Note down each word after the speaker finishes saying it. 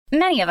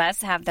Many of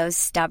us have those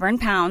stubborn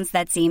pounds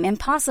that seem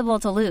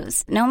impossible to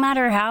lose, no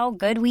matter how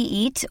good we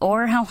eat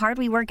or how hard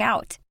we work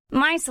out.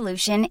 My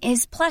solution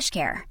is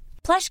PlushCare.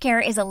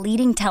 PlushCare is a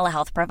leading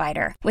telehealth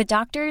provider with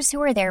doctors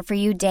who are there for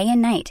you day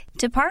and night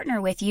to partner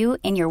with you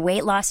in your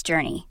weight loss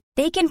journey.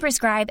 They can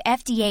prescribe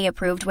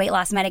FDA-approved weight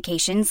loss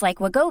medications like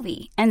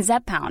Wegovy and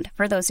Zepbound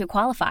for those who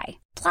qualify.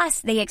 Plus,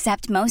 they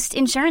accept most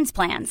insurance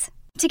plans.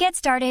 To get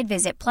started,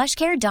 visit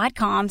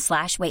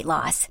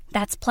plushcare.com/weightloss.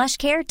 That's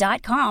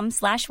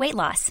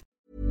plushcare.com/weightloss.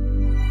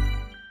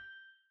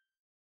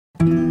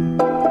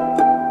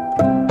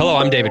 Hello,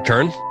 I'm David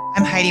Kern.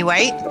 I'm Heidi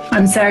White.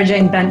 I'm Sarah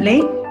Jane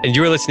Bentley. And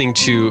you are listening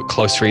to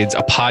Close Reads,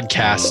 a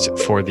podcast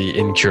for the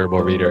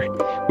incurable reader.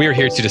 We are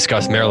here to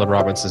discuss Marilynne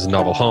Robinson's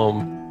novel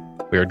Home.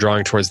 We are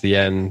drawing towards the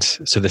end,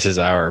 so this is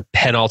our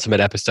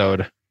penultimate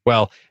episode.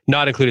 Well,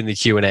 not including the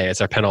Q&A,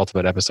 it's our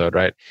penultimate episode,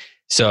 right?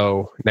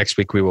 So next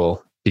week we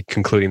will be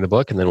concluding the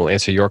book, and then we'll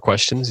answer your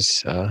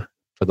questions for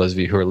those of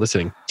you who are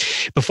listening.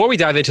 Before we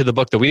dive into the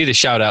book, though, we need to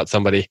shout out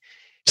somebody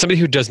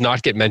who does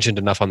not get mentioned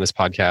enough on this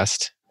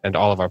podcast and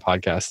all of our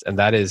podcasts, and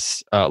that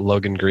is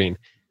Logan Green,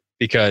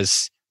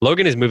 because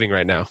Logan is moving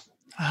right now.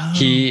 Oh.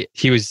 He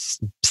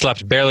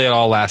slept barely at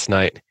all last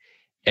night,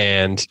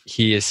 and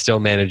he is still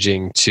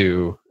managing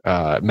to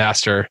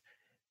master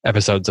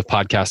episodes of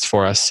podcasts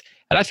for us.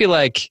 And I feel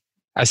like,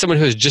 as someone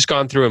who has just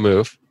gone through a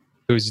move,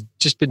 who's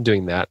just been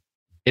doing that,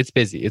 it's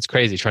busy. It's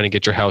crazy trying to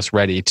get your house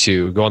ready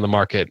to go on the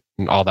market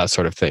and all that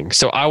sort of thing.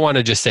 So I want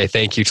to just say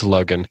thank you to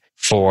Logan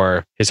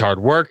for his hard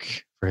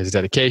work, for his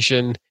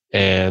dedication,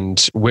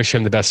 and wish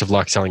him the best of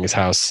luck selling his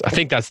house. I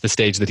think that's the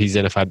stage that he's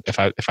in, if I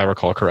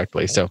recall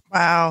correctly. So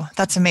wow,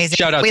 that's amazing.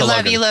 Shout out to Logan. We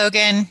love you,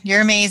 Logan. You're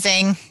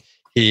amazing.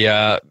 He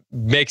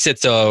makes it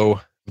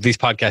so these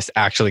podcasts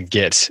actually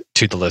get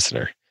to the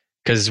listener,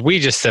 because we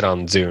just sit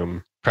on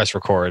Zoom, press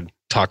record,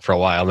 talk for a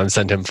while, and then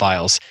send him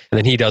files, and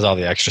then he does all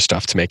the extra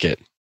stuff to make it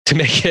so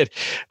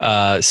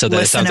that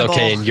it sounds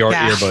okay in your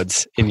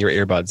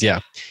earbuds. Yeah.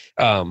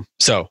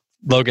 So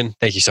Logan,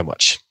 thank you so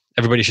much.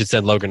 Everybody should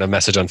send Logan a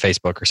message on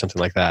Facebook or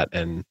something like that,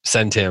 and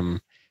send him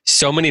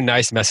so many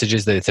nice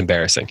messages that it's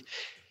embarrassing.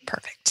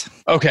 Perfect.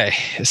 Okay.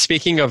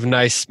 Speaking of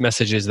nice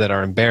messages that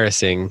are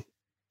embarrassing,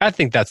 I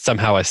think that's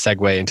somehow a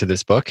segue into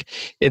this book.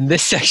 In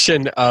this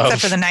section of...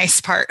 Except for the nice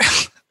part.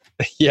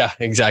 Yeah,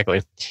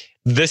 exactly.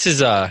 This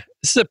is a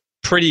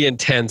pretty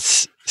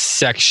intense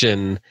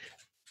section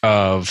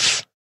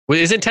of...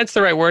 Is intense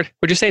the right word?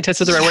 Would you say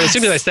intense is the right word? As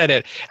soon as I said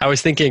it, I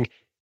was thinking,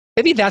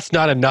 maybe that's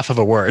not enough of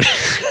a word.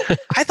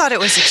 I thought it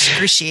was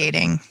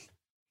excruciating.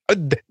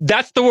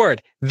 That's the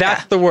word.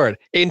 That's the word.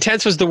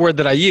 Intense was the word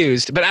that I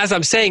used. But as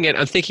I'm saying it,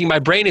 I'm thinking my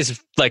brain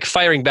is like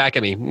firing back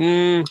at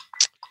me.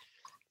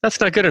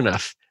 That's not good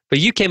enough. But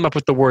you came up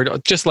with the word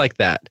just like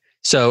that.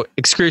 So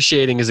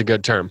excruciating is a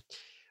good term.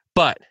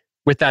 But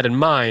with that in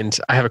mind,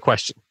 I have a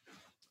question.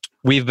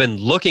 We've been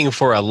looking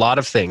for a lot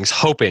of things,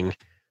 hoping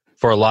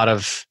for a lot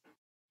of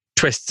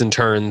twists and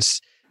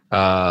turns,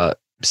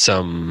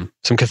 some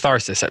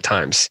catharsis at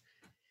times.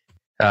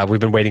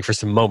 We've been waiting for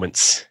some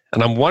moments.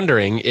 And I'm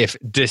wondering if,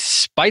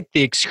 despite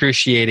the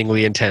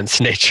excruciatingly intense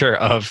nature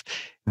of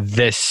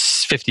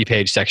this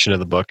 50-page section of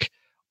the book,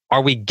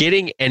 are we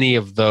getting any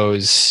of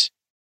those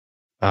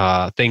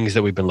things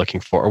that we've been looking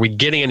for? Are we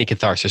getting any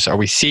catharsis? Are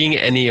we seeing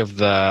any of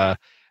the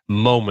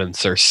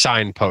moments or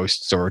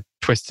signposts or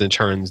twists and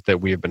turns that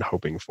we have been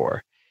hoping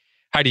for?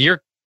 Heidi,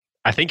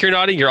 I think you're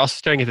nodding. You're also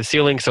staring at the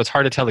ceiling, so it's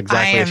hard to tell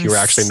exactly if you were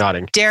actually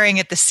nodding. Staring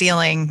at the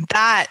ceiling.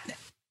 That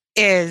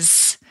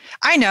is,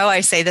 I know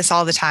I say this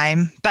all the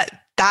time, but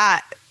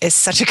that is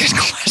such a good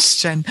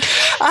question.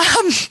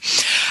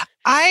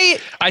 I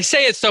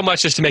say it so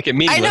much just to make it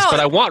meaningless,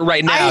 but I want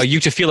right now you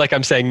to feel like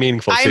I'm saying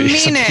meaningful to you. I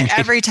mean it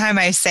every time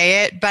I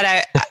say it, but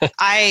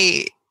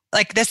I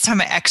like this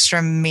time I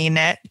extra mean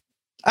it.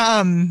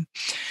 I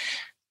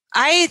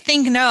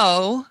think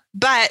no,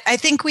 but I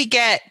think we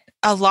get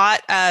a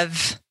lot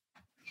of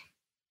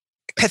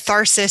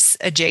catharsis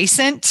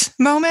adjacent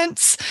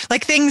moments,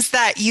 like things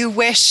that you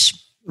wish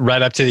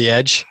right up to the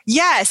edge.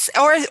 Yes,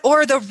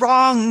 or the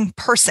wrong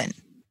person.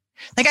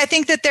 Like I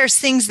think that there's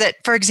things that,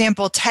 for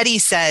example, Teddy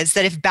says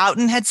that if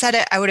Boughton had said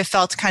it, I would have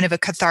felt kind of a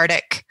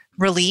cathartic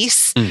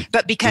release.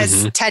 But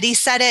because Teddy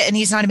said it and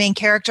he's not a main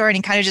character and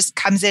he kind of just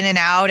comes in and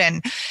out,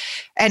 and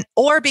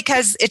or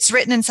because it's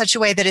written in such a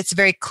way that it's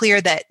very clear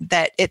that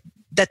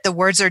the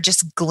words are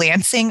just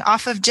glancing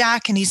off of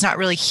Jack and he's not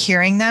really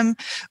hearing them.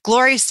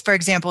 Glory, for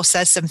example,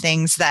 says some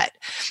things that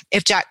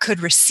if Jack could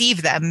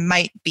receive them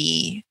might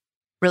be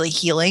really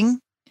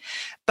healing,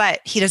 but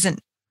he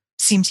doesn't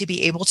seem to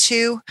be able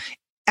to.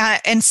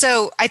 And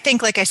so I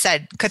think, like I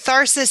said,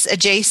 catharsis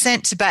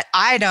adjacent, but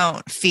I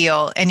don't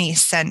feel any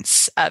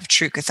sense of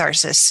true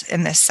catharsis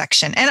in this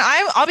section. And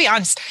I'll be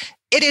honest,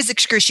 it is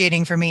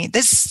excruciating for me.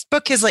 This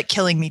book is like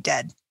killing me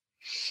dead.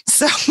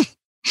 So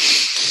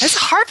it's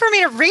hard for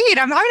me to read.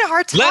 I'm having a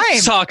hard time.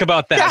 Let's talk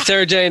about that. Yeah.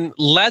 Sarah Jane,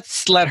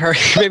 let's let her,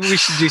 maybe we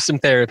should do some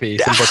therapy,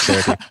 some book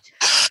therapy.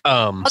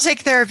 I'll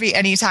take therapy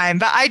anytime,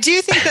 but I do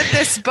think that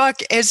this book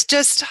is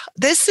just,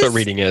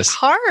 reading is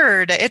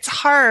hard. It's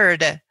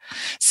hard.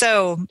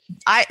 So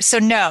I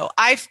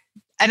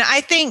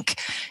think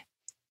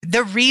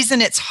the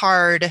reason it's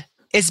hard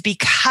is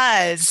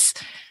because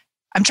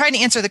I'm trying to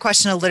answer the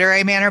question in a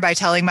literary manner by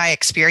telling my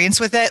experience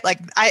with it. Like,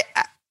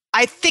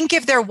 I think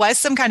if there was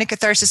some kind of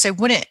catharsis, I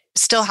wouldn't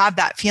still have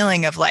that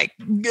feeling of like,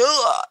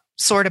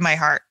 sword in my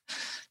heart,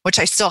 which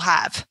I still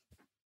have.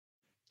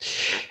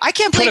 I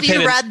can't believe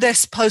you read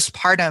this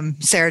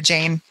postpartum, Sarah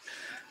Jane.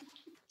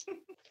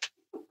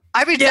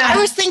 I mean, I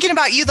was thinking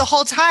about you the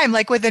whole time,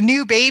 like with a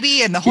new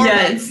baby and the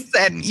hormones,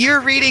 and you're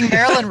reading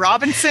Marilynne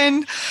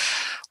Robinson.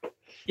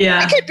 Yeah.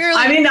 I could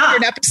barely read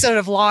an episode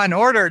of Law and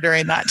Order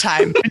during that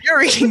time. And you're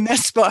reading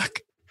this book.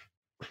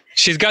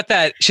 She's got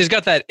that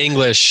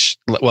English.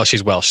 Well,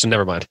 she's Welsh, so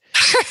never mind.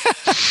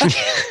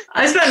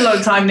 I spent a lot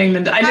of time in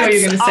England. I know what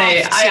you're going to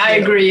say. I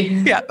agree.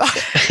 Yeah.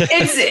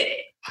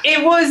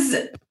 It was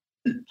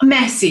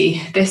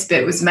messy. This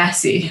bit was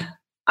messy.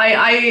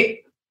 I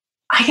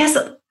guess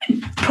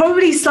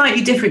probably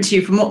slightly different to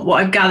you from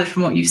what I've gathered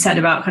from what you've said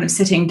about kind of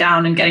sitting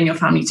down and getting your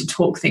family to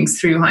talk things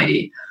through,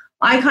 Heidi.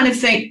 I kind of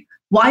think,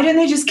 why don't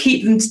they just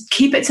keep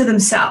it to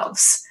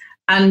themselves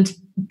and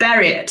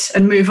bury it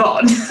and move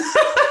on?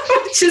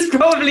 Which is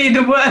probably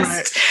the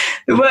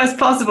worst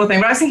possible thing.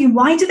 But I was thinking,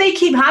 why do they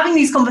keep having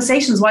these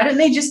conversations? Why don't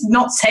they just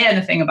not say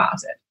anything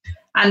about it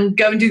and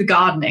go and do the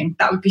gardening?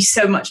 That would be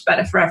so much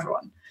better for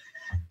everyone.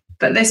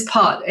 But this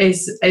part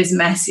is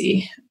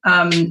messy.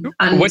 And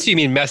what do you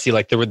mean messy?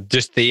 Like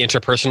just the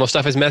interpersonal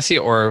stuff is messy,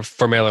 or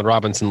for Marilynne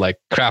Robinson, like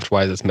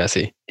craft-wise, it's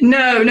messy?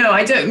 No,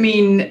 I don't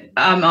mean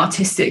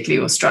artistically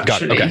or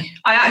structurally. Okay.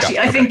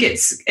 I think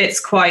it's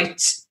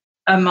quite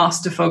a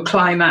masterful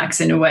climax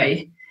in a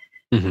way,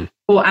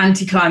 or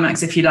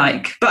anti-climax if you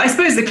like. But I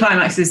suppose the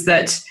climax is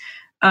that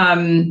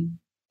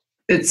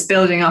it's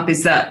building up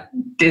is that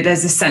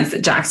there's a sense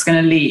that Jack's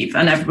going to leave,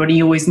 and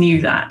everybody always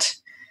knew that.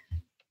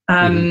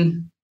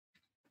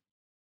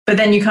 But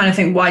then you kind of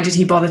think, why did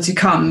he bother to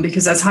come?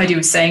 Because as Heidi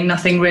was saying,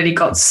 nothing really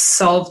got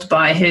solved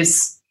by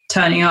his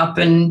turning up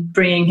and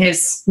bringing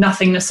his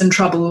nothingness and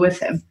trouble with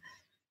him.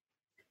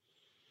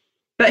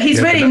 But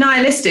he's really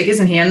nihilistic,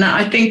 isn't he? And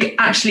I think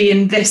actually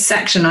in this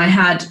section, I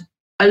had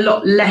a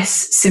lot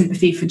less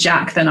sympathy for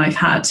Jack than I've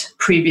had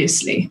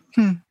previously.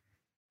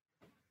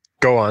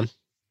 Go on.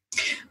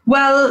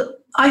 Well,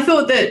 I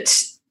thought that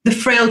the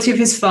frailty of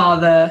his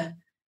father,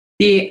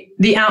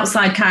 the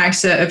outside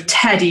character of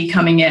Teddy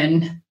coming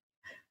in,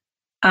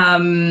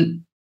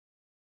 and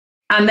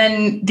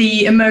then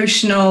the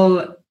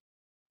emotional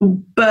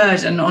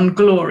burden on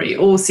Glory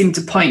all seem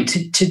to point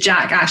to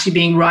Jack actually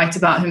being right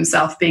about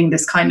himself, being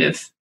this kind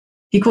of,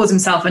 he calls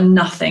himself a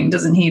nothing,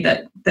 doesn't he,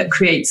 that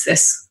creates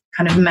this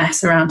kind of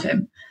mess around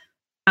him.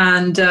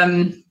 And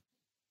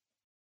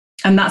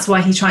that's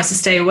why he tries to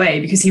stay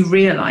away, because he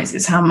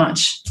realizes how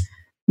much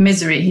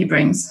misery he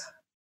brings.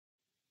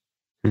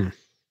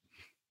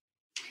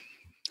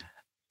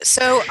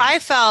 So I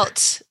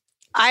felt...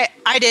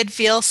 I did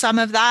feel some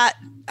of that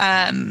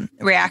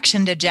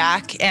reaction to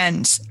Jack,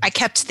 and I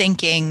kept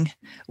thinking,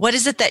 what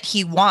is it that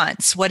he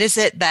wants? What is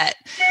it that,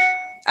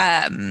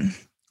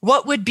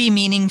 what would be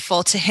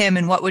meaningful to him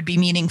and what would be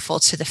meaningful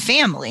to the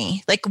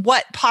family? Like,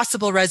 what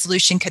possible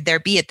resolution could there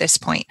be at this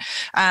point?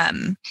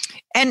 And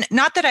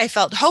not that I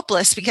felt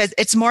hopeless, because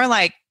it's more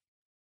like,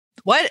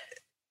 what,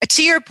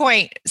 to your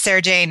point,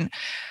 Sarah Jane,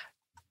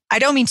 I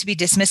don't mean to be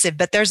dismissive,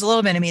 but there's a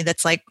little bit of me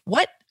that's like,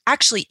 what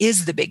actually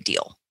is the big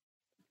deal?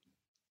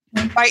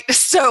 Right.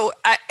 So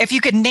if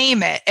you could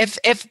name it,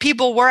 if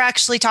people were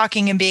actually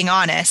talking and being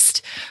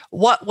honest,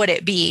 what would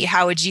it be?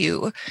 How would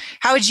you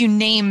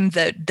name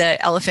the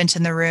elephant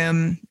in the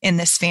room in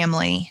this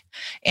family,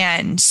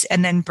 and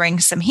then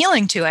bring some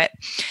healing to it?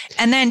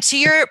 And then to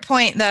your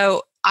point,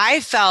 though,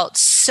 I felt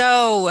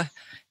so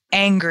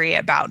angry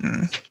about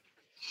him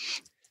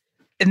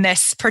in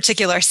this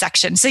particular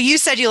section. So you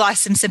said you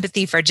lost some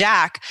sympathy for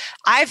Jack.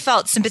 I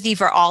felt sympathy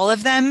for all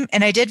of them.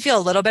 And I did feel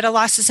a little bit of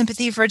loss of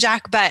sympathy for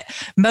Jack, but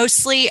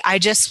mostly I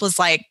just was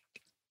like,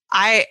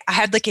 I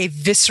had like a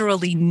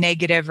viscerally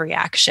negative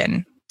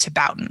reaction to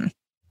Boughton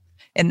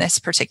in this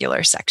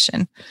particular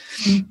section.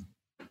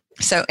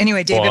 So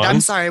anyway, David, I'm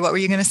sorry. What were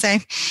you going to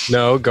say?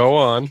 No, go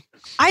on.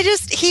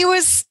 He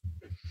was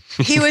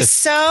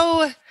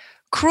so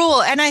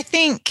cruel. And I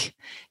think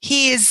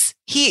he's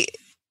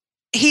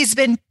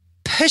been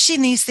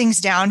pushing these things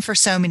down for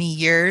so many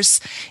years,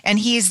 and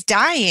he's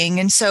dying.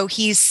 And so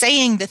he's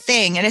saying the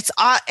thing. And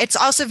it's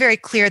also very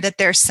clear that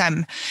there's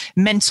some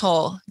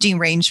mental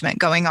derangement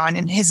going on,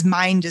 and his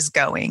mind is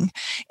going.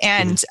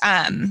 And,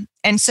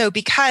 and so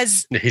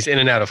because he's in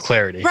and out of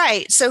clarity,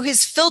 right. So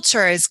his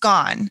filter is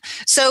gone.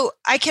 So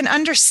I can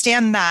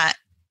understand that,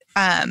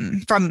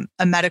 from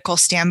a medical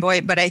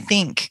standpoint, but I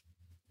think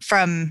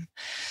from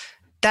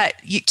that,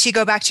 to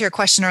go back to your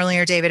question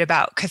earlier, David,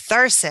 about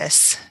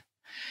catharsis,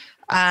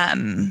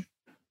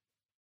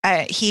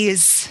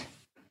 he's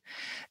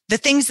the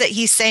things that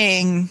he's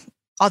saying,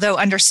 although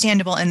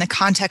understandable in the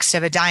context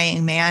of a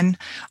dying man,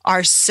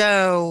 are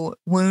so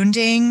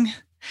wounding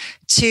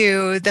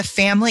to the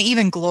family,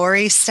 even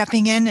Glory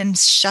stepping in and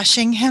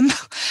shushing him,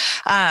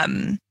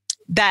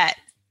 that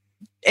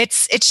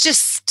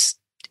it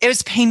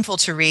was painful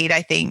to read,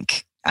 I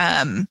think.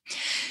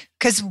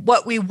 Because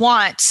what we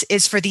want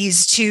is for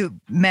these two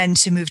men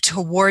to move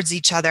towards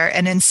each other.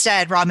 And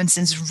instead,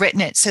 Robinson's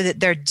written it so that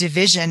their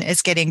division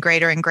is getting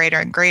greater and greater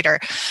and greater.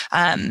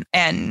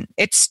 And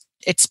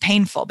it's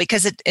painful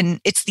because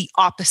it's the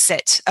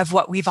opposite of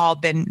what we've all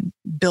been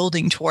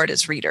building toward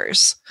as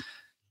readers.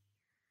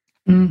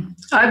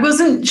 I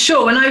wasn't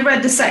sure when I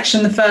read the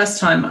section the first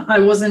time, I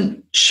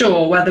wasn't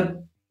sure whether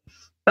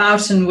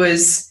Boughton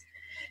was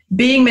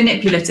being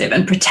manipulative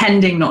and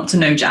pretending not to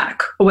know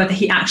Jack, or whether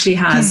he actually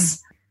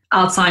has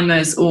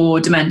Alzheimer's or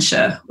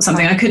dementia or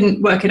something. I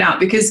couldn't work it out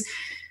because,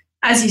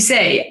 as you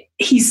say,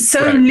 he's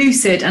so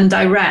lucid and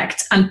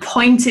direct and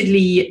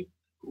pointedly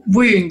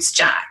wounds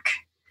Jack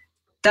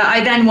that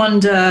I then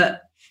wonder,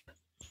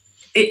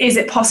 is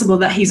it possible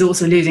that he's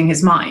also losing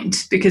his mind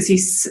because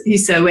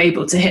he's so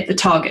able to hit the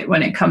target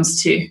when it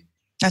comes to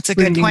That's a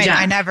good point. Jack.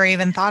 I never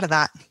even thought of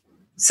that.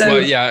 So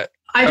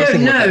I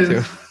don't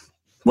know.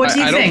 What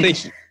do you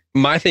think?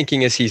 My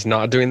thinking is he's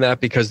not doing that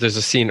because there's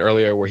a scene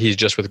earlier where he's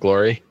just with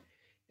Glory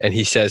and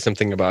he says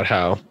something about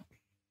how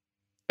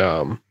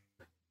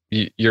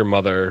your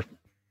mother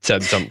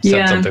said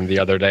something the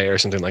other day or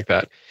something like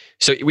that.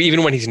 So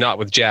even when he's not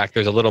with Jack,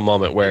 there's a little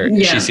moment where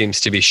she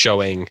seems to be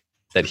showing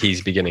that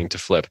he's beginning to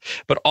flip.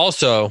 But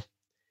also,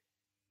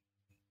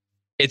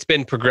 it's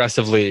been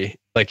progressively,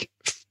 like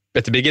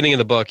at the beginning of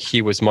the book,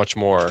 he was much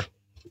more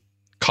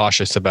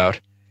cautious about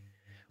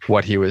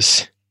how he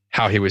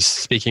was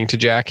speaking to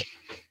Jack.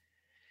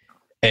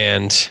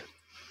 And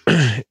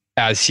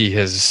as he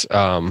has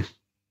gone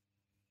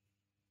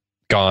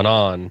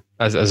on,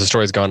 as the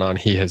story's gone on,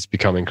 he has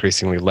become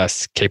increasingly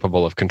less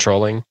capable of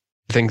controlling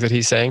the things that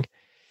he's saying.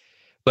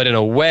 But in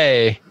a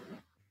way,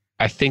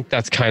 I think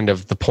that's kind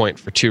of the point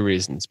for two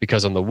reasons.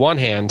 Because on the one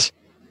hand,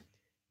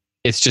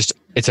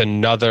 it's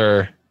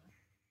another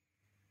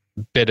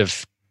bit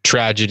of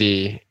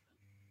tragedy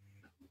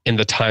in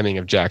the timing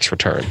of Jack's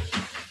return.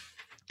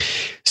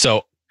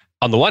 So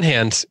on the one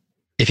hand,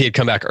 if he had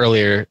come back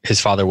earlier, his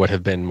father would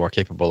have been more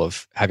capable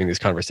of having these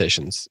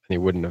conversations, and they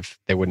wouldn't have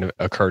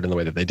occurred in the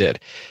way that they did.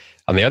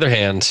 On the other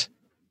hand,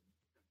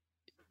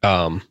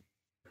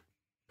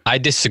 I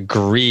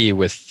disagree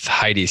with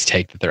Heidi's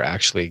take that they're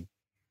actually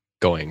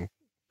going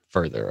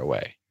further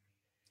away.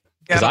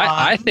 Because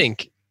I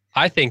think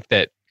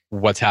that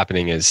what's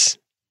happening is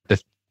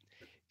that.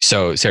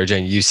 So Sarah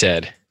Jane, you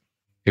said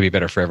it'd be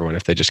better for everyone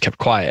if they just kept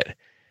quiet.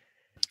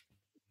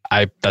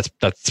 That's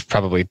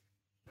probably.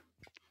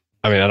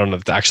 I mean, I don't know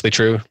if it's actually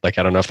true. Like,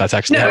 I don't know if that's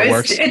actually how it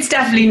works. It's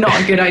definitely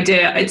not a good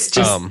idea. It's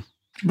just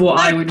what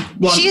I would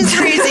want. She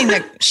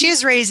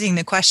is raising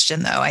the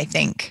question, though, I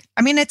think.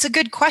 I mean, it's a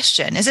good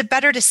question. Is it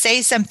better to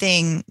say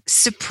something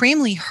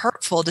supremely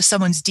hurtful to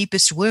someone's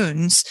deepest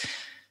wounds?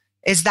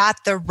 Is that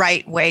the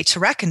right way to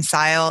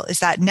reconcile? Is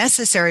that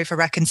necessary for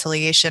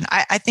reconciliation?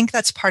 I think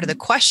that's part of the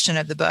question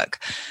of the book.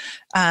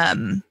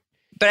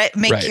 But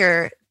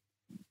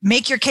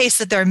make your case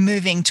that they're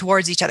moving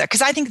towards each other,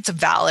 because I think it's a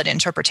valid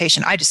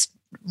interpretation. I just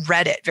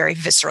read it very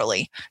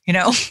viscerally, you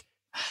know?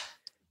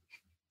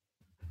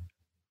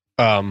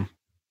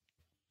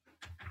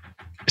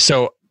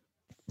 So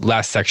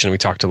last episode we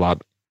talked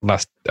about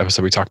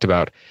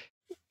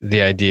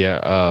the idea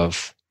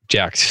of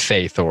Jack's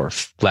faith or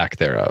lack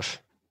thereof.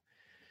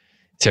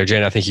 Sarah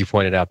Jane, I think you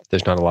pointed out that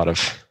there's not a lot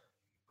of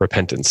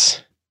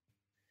repentance.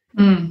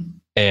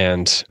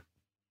 And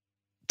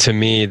to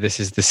me, this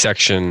is the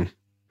section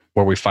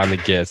where we finally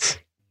get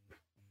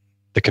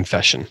the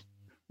confession.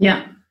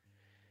 Yeah.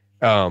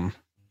 And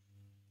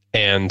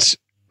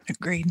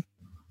agreed.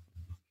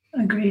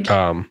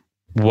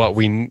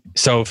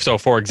 So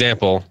for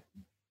example,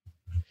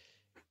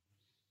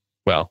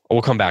 well,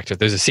 we'll come back to it.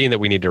 There's a scene that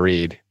we need to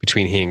read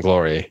between he and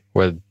Glory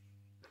where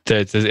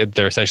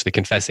they're essentially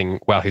confessing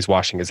while he's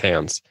washing his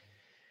hands.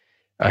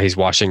 He's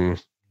washing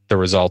the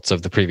results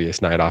of the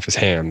previous night off his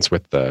hands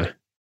with the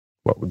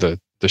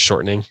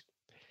shortening.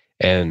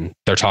 And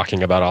they're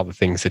talking about all the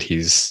things that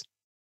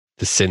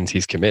the sins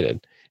he's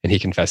committed. And he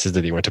confesses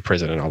that he went to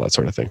prison and all that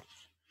sort of thing.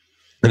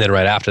 And then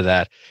right after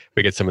that,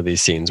 we get some of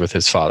these scenes with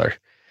his father.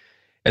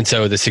 And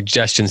so the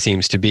suggestion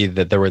seems to be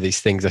that there were these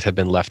things that had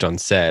been left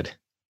unsaid.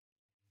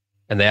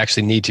 And they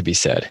actually need to be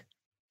said.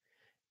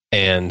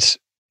 And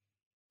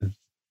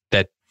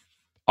that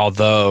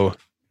although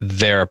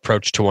their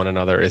approach to one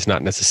another is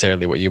not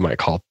necessarily what you might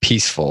call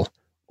peaceful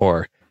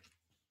or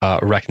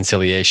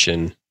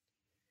reconciliation,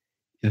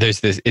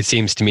 there's this. It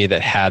seems to me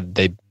that had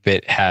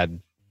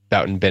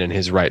Boughton been in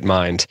his right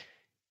mind,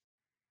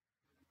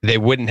 they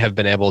wouldn't have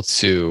been able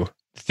to.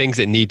 Things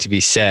that need to be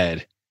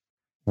said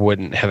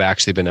wouldn't have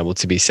actually been able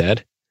to be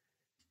said.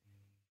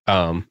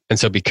 And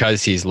so,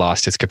 because he's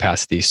lost his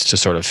capacities to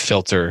sort of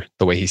filter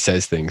the way he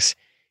says things,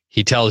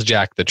 he tells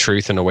Jack the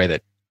truth in a way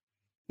that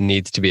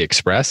needs to be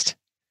expressed.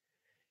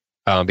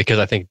 Because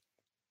I think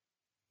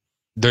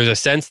there's a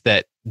sense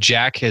that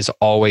Jack has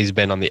always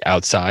been on the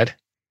outside,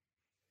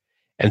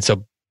 and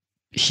so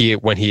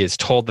when he is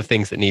told the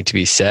things that need to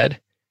be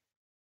said,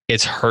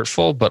 it's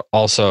hurtful, but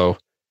also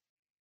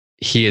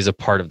he is a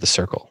part of the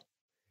circle.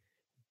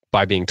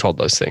 by being told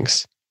those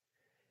things.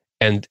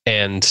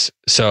 And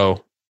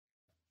so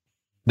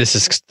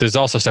there's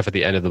also stuff at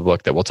the end of the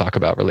book that we'll talk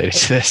about related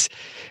to this,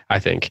 I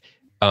think.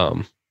 So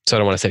I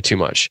don't want to say too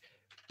much,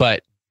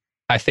 but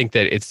I think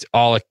that it's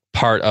all a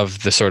part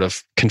of the sort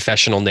of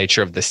confessional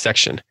nature of this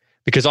section,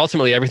 because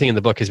ultimately everything in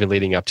the book has been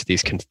leading up to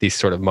these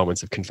sort of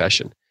moments of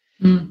confession.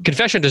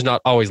 Confession does not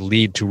always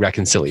lead to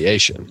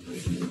reconciliation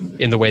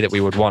in the way that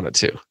we would want it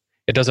to.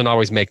 It doesn't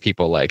always make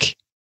people like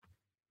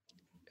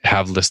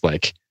have this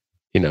like,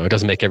 you know, it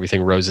doesn't make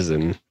everything roses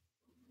and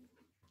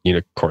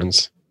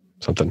unicorns,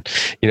 something.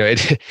 You know,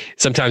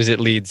 sometimes it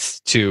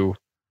leads to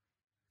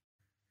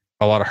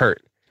a lot of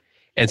hurt.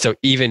 And so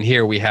even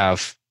here we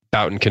have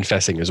Boughton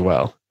confessing as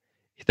well.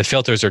 The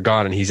filters are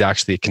gone and he's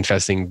actually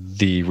confessing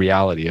the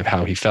reality of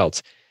how he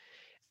felt.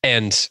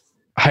 And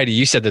Heidi,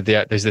 you said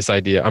that there's this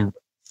idea.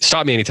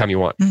 Stop me anytime you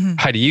want. Mm-hmm.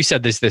 Heidi, you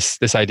said there's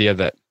this idea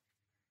that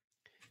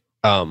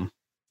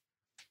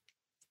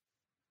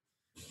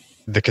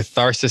the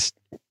catharsis.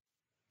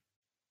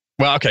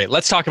 Well, okay,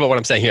 let's talk about what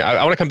I'm saying here.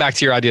 I want to come back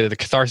to your idea that the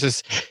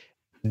catharsis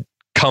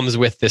comes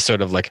with this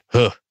sort of like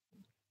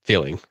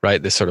feeling,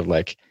 right? This sort of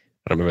like,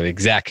 I don't remember the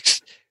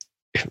exact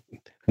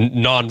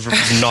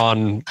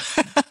non-verbal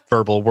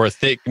word,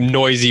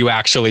 noise you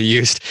actually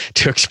used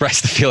to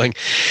express the feeling.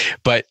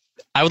 But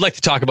I would like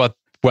to talk about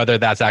whether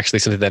that's actually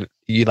something that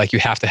you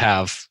have to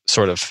have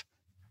sort of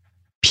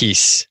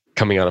peace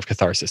coming out of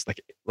catharsis.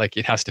 Like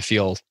it has to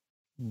feel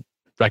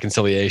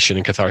reconciliation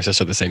and catharsis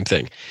are the same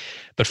thing.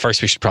 But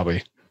first you should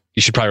probably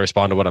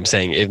respond to what I'm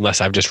saying, unless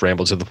I've just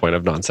rambled to the point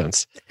of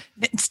nonsense.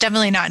 It's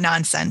definitely not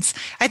nonsense.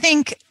 I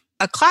think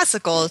a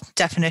classical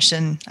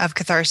definition of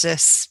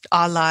catharsis,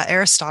 a la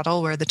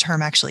Aristotle, where the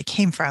term actually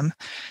came from,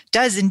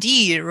 does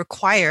indeed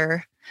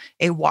require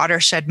a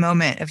watershed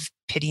moment of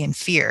pity and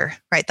fear,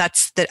 right?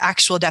 That's the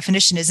actual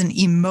definition, is an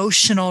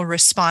emotional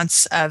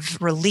response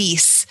of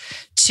release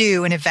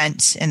to an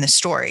event in the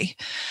story.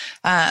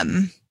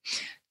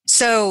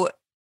 So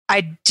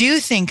I do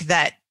think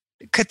that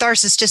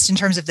catharsis, just in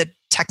terms of the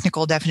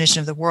technical definition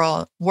of the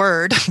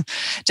word,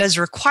 does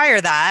require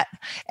that.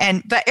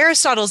 But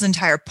Aristotle's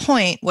entire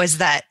point was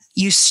that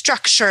you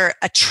structure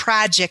a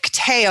tragic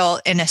tale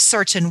in a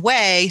certain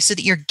way so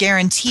that you're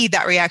guaranteed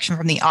that reaction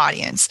from the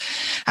audience.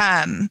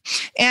 And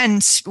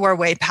we're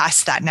way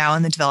past that now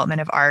in the development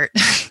of art.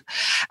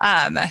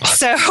 And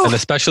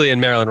especially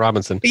in Marilynne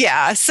Robinson.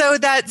 Yeah. So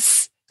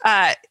that's,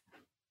 I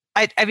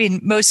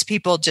mean, most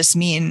people just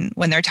mean,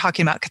 when they're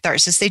talking about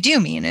catharsis, they do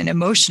mean an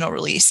emotional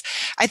release.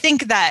 I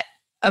think that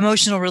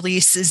emotional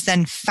release is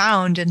then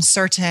found in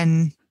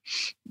certain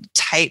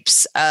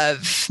types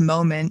of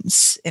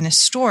moments in a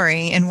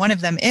story. And one of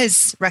them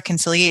is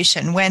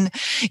reconciliation. When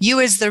you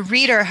as the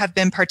reader have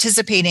been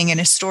participating in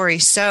a story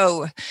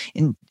so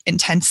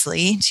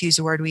intensely, to use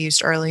a word we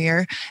used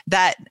earlier,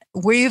 that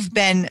we've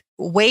been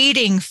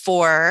waiting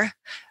for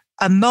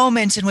a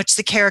moment in which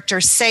the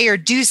characters say or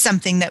do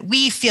something that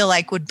we feel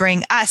like would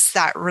bring us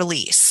that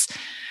release,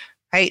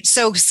 right?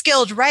 So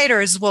skilled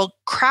writers will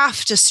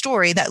craft a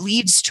story that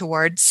leads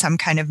towards some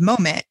kind of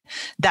moment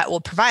that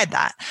will provide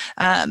that.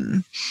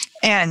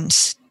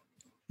 And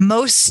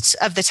most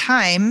of the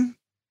time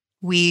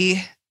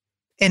we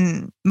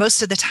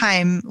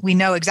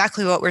know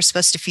exactly what we're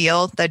supposed to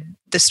feel.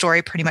 The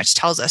story pretty much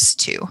tells us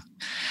to.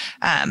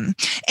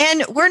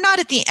 And we're not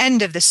at the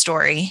end of the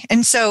story.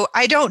 And so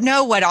I don't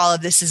know what all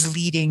of this is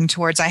leading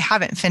towards. I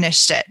haven't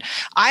finished it.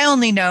 I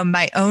only know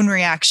my own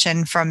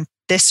reaction from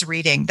this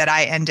reading that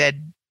I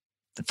ended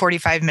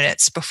 45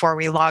 minutes before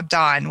we logged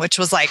on, which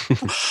was like,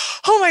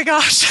 oh my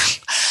gosh,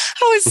 that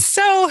was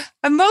so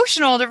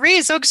emotional to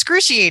read, so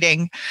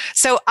excruciating.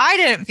 So I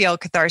didn't feel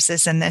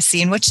catharsis in this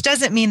scene, which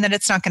doesn't mean that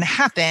it's not going to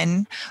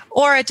happen,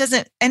 or it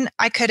doesn't, and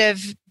I could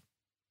have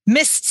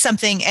missed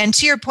something. And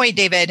to your point,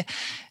 David,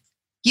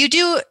 you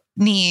do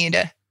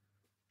need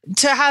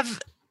to have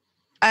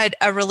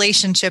a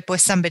relationship with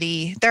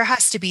somebody. There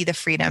has to be the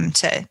freedom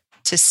to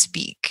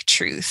speak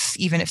truth,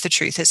 even if the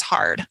truth is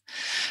hard.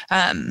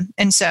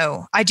 And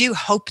so I do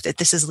hope that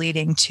this is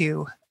leading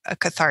to a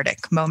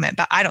cathartic moment,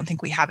 but I don't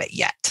think we have it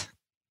yet.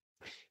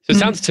 So it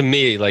sounds to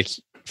me like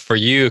for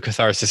you,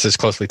 catharsis is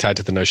closely tied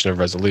to the notion of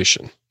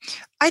resolution.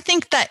 I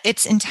think that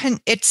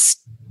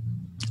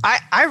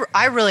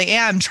I really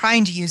am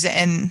trying to use it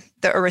in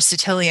the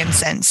Aristotelian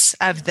sense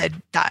of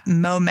that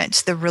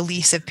moment, the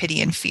release of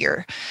pity and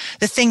fear.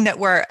 The thing that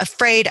we're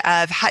afraid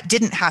of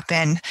didn't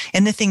happen,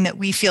 and the thing that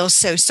we feel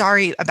so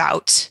sorry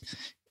about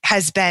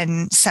has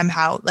been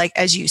somehow, like,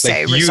 as you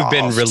say, like resolved.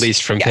 You've been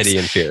released from pity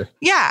and fear.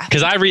 Yeah.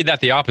 Because I read that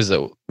the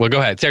opposite. Well, go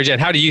ahead. Sarah Jane,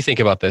 how do you think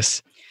about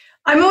this?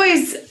 I'm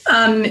always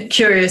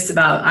curious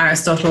about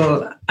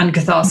Aristotle and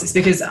catharsis,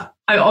 because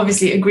I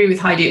obviously agree with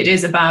Heidi. It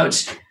is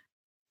about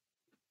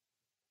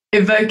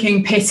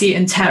evoking pity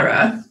and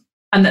terror,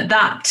 and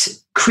that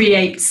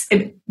creates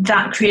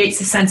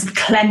a sense of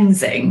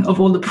cleansing of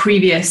all the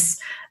previous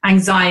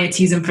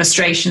anxieties and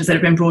frustrations that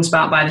have been brought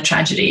about by the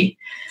tragedy.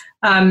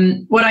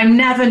 What I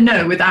never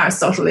know with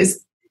Aristotle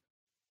is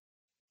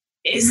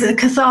the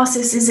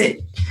catharsis, is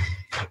it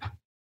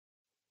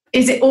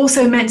is it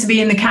also meant to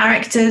be in the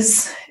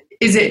characters?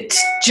 Is it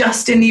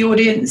just in the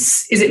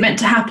audience? Is it meant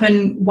to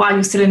happen while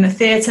you're still in the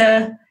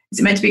theatre? Is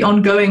it meant to be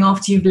ongoing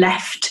after you've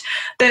left?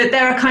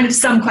 There are kind of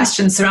some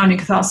questions surrounding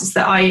catharsis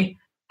that I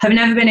have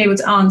never been able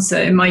to answer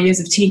in my years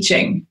of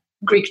teaching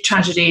Greek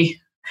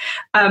tragedy.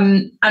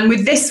 And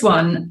with this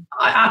one,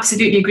 I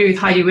absolutely agree with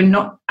Heidi. We're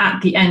not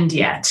at the end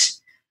yet.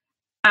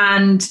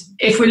 And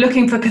if we're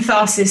looking for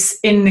catharsis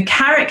in the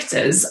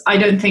characters, I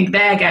don't think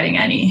they're getting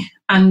any.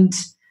 And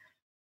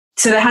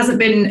so there hasn't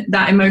been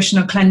that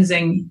emotional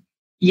cleansing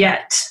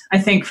yet, I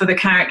think, for the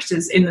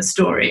characters in the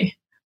story.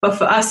 But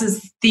for us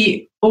as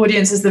the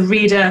audience, as the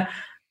reader,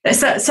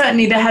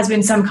 certainly there has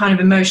been some kind of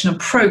emotional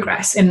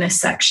progress in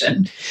this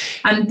section.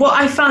 And what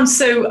I found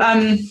so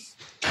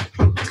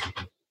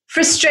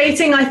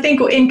frustrating, I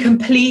think, or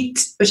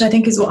incomplete, which I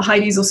think is what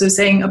Heidi's also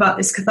saying about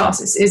this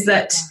catharsis, is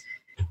that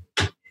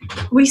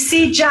we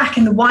see Jack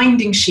in the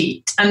winding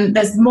sheet and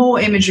there's more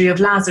imagery of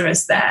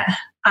Lazarus there.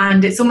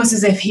 And it's almost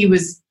as if he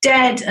was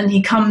dead and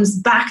he comes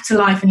back to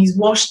life and he's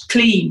washed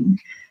clean.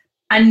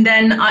 And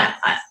then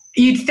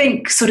you'd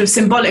think sort of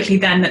symbolically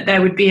then that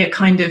there would be a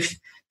kind of,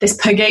 this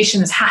purgation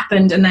has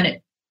happened and then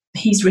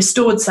he's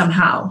restored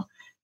somehow.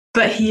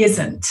 But he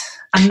isn't.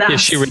 And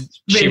that's she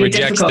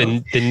rejects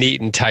the neat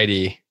and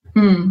tidiness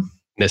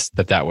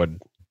that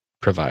would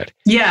provide.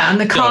 Yeah, and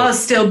the car's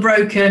still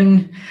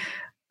broken.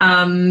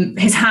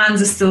 His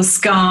hands are still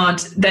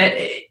scarred.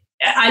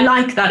 I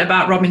like that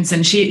about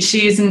Robinson.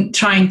 She isn't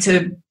trying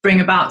to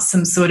bring about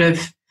some sort of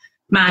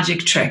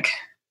magic trick.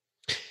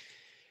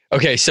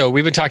 Okay, so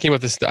we've been talking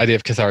about this idea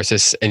of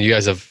catharsis, and you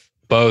guys have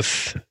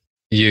both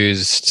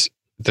used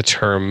the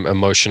term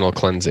emotional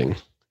cleansing,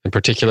 and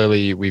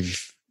particularly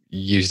we've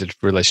used it in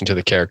relation to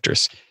the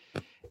characters.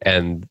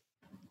 And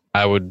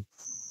I'm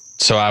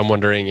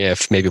wondering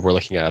if maybe we're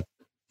looking at it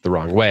the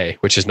wrong way,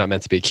 which is not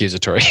meant to be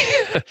accusatory.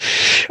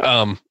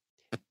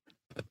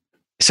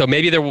 So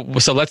maybe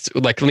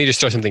let me just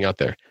throw something out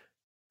there.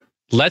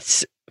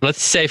 Let's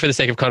say, for the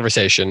sake of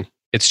conversation,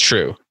 it's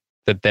true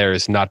that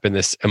there's not been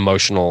this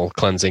emotional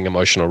cleansing,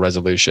 emotional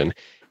resolution.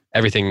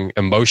 Everything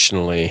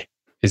emotionally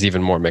is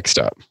even more mixed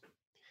up.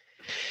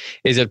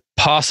 Is it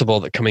possible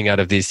that coming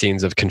out of these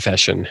scenes of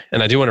confession,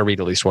 and I do want to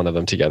read at least one of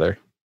them together,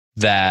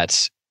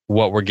 that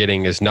what we're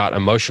getting is not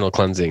emotional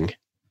cleansing,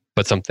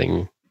 but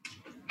something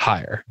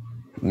higher?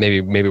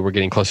 Maybe we're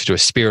getting closer to a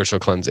spiritual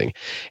cleansing,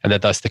 and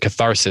that thus the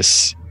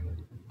catharsis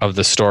of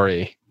the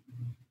story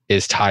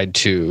is tied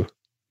to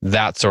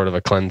that sort of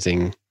a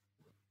cleansing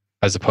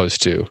as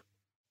opposed to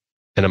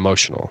an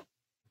emotional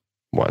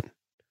one.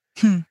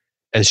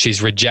 And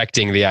she's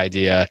rejecting the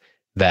idea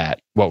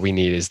that what we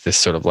need is this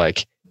sort of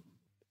like,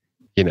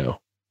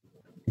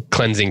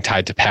 cleansing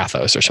tied to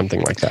pathos or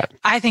something like that.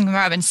 I think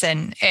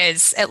Robinson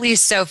is, at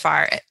least so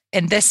far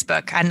in this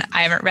book, and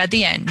I haven't read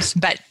the end,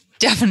 but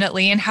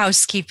definitely in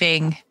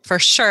Housekeeping for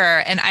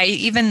sure. And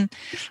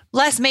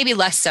maybe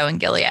less so in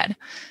Gilead.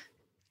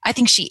 I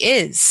think she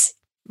is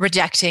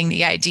rejecting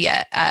the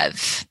idea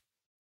of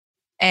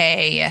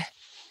a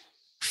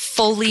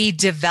fully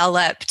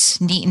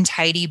developed, neat and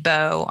tidy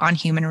bow on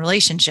human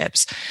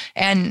relationships.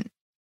 And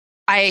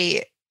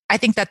I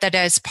think that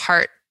is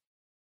part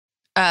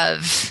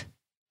of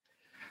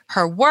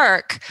her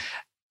work.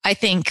 I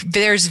think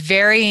there's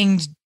varying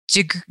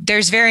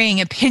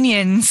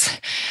opinions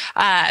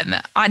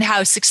on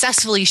how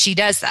successfully she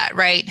does that,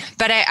 right?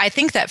 But I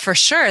think that for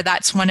sure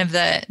that's one of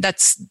the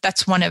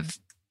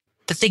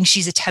things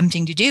she's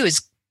attempting to do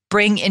is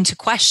bring into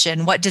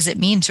question, what does it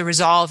mean to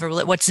resolve, or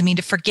what does it mean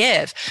to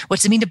forgive? What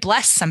does it mean to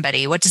bless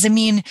somebody? What does it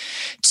mean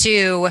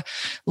to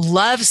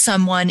love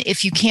someone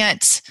if you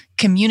can't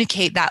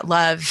communicate that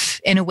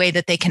love in a way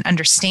that they can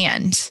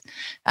understand?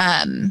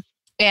 And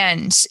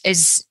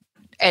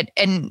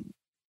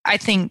I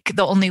think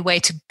the only way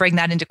to bring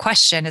that into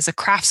question as a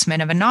craftsman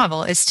of a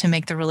novel is to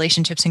make the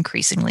relationships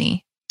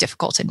increasingly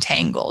difficult and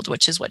tangled,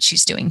 which is what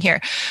she's doing here.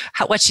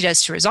 What she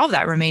does to resolve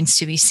that remains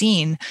to be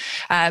seen.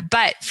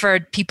 But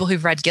for people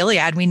who've read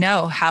Gilead, we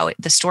know how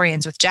the story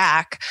ends with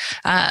Jack.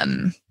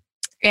 And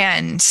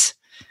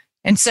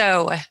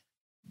so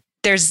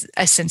there's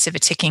a sense of a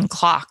ticking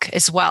clock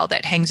as well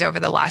that hangs over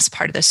the last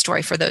part of the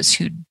story for those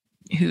who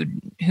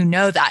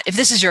know that. If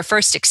this is your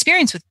first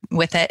experience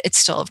with it, it's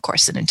still, of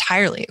course,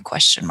 entirely a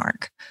question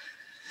mark.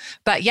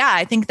 But yeah,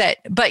 I think that,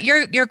 but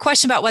your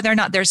question about whether or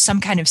not there's some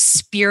kind of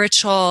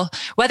spiritual,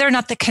 whether or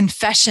not the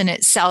confession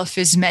itself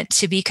is meant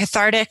to be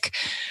cathartic.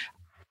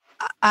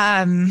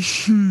 I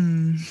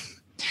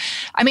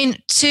mean,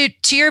 to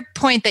your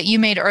point that you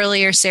made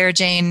earlier, Sarah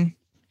Jane,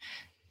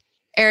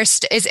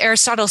 is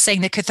Aristotle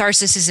saying that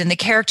catharsis is in the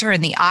character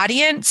and the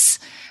audience?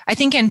 I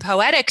think in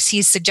Poetics,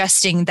 he's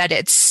suggesting that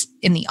it's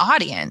in the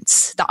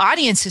audience. The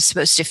audience is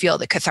supposed to feel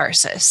the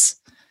catharsis.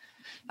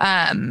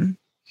 And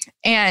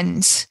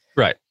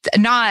right.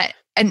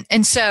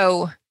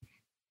 So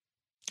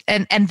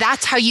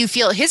that's how you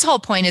feel. His whole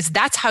point is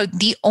that's how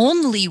the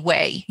only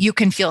way you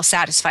can feel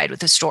satisfied with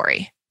the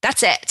story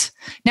That's it.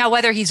 Now,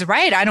 whether he's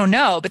right, I don't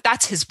know, but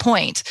that's his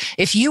point.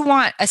 If you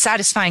want a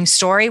satisfying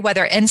story,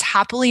 whether it ends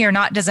happily or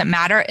not, doesn't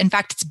matter. In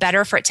fact, it's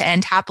better for it to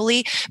end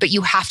happily, but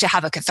you have to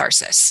have a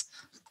catharsis.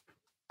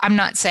 I'm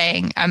not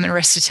saying I'm an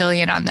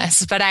Aristotelian on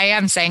this, but I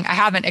am saying I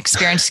haven't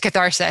experienced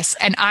catharsis,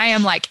 and I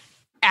am like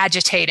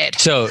agitated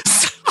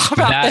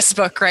about this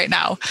book right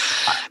now.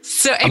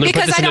 So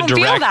because I don't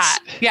feel that.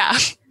 Yeah.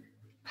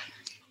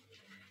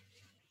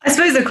 I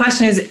suppose the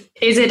question is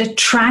it a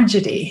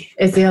tragedy?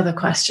 Is the other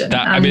question.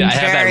 I have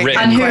that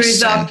written. And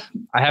who's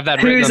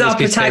our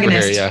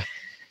protagonist? Here,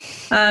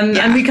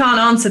 And we can't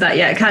answer that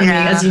yet, can we?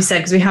 As you said,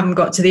 because we haven't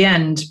got to the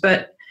end.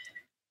 But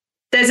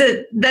there's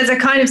a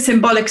kind of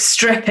symbolic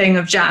stripping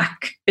of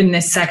Jack in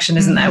this section,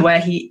 isn't there?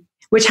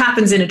 Which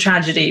happens in a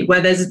tragedy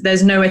where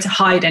there's nowhere to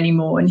hide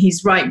anymore, and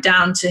he's right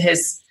down to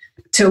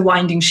a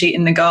winding sheet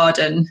in the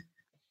garden.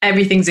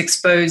 Everything's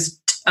exposed.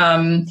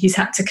 He's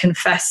had to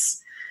confess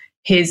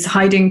his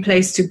hiding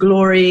place to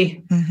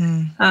Glory.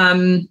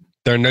 Mm-hmm.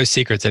 There are no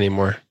secrets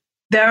anymore.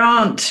 There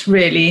aren't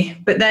really,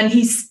 but then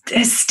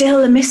there's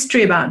still a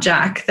mystery about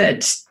Jack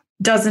that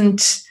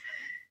doesn't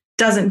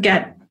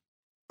get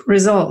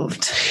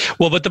resolved.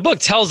 Well, but the book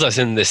tells us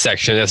in this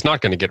section it's not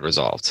going to get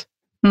resolved,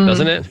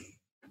 doesn't it?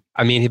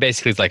 I mean, he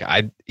basically is like,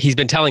 he's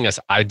been telling us,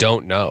 I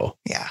don't know.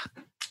 Yeah.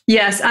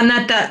 Yes, and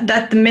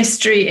that the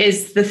mystery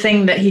is the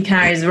thing that he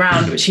carries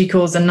around, which he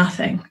calls a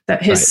nothing.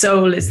 That his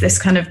soul is this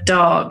kind of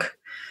dark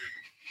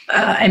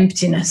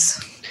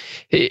emptiness.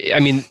 I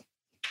mean,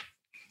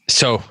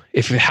 so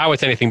how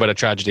it's anything but a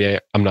tragedy,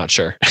 I'm not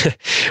sure.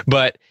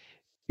 But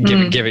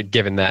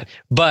given that,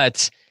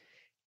 but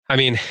I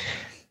mean,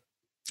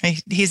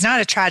 he's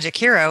not a tragic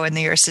hero in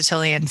the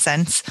Aristotelian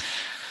sense.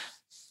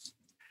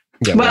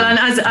 Yeah, well, and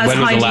as when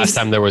was the last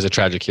time there was a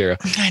tragic hero?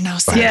 I know,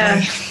 sadly.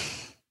 Yeah.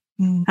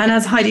 And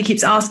as Heidi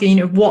keeps asking,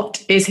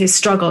 what is his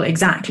struggle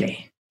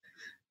exactly?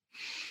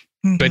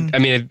 But I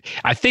mean,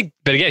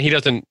 but again, he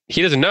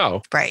doesn't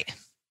know. Right.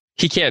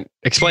 He can't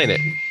explain it.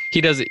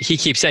 He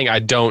keeps saying, I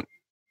don't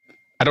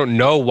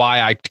know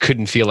why I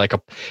couldn't feel like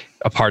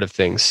a part of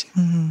things.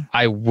 Mm-hmm.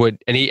 I would,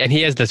 and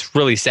he has this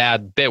really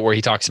sad bit where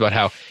he talks about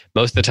how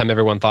most of the time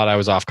everyone thought I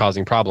was off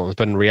causing problems,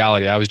 but in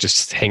reality, I was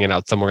just hanging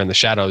out somewhere in the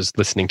shadows,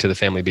 listening to the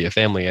family be a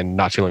family and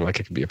not feeling like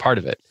I could be a part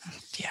of it.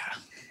 Yeah.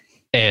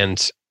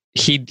 And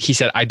he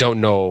said, I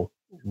don't know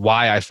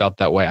why I felt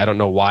that way. I don't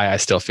know why I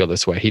still feel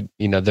this way.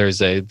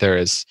 There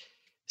is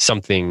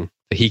something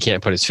that he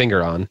can't put his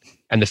finger on.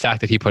 And the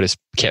fact that he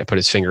can't put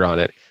his finger on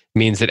it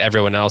means that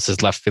everyone else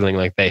is left feeling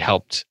like they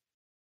helped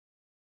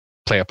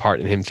play a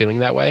part in him feeling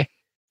that way.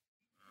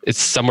 It's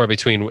somewhere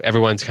between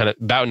everyone's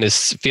Boughton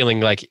is feeling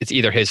like it's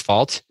either his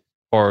fault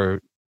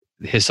or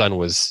his son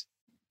was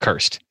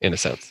cursed in a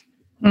sense.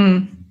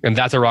 And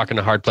that's a rock and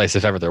a hard place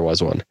if ever there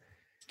was one.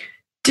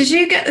 Did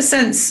you get the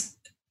sense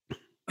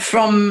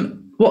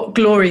from what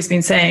Glory's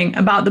been saying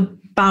about the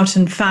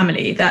Boughton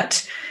family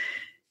that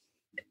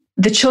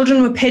the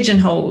children were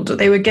pigeonholed?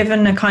 They were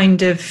given a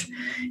kind of,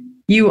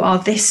 you are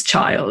this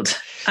child.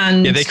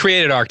 And they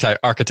created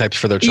archetypes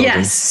for their children.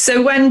 Yes.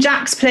 So when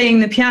Jack's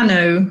playing the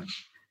piano,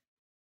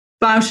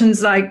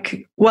 Boughton's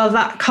like, well,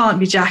 that can't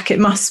be Jack. It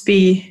must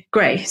be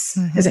Grace.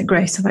 Mm-hmm. Is it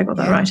Grace? Have I got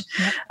that right?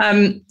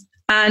 Yeah.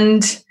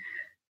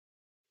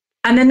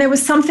 And then there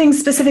was something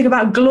specific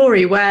about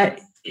Glory where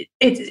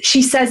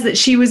she says that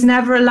she was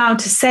never allowed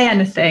to say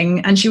anything,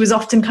 and she was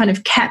often kind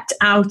of kept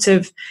out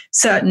of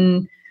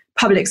certain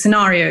public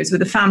scenarios with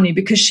the family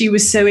because she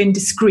was so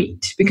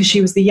indiscreet, because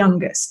she was the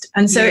youngest.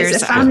 And so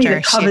it's a family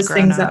that covers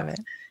things up.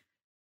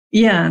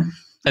 Yeah.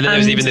 And then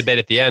there's even the bit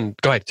at the end.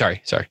 Go ahead.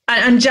 Sorry.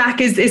 And Jack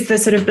is the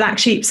sort of black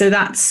sheep. So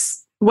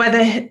that's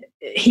whether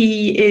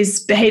he is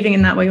behaving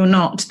in that way or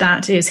not,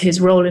 that is his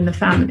role in the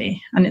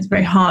family. And it's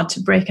very hard to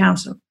break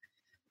out of.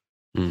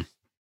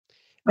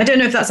 I don't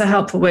know if that's a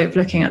helpful way of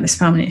looking at this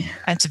family.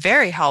 It's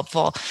very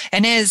helpful.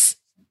 And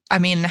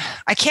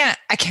I can't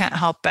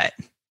help but,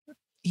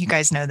 you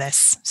guys know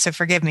this, so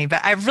forgive me, but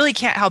I really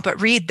can't help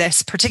but read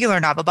this particular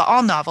novel, but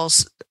all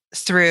novels,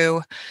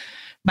 through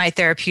my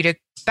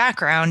therapeutic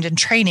background and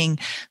training.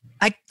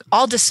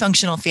 All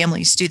dysfunctional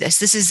families do this.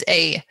 This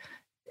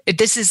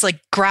is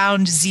like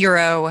ground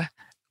zero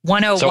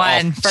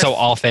 101. So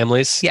all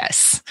families?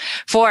 Yes.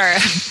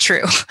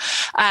 True.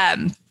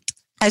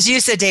 As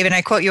you said, David, and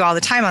I quote you all the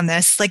time on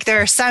this, like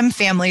there are some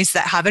families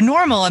that have a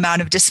normal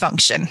amount of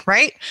dysfunction,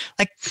 right?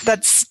 Like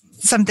that's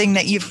something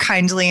that you've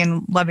kindly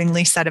and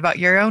lovingly said about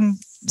your own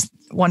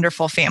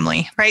wonderful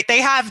family, right?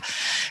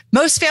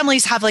 Most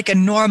families have like a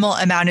normal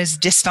amount of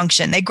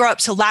dysfunction. They grow up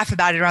to laugh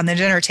about it around the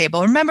dinner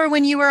table. Remember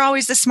when you were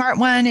always the smart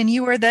one and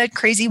you were the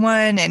crazy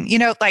one? And,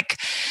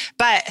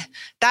 but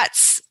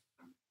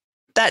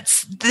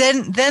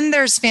then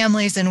there's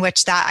families in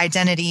which that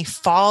identity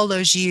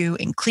follows you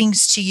and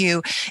clings to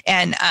you.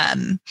 And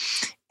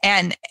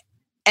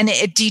and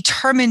it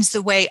determines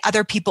the way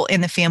other people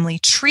in the family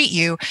treat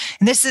you.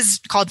 And this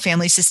is called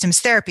family systems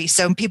therapy.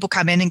 So people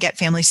come in and get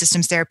family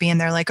systems therapy and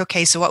they're like,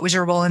 okay, so what was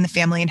your role in the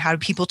family and how do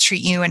people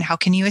treat you and how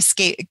can you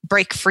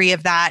break free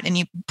of that? And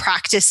you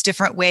practice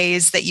different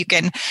ways that you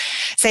can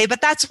say,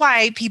 but that's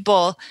why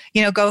people,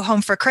 go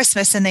home for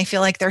Christmas and they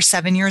feel like they're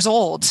 7 years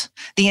old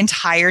the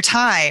entire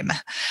time,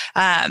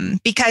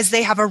 because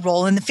they have a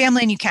role in the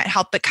family and you can't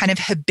help but kind of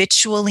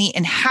habitually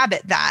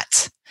inhabit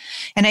that.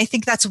 And I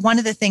think that's one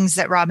of the things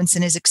that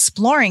Robinson is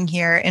exploring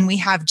here. And we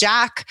have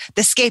Jack,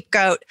 the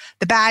scapegoat,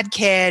 the bad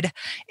kid,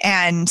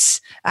 and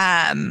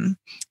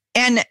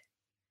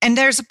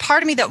there's a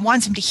part of me that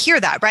wants him to hear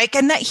that, right?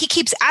 And that he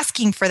keeps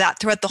asking for that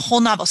throughout the whole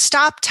novel.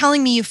 Stop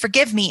telling me you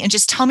forgive me and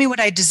just tell me what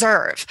I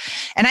deserve.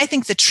 And I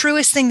think the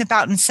truest thing that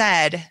Boughton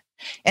said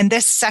in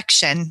this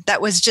section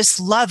that was just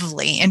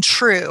lovely and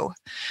true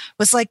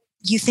was like,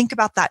 you think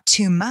about that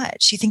too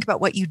much. You think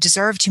about what you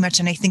deserve too much.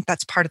 And I think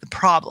that's part of the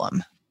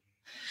problem.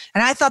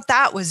 And I thought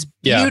that was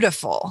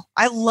beautiful.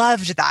 I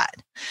loved that.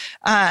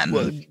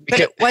 But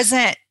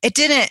it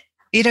didn't,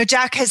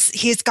 Jack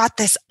he's got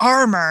this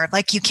armor,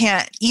 like you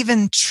can't,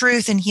 even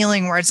truth and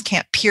healing words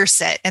can't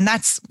pierce it. And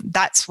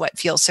that's what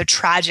feels so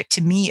tragic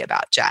to me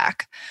about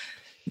Jack.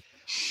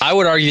 I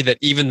would argue that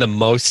even the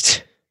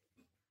most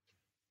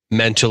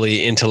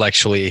mentally,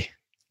 intellectually,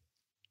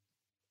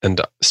 and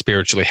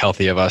spiritually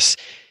healthy of us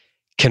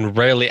can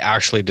rarely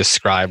actually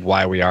describe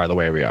why we are the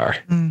way we are.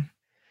 Mm.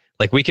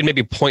 Like we can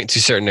maybe point to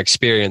certain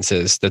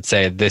experiences that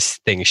say this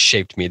thing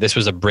shaped me. This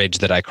was a bridge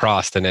that I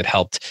crossed and it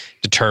helped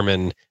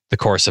determine the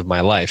course of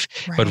my life.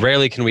 Right. But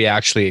rarely can we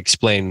actually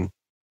explain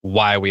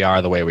why we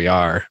are the way we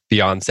are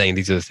beyond saying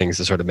these are the things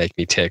that sort of make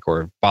me tick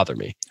or bother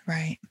me.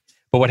 Right.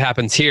 But what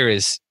happens here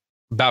is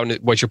Boughton,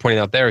 what you're pointing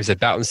out there is that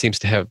Boughton seems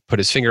to have put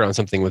his finger on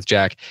something with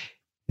Jack.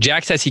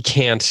 Jack says he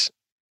can't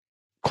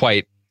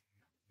quite,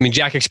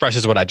 Jack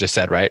expresses what I just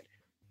said, right?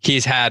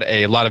 He's had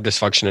a lot of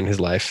dysfunction in his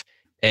life.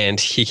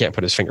 And he can't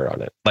put his finger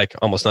on it, like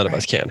almost none of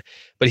us can.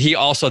 But he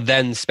also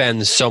then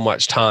spends so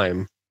much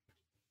time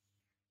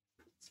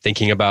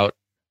thinking about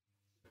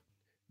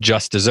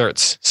just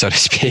desserts, so to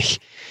speak.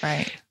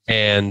 Right.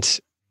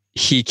 And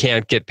he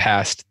can't get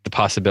past the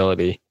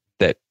possibility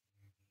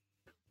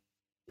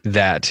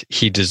that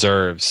he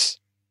deserves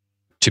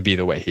to be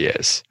the way he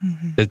is,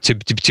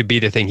 to be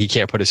the thing he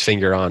can't put his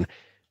finger on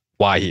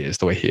why he is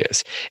the way he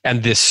is.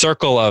 And this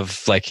circle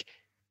of like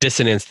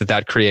dissonance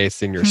that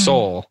creates in your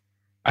soul,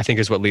 I think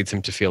is what leads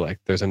him to feel like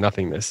there's a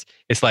nothingness.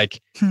 It's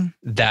like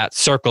that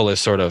circle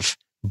is sort of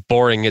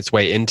boring its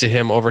way into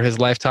him over his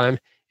lifetime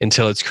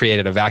until it's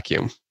created a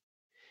vacuum.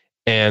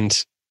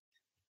 And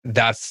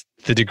that's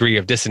the degree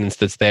of dissonance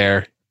that's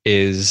there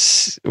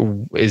is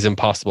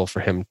impossible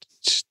for him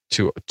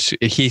to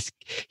he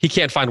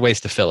can't find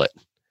ways to fill it.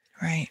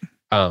 Right.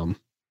 And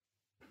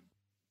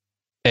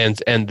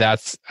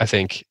that's, I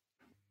think,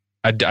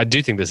 I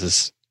do think this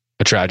is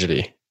a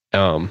tragedy.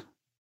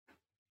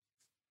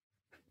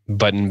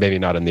 But maybe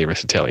not in the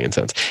Aristotelian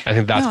sense. I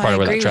think that's part of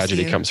where that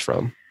tragedy comes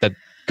from.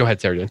 Go ahead,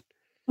 Sarah Jane.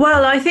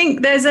 Well, I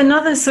think there's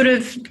another sort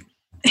of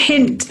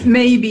hint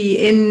maybe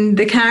in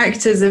the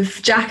characters of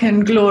Jack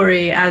and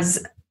Glory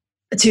as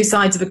two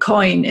sides of a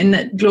coin, in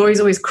that Glory's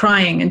always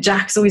crying and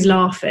Jack's always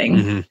laughing.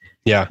 Mm-hmm.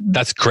 Yeah,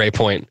 that's a great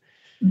point.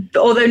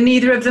 Although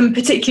neither of them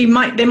particularly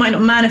might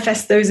not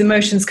manifest those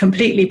emotions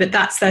completely, but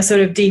that's their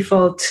sort of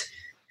default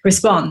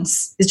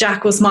response. Is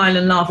Jack will smile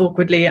and laugh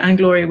awkwardly and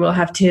Glory will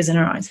have tears in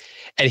her eyes.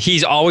 And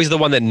he's always the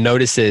one that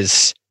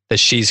notices that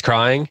she's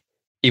crying,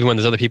 even when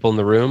there's other people in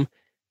the room,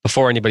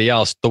 before anybody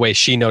else, the way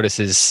she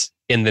notices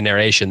in the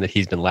narration that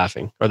he's been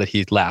laughing, or that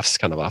he laughs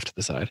kind of off to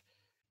the side.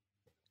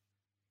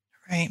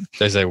 Right.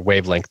 There's a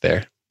wavelength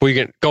there.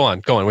 Go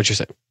on. What you're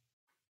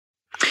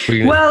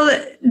saying?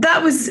 Well,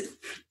 that was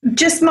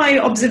just my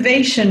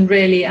observation,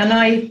 really.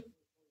 And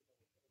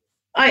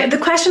the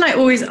question I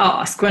always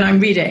ask when I'm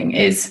reading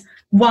is,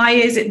 why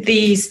is it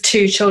these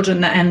two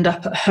children that end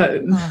up at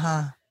home?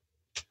 Uh-huh.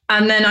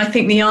 And then I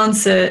think the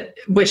answer,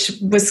 which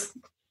was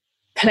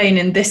plain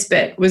in this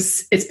bit,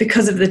 was it's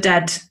because of the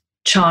dead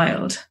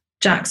child,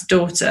 Jack's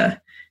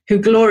daughter, who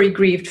Glory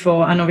grieved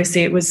for. And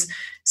obviously it was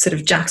sort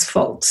of Jack's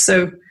fault.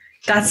 So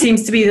that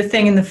seems to be the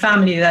thing in the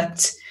family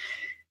that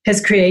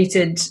has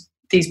created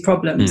these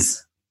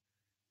problems.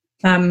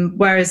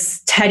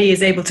 Whereas Teddy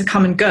is able to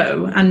come and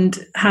go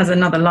and has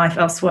another life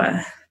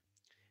elsewhere.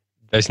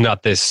 There's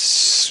not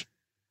this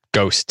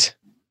ghost.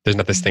 There's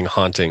not this thing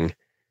haunting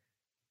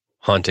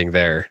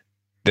there.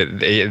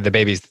 The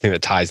baby's the thing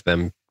that ties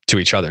them to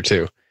each other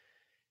too.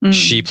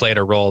 She played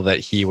a role that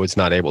he was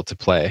not able to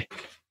play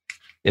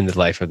in the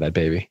life of that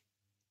baby.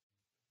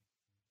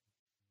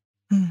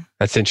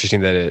 That's interesting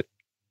that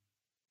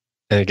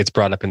it gets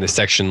brought up in this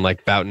section,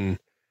 like Boughton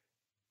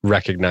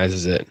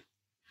recognizes it.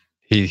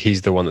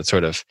 He's the one that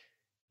sort of,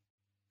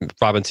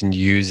 Robinson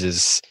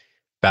uses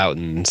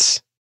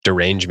Boughton's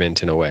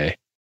derangement in a way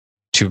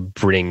to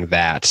bring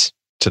that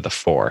to the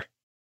fore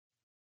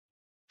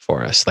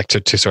for us, like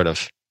to sort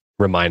of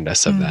remind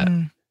us of that,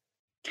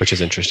 which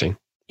is interesting.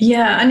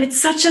 Yeah, and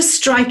it's such a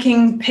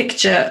striking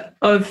picture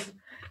of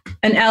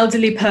an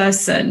elderly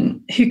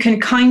person who can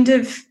kind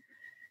of,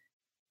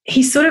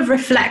 he's sort of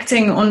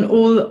reflecting on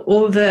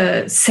all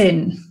the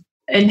sin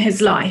in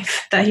his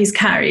life that he's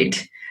carried,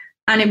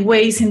 and it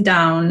weighs him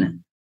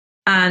down.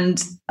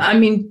 And I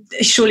mean,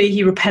 surely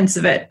he repents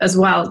of it as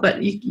well,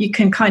 but you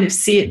can kind of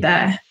see it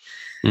there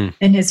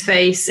in his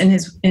face, in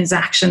his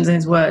actions and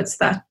his words,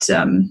 that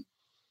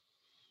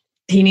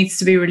he needs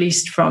to be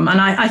released from.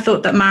 And I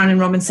thought that Marilynne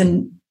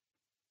Robinson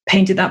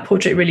painted that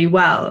portrait really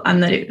well,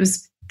 and that it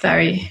was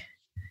very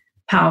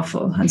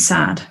powerful and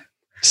sad.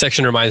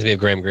 Section reminds me of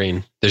Graham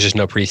Greene. There's just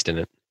no priest in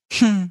it.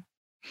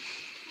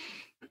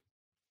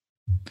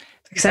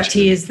 Except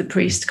he is the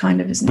priest, kind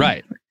of, isn't he?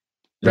 Right.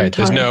 Right.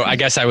 There's no, I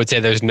guess I would say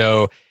there's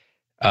no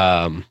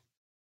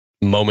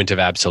moment of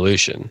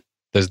absolution.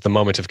 There's the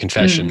moment of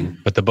confession,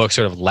 but the book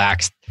sort of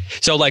lacks.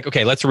 So like,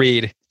 okay, let's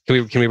read.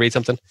 Can we read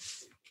something?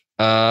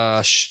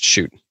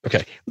 Shoot.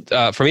 Okay.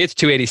 For me, it's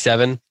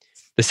 287.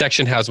 The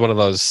section has one of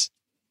those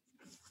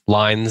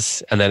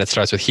lines, and then it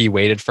starts with "He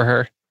waited for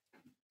her."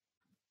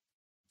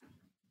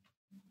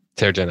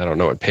 Sarah Jen, I don't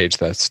know what page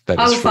that is.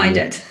 I'll find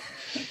it.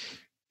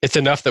 It's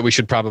enough that we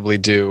should probably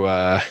do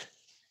a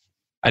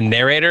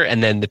narrator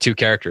and then the two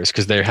characters,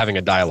 because they're having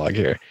a dialogue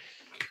here.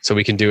 So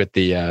we can do it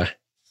the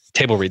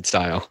table read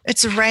style.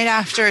 It's right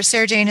after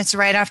Sarah Jane. It's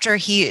right after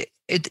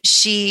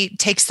she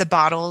takes the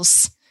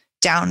bottles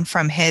down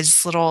from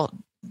his little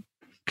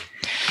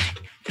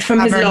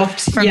from his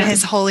loft, from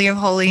his holy of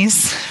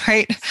holies,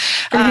 right?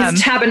 From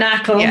his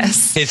tabernacle,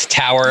 yes, his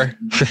tower.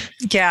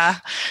 Yeah,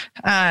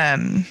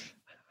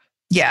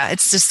 yeah.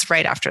 It's just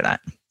right after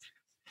that.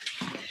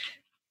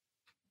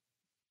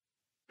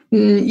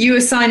 You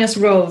assign us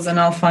roles, and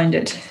I'll find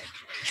it.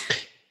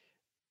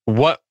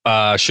 What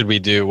should we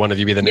do? One of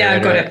you be the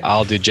narrator. Yeah, got it.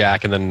 I'll do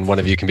Jack, and then one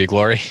of you can be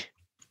Glory.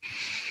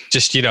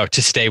 Just,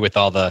 to stay with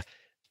all the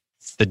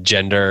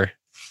gender.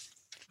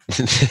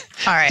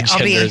 All right,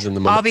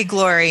 I'll be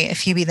Glory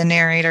if you be the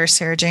narrator,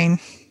 Sarah Jane.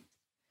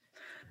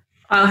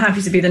 I'm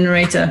happy to be the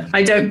narrator.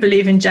 I don't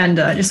believe in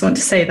gender. I just want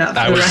to say that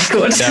for the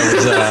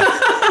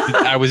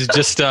record. I was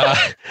just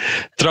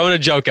throwing a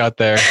joke out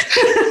there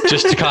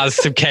just to cause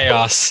some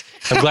chaos.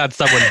 I'm glad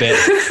someone bit.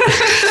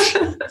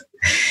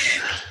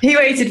 He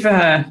waited for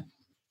her.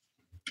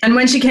 And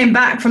when she came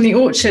back from the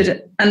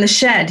orchard and the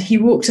shed, he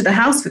walked to the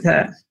house with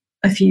her,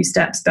 a few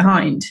steps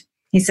behind.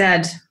 He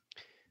said,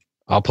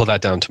 "I'll pull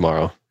that down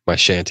tomorrow, my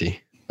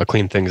shanty. I'll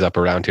clean things up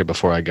around here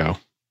before I go.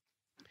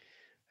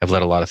 I've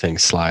let a lot of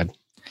things slide."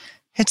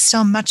 It's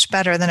still much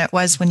better than it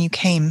was when you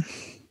came.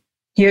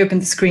 He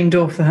opened the screen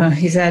door for her.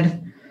 He said,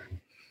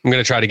 "I'm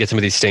going to try to get some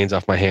of these stains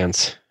off my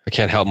hands. I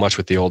can't help much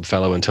with the old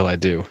fellow until I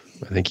do.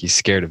 I think he's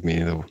scared of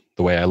me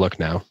the way I look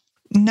now."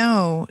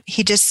 No,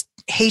 he just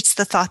hates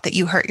the thought that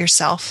you hurt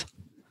yourself.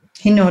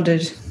 He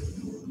nodded.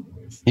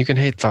 You can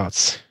hate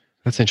thoughts.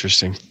 That's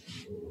interesting.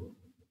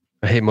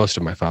 I hate most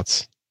of my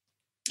thoughts.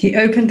 He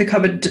opened the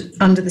cupboard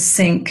under the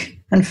sink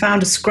and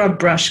found a scrub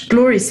brush.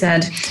 Glory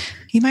said,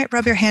 "You might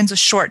rub your hands with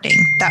shortening.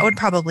 That would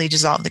probably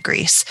dissolve the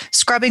grease.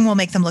 Scrubbing will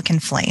make them look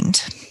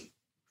inflamed."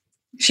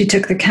 She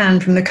took the can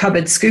from the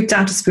cupboard, scooped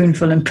out a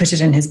spoonful, and put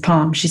it in his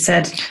palm. She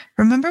said,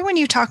 "Remember when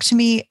you talked to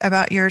me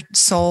about your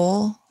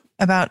soul,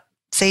 about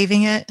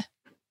saving it?"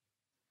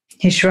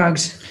 He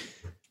shrugged.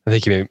 I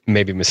think you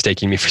may be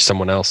mistaking me for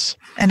someone else.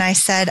 And I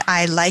said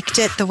I liked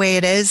it the way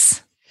it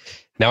is.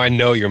 Now I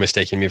know you're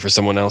mistaking me for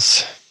someone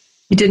else.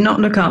 He did not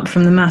look up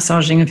from the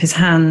massaging of his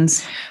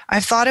hands.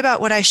 I've thought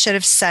about what I should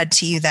have said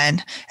to you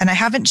then, and I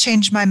haven't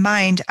changed my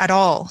mind at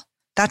all.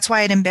 That's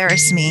why it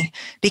embarrassed me,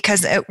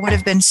 because it would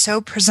have been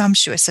so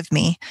presumptuous of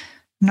me.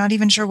 I'm not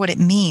even sure what it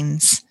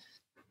means.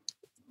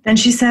 Then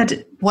she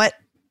said, "What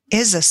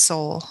is a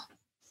soul?"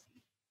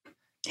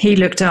 He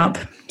looked up,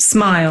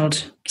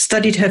 smiled,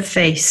 studied her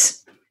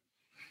face.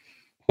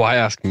 Why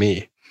ask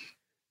me?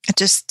 It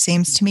just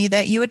seems to me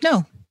that you would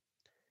know.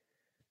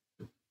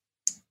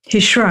 He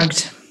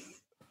shrugged.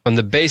 On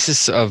the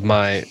basis of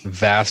my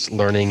vast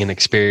learning and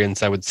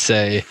experience, I would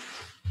say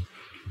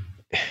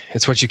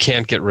it's what you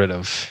can't get rid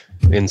of.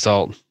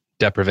 Insult,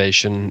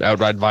 deprivation,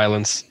 outright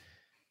violence.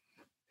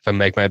 If I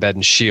make my bed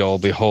in Sheol,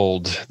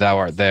 behold, thou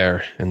art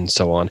there, and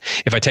so on.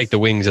 If I take the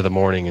wings of the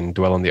morning and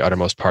dwell in the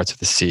uttermost parts of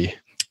the sea.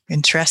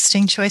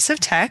 Interesting choice of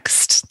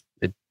text.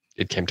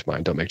 It came to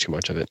mind. Don't make too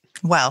much of it.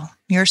 Well,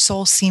 your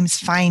soul seems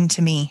fine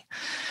to me.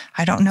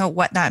 I don't know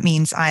what that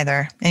means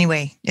either.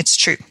 Anyway, it's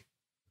true.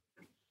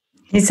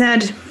 He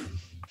said,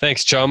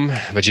 "Thanks, chum,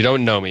 but you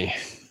don't know me.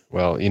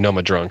 Well, you know I'm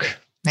a drunk."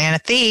 And a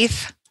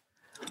thief.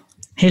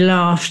 He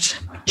laughed.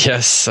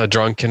 Yes, a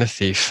drunk and a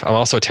thief. I'm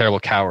also a terrible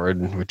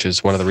coward, which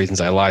is one of the reasons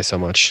I lie so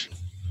much.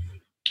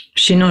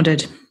 She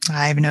nodded.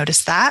 I've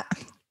noticed that.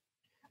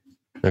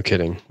 No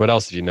kidding. What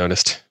else have you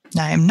noticed?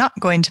 I am not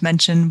going to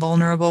mention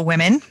vulnerable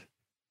women.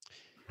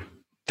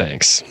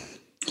 Thanks.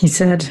 He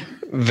said.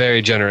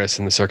 Very generous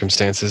in the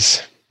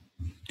circumstances.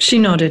 She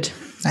nodded.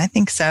 I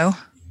think so.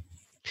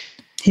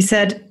 He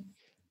said,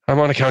 I'm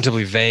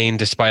unaccountably vain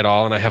despite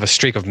all, and I have a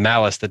streak of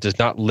malice that does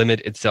not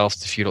limit itself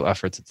to futile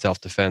efforts at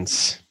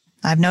self-defense.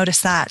 I've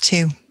noticed that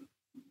too.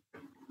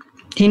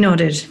 He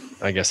nodded.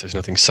 I guess there's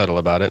nothing subtle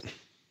about it.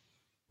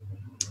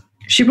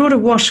 She brought a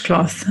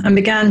washcloth and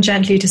began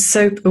gently to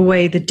soap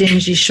away the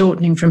dingy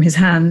shortening from his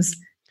hands.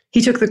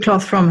 He took the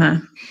cloth from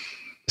her.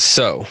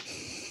 So,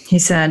 he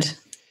said,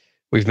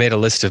 we've made a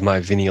list of my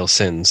venial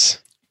sins.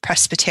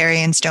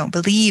 Presbyterians don't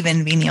believe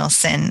in venial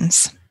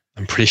sins.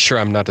 I'm pretty sure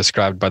I'm not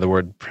described by the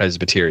word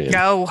Presbyterian.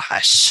 No,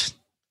 hush.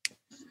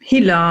 He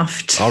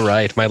laughed. All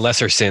right, my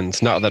lesser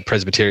sins. Not that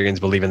Presbyterians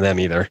believe in them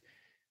either.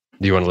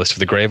 Do you want a list of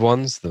the grave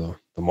ones, the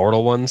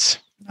mortal ones?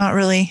 Not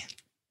really.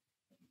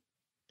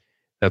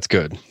 That's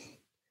good.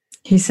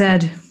 He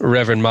said,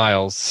 Reverend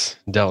Miles,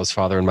 Della's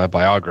father and my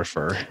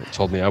biographer,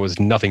 told me I was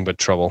nothing but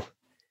trouble.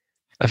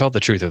 I felt the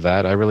truth of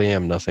that. I really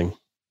am nothing.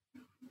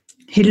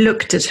 He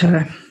looked at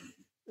her.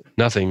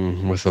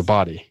 Nothing with a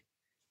body.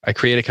 I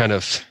create a kind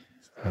of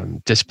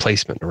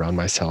displacement around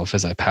myself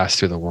as I pass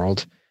through the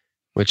world,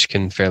 which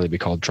can fairly be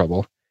called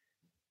trouble.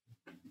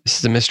 This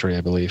is a mystery,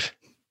 I believe.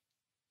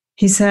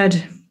 He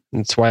said,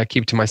 It's why I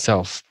keep to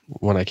myself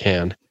when I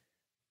can.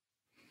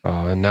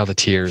 And now the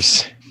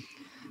tears.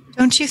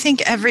 Don't you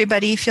think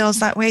everybody feels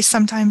that way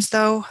sometimes,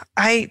 though?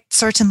 I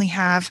certainly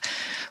have.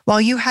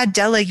 While you had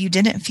Della, you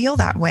didn't feel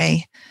that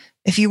way.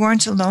 If you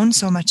weren't alone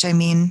so much, I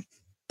mean,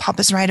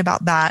 Papa's right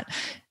about that.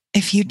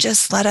 If you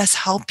just let us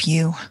help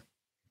you.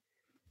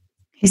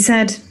 He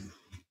said,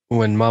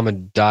 When Mama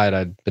died,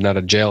 I'd been out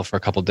of jail for a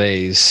couple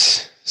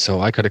days,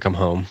 so I could have come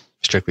home,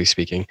 strictly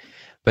speaking.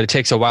 But it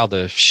takes a while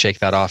to shake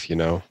that off,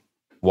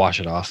 wash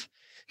it off,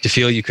 to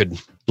feel you could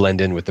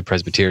blend in with the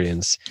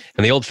Presbyterians.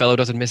 And the old fellow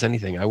doesn't miss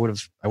anything. I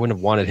wouldn't have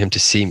wanted him to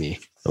see me.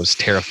 I was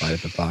terrified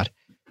at the thought.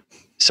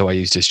 So I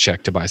used his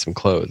check to buy some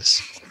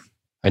clothes.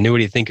 I knew what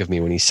he'd think of me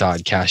when he saw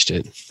I'd cashed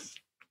it.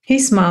 He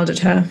smiled at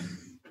her.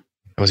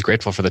 I was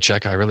grateful for the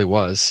check. I really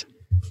was.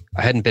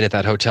 I hadn't been at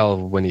that hotel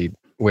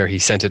where he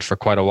sent it for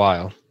quite a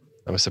while.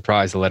 I was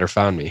surprised the letter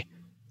found me.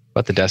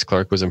 But the desk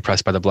clerk was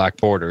impressed by the black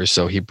borders,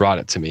 so he brought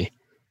it to me.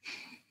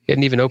 He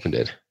hadn't even opened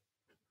it.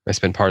 I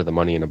spent part of the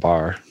money in a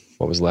bar,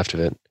 what was left of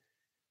it.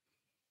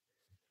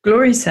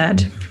 Glory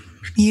said,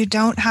 You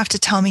don't have to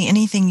tell me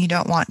anything you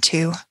don't want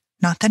to.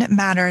 Not that it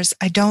matters.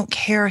 I don't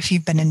care if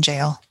you've been in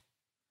jail.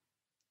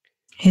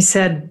 He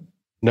said,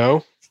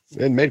 No,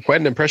 it made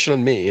quite an impression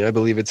on me. I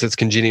believe it's as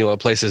congenial a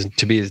place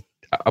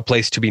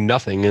to be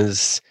nothing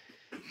as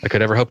I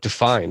could ever hope to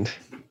find.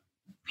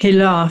 He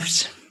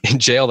laughed. In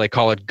jail, they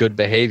call it good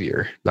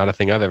behavior, not a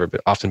thing I've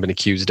often been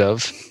accused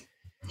of.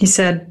 He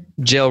said,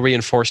 Jail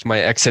reinforced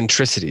my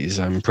eccentricities.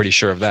 I'm pretty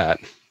sure of that.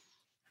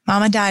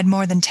 Mama died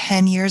more than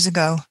 10 years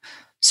ago.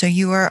 So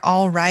you were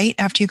all right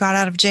after you got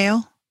out of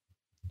jail?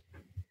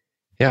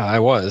 Yeah, I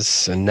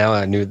was. And now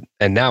I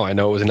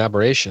know it was an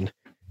aberration.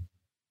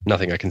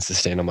 Nothing I can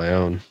sustain on my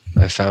own.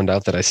 I found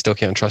out that I still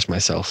can't trust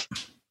myself.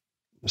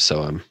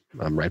 So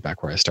I'm right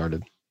back where I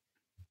started.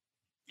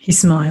 He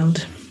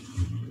smiled.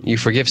 You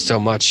forgive so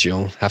much,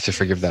 you'll have to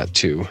forgive that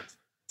too.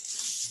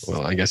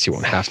 Well, I guess you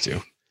won't have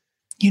to.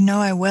 You know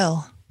I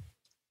will.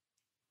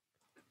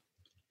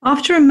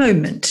 After a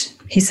moment,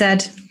 he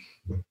said,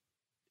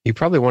 You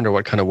probably wonder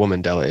what kind of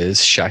woman Della is,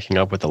 shacking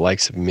up with the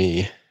likes of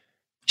me.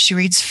 She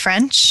reads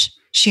French,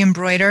 she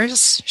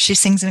embroiders, she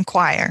sings in a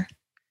choir.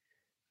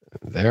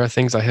 There are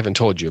things I haven't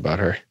told you about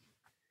her.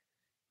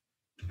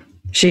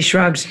 She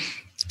shrugged.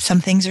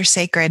 Some things are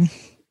sacred.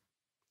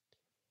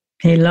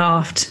 He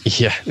laughed.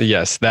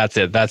 Yes, that's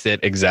it,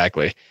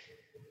 exactly.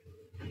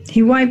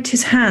 He wiped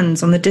his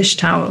hands on the dish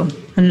towel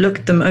and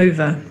looked them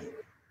over.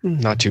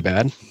 Not too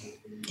bad.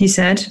 He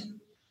said.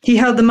 He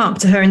held them up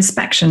to her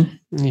inspection.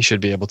 You should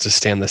be able to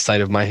stand the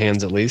sight of my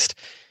hands at least.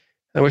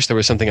 I wish there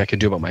was something I could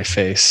do about my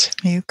face.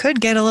 You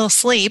could get a little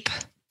sleep.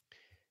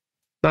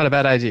 Not a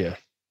bad idea.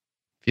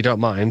 If you don't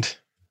mind,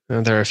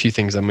 there are a few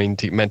things I'm meant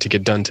to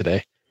get done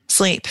today.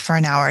 Sleep for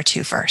an hour or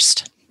two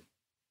first.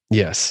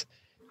 Yes.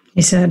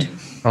 He said.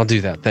 I'll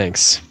do that,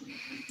 thanks.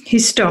 He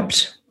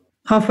stopped,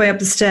 halfway up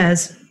the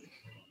stairs.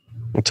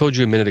 I told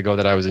you a minute ago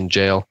that I was in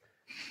jail.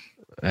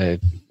 I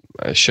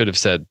should have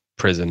said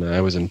prison.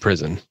 I was in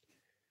prison.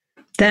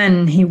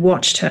 Then he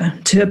watched her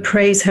to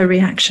appraise her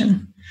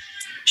reaction.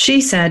 She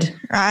said,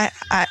 I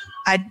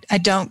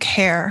don't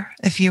care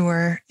if you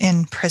were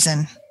in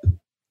prison.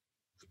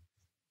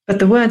 But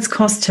the words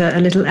cost her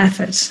a little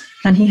effort,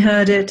 and he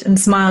heard it and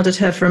smiled at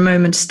her for a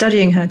moment,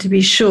 studying her to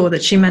be sure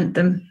that she meant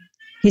them.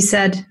 He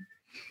said,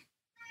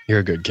 You're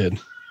a good kid.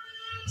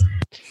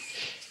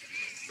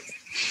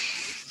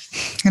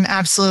 An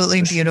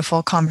absolutely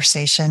beautiful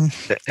conversation.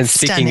 And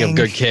speaking of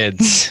good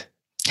kids,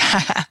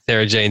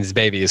 Sarah Jane's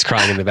baby is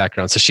crying in the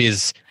background. So she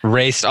is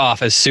raced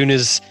off as soon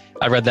as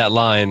I read that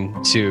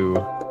line to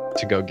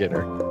go get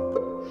her.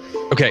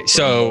 Okay,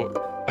 so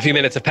a few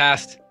minutes have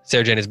passed.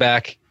 Sarah Jane is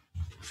back.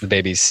 The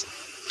baby's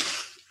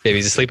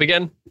asleep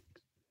again?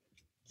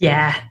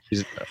 Yeah.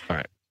 All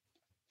right.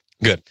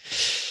 Good.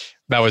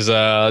 That was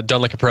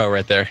done like a pro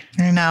right there.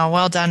 I know.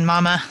 Well done,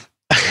 Mama.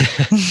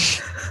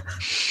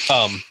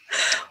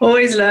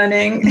 Always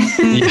learning.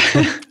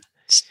 Yeah.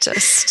 It's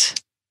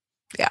just,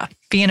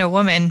 being a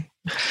woman,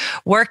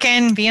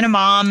 working, being a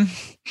mom.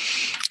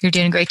 You're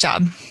doing a great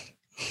job.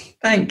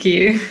 Thank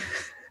you.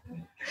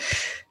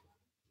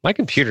 My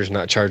computer's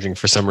not charging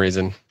for some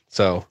reason.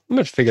 So I'm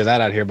going to figure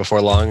that out here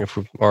before long,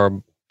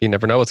 or you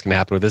never know what's going to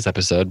happen with this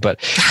episode, but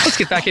let's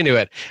get back into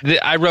it.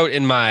 I wrote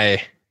in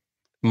my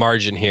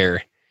margin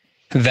here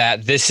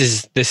that this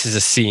is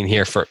a scene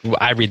here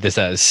I read this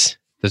as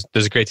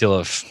there's a great deal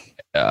of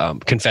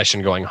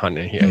confession going on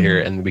here,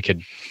 and we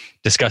could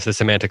discuss the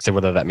semantics of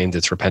whether that means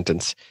it's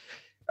repentance.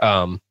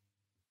 And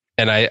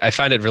I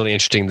find it really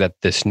interesting that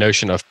this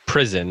notion of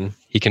prison,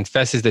 he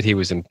confesses that he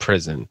was in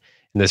prison,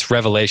 and this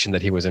revelation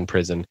that he was in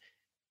prison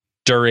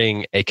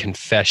during a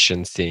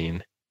confession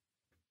scene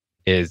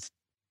there's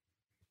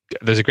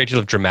a great deal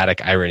of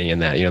dramatic irony in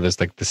that.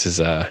 This is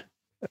a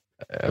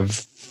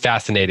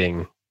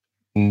fascinating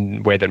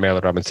way that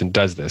Marilynne Robinson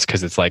does this,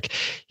 because it's like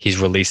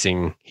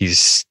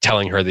he's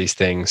telling her these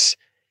things,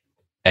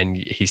 and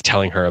he's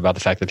telling her about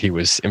the fact that he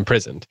was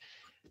imprisoned,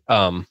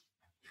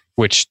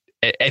 which,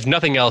 if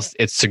nothing else,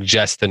 it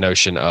suggests the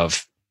notion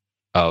of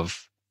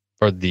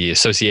or the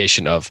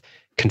association of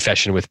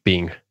confession with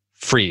being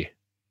freed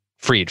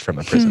from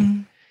a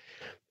prison.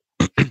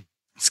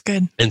 It's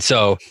good. And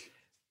so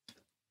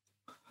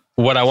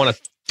what I want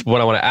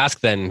to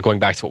ask then, going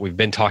back to what we've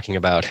been talking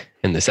about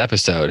in this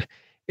episode,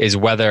 is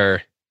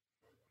whether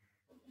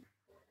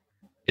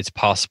it's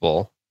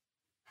possible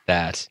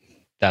that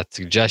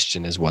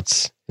suggestion is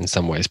what's in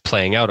some ways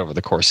playing out over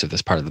the course of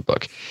this part of the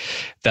book,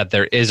 that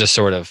there is a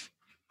sort of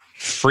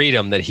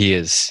freedom that he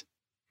is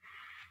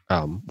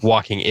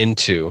walking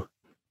into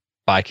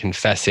by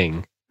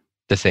confessing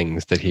the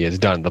things that he has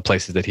done, the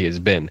places that he has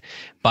been,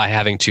 by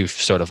having to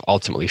sort of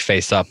ultimately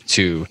face up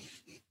to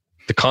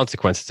the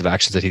consequences of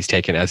actions that he's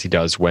taken, as he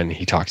does when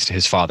he talks to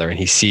his father and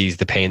he sees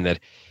the pain that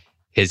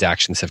his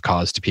actions have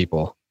caused to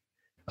people,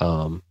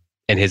 and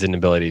his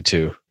inability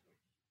to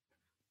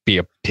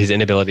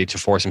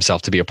force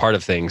himself to be a part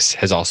of things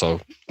has also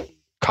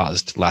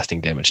caused lasting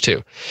damage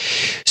too.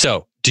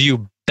 So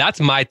that's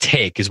my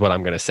take, is what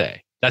I'm going to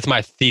say. That's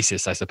my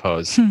thesis, I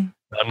suppose.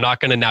 I'm not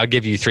going to now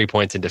give you 3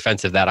 points in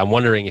defense of that. I'm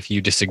wondering if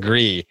you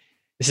disagree.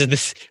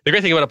 The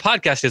great thing about a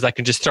podcast is I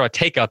can just throw a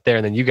take out there,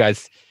 and then you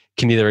guys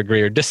can either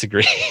agree or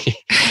disagree.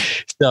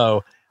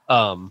 So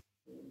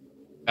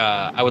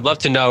I would love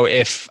to know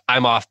if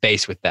I'm off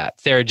base with that.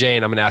 Sarah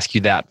Jane, I'm going to ask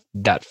you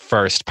that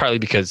first, partly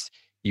because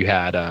you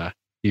had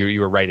you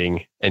were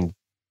writing, and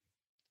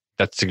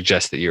that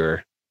suggests that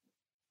you're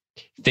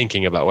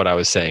thinking about what I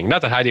was saying.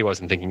 Not that Heidi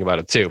wasn't thinking about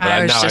it too, but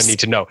I need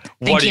to know,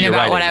 what are you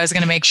writing? What I was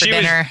going to make for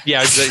dinner. She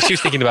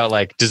was thinking about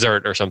like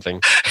dessert or something.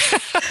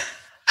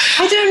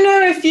 I don't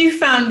know if you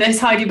found this,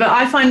 Heidi, but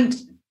I find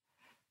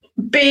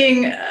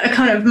being a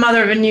kind of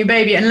mother of a new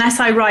baby, unless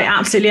I write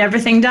absolutely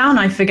everything down,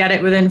 I forget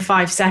it within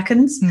 5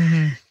 seconds.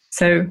 Mm-hmm.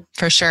 So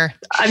for sure,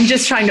 I'm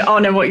just trying to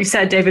honor what you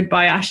said, David,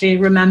 by actually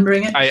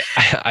remembering it. I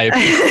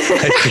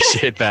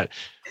appreciate that,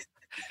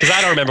 because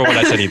I don't remember what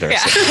I said either.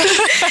 Yeah.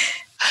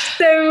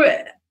 So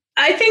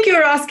I think you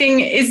were asking,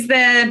 is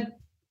there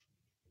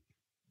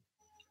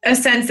a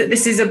sense that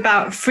this is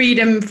about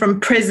freedom from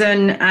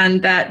prison,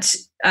 and that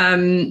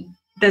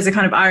there's a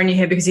kind of irony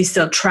here because he's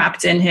still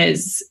trapped in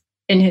his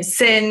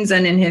sins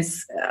and in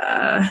his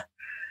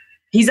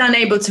he's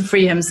unable to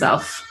free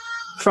himself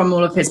from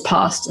all of his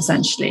past,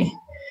 essentially.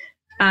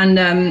 And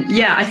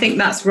I think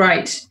that's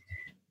right.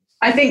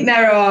 I think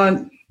there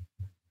are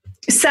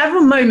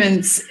several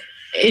moments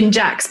in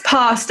Jack's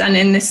past and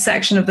in this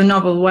section of the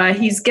novel where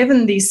he's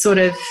given these sort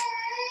of,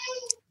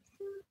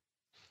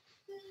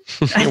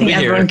 I think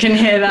everyone can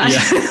hear that. Yeah,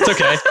 it's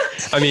okay.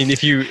 I mean,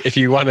 if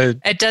you want to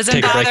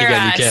take a break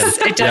again, you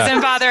can. It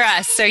doesn't bother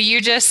us. So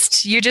you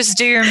just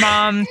do your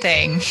mom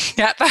thing.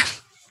 Yep.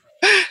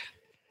 I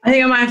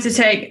think I might have to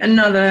take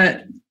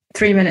another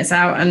 3 minutes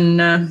out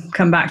and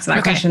come back to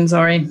that question.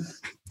 Sorry.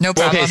 No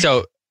problem. Okay,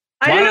 so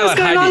I don't know what's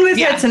going on with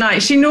her tonight.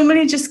 She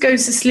normally just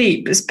goes to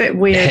sleep. It's a bit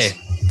weird. Hey,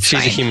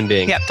 she's a human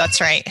being. Yep,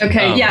 that's right.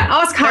 Okay,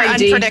 ask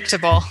Heidi.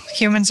 Unpredictable.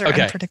 Humans are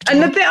unpredictable.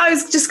 And the bit I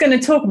was just going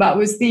to talk about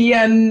was the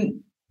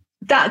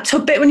that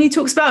bit when he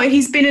talks about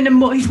he's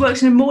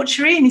worked in a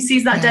mortuary and he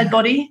sees that dead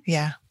body.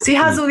 Yeah. So he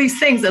has all these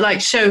things that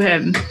like show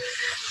him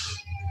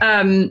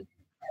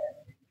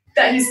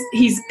that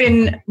he's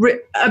been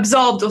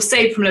absolved or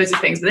saved from loads of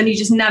things, but then he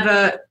just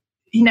never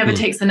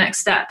takes the next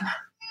step.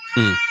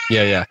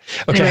 Yeah.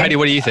 Okay, anyway, Heidi,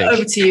 what do you think?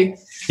 Over to you.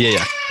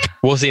 Yeah.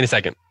 We'll see in a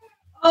second.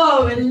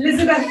 Oh,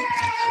 Elizabeth,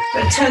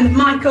 better turn the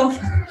mic off.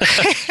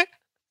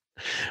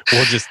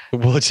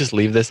 We'll just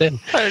leave this in.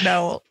 I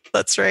know.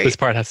 That's right. This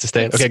part has to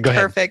stay in. Okay, go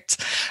ahead. Perfect.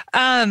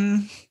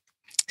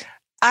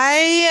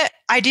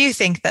 I do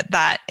think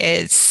that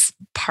is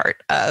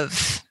part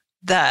of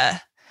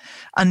the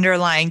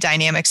underlying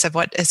dynamics of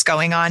what is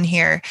going on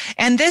here.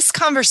 And this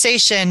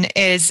conversation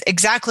is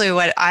exactly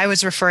what I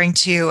was referring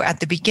to at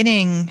the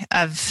beginning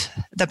of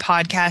the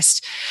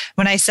podcast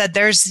when I said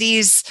there's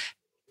these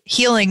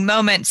healing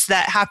moments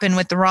that happen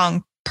with the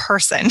wrong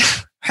person,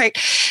 right?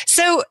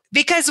 So,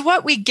 because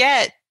what we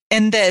get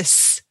in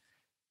this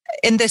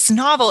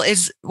novel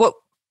is all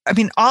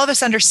of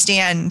us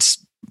understand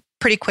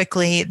pretty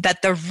quickly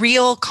that the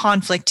real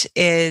conflict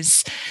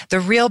is the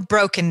real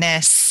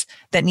brokenness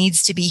that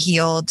needs to be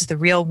healed. The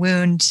real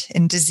wound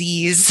and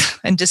disease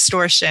and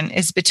distortion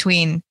is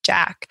between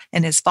Jack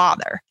and his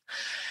father.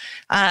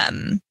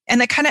 And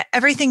that kind of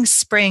everything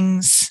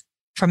springs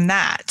from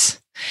that.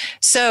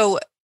 So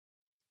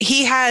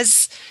he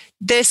has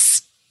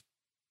this,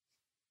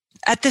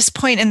 at this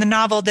point in the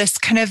novel, this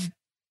kind of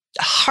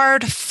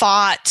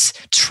hard-fought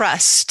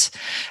trust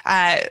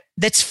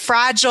that's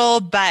fragile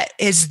but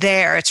is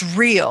there. It's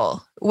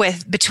real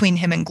between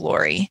him and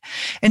Glory.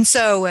 And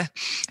so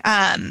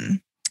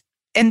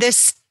in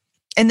this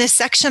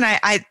section,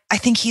 I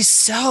think he's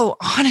so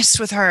honest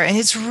with her, and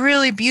it's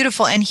really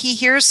beautiful. And he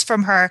hears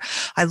from her,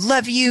 I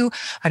love you.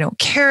 I don't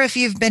care if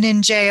you've been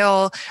in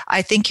jail.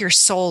 I think your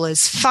soul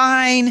is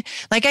fine.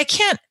 Like, I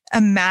can't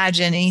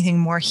imagine anything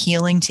more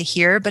healing to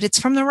hear, but it's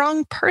from the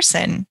wrong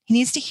person. He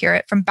needs to hear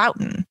it from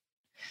Boughton.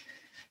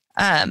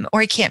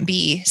 Or he can't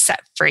be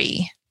set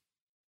free.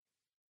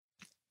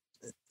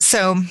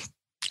 So,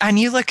 and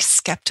you look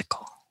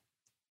skeptical.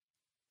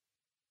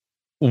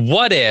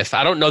 What if,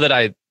 I don't know that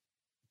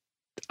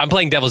I'm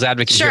playing devil's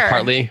advocate here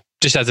partly,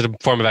 just as a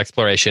form of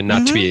exploration,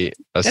 not to be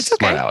a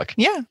smart aleck.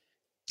 Yeah.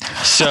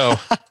 So.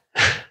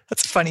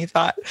 That's a funny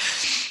thought.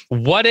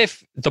 What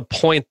if the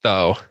point,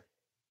 though,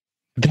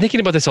 I've been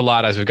thinking about this a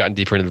lot as we've gotten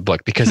deeper into the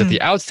book, because at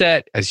the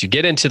outset, as you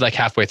get into like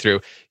halfway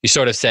through, you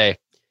sort of say,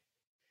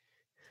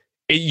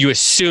 you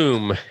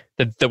assume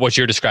that what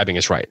you're describing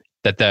is right,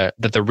 that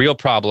the real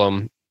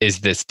problem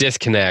is this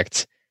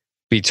disconnect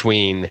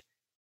between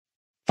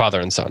father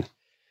and son.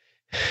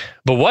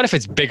 But what if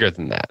it's bigger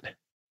than that?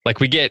 Like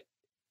we get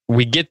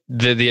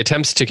the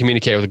attempts to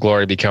communicate with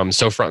Glory become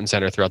so front and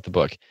center throughout the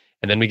book,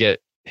 and then we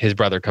get his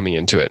brother coming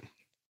into it.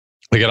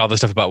 We get all this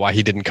stuff about why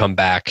he didn't come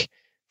back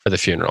for the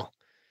funeral.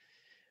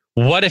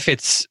 What if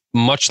it's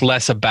much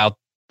less about,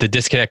 the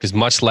disconnect is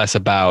much less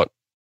about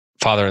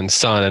father and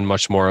son and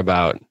much more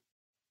about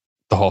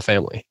the whole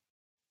family?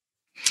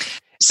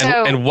 So,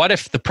 and what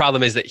if the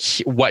problem is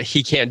that what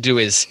he can't do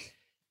is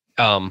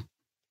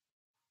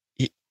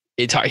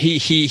he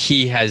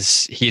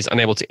is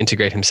unable to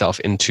integrate himself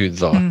into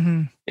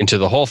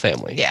the whole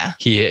family. Yeah.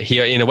 He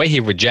in a way he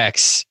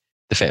rejects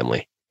the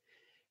family,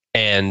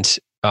 and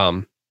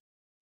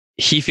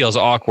he feels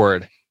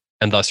awkward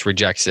and thus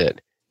rejects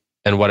it.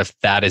 And what if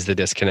that is the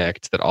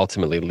disconnect that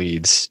ultimately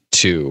leads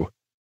to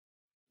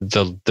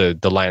the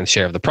lion's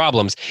share of the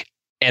problems?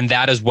 And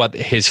that is what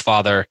his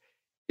father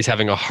is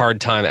having a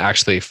hard time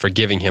actually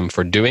forgiving him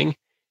for doing,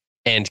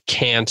 and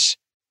can't.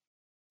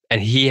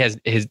 And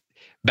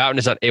Boughton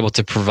is not able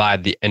to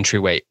provide the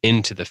entryway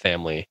into the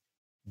family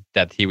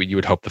that you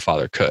would hope the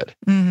father could.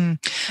 Mm-hmm.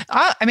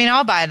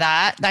 I'll buy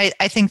that.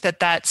 I think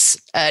that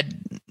that's a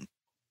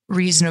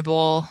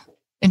reasonable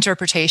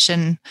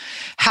interpretation.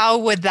 How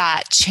would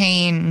that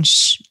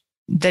change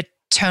the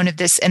tone of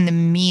this and the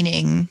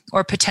meaning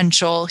or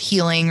potential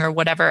healing or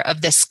whatever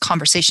of this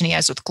conversation he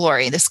has with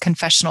Glory, this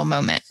confessional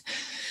moment?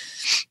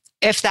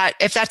 If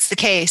that's the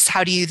case,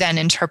 how do you then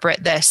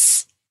interpret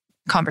this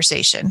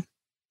conversation?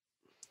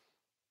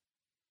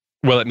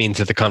 Well, it means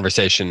that the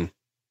conversation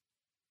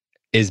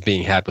is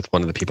being had with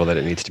one of the people that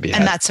it needs to be had.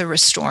 And that's a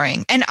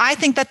restoring. And I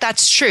think that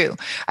that's true.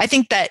 I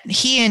think that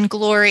he and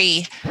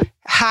Glory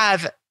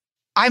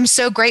I'm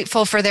so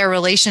grateful for their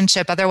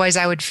relationship. Otherwise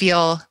I would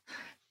feel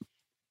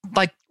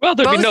like, well,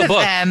 there'd be no book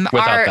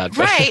without that.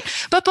 Right.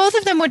 But both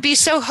of them would be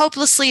so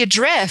hopelessly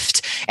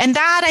adrift. And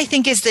that, I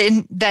think, is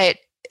the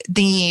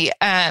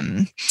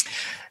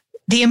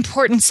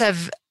importance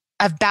of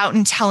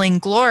Boughton telling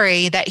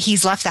Glory that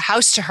he's left the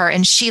house to her,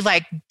 and she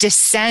like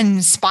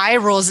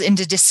spirals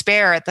into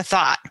despair at the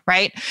thought,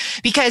 right?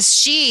 Because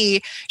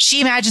she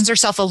imagines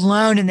herself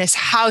alone in this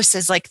house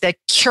as like the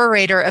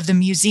curator of the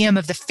museum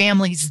of the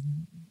family's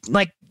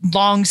like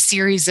long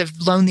series of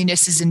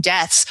lonelinesses and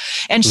deaths,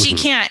 and she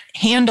can't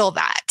handle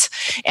that.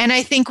 And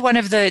I think one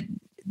of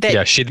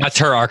that's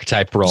her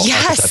archetype role.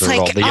 Yes,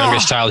 the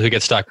youngest child who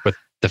gets stuck with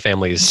the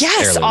family's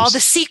heirlooms. All the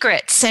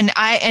secrets, and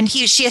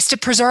she has to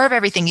preserve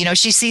everything. You know,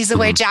 she sees the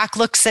way Jack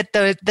looks at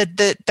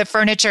the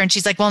furniture, and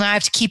she's like, well, now I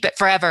have to keep it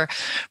forever,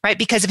 right?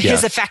 Because of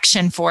his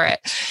affection for it.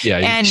 Yeah,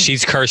 and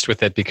she's cursed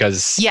with it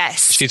because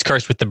she's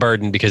cursed with the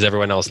burden because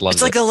everyone else loves it.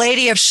 It's like the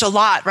Lady of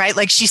Shalott, right?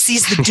 Like she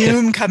sees the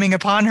doom coming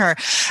upon her,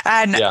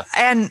 and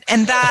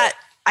that,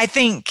 I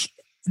think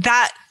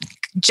that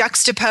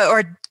juxtapose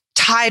or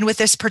tied with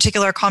this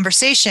particular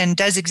conversation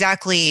does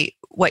exactly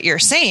what you're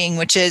saying,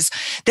 which is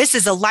this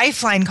is a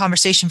lifeline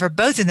conversation for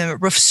both of them.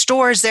 It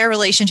restores their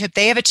relationship.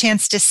 They have a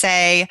chance to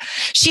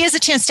she has a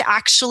chance to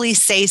actually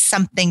say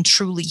something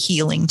truly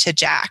healing to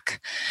Jack,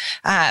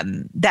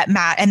 that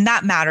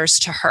matters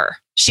to her.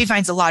 She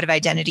finds a lot of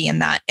identity in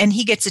that, and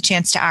he gets a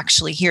chance to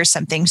actually hear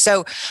something.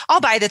 So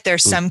I'll buy that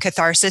there's some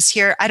catharsis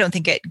here. I don't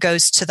think it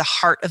goes to the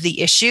heart of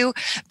the issue,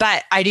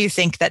 but I do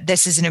think that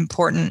this is an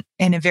important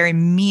and a very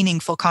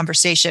meaningful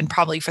conversation,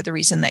 probably for the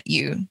reason that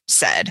you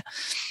said.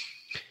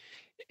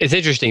 It's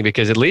interesting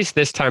because at least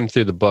this time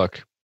through the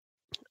book,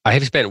 I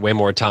have spent way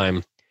more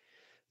time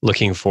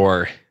looking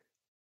for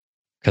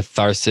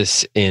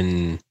catharsis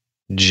in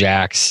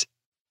Jack's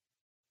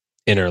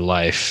inner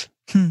life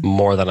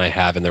more than I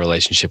have in the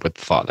relationship with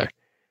the father.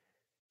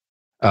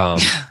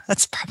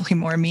 That's probably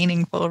more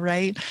meaningful,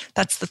 right?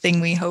 That's the thing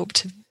we hope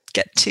to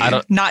get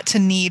to, not to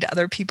need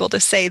other people to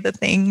say the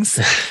things,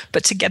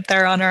 but to get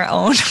there on our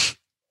own.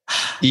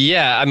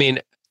 Yeah. I mean,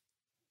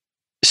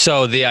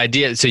 so the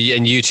idea,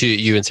 and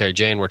you and Sarah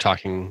Jane were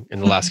talking in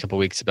the last couple of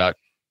weeks about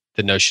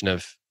the notion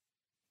of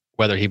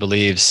whether he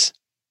believes.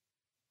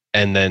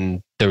 And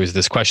then there was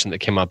this question that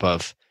came up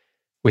of,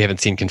 we haven't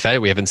seen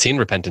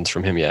repentance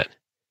from him yet.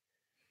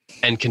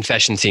 And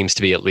confession seems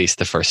to be at least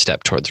the first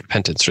step towards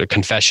repentance. So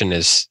confession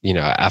is,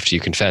 after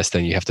you confess,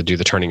 then you have to do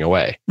the turning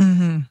away.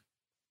 Mm-hmm.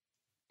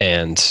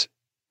 And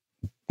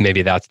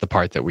maybe that's the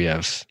part that we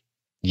have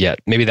yet.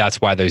 Maybe that's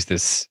why there's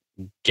this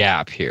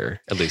gap here,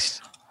 at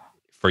least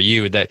for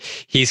you, that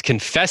he's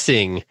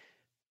confessing,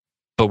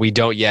 but we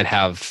don't yet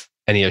have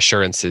any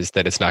assurances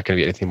that it's not going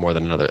to be anything more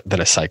than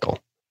a cycle.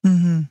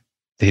 Mm-hmm.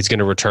 He's going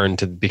to return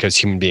because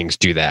human beings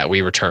do that.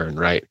 We return,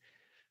 right?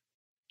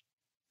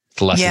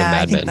 The lesson of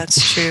Mad Men. I think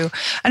that's true.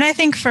 And I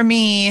think for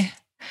me,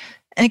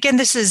 and again,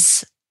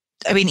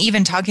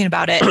 even talking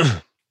about it,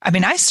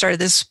 I started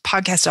this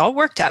podcast all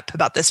worked up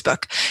about this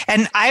book,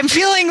 and I'm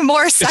feeling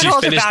more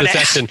settled about it. You finished the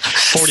session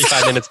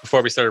 45 minutes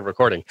before we started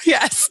recording.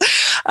 Yes.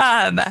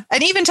 And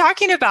even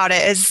talking about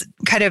it is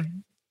kind of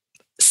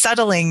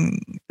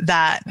settling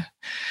that.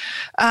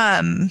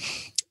 And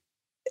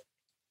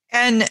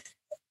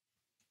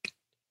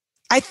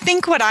I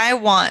think what I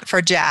want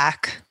for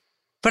Jack,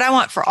 but I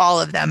want for all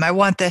of them, I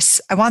want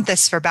this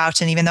for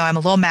Boughton, even though I'm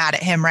a little mad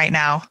at him right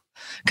now,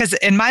 because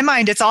in my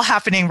mind, it's all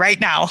happening right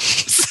now.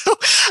 So,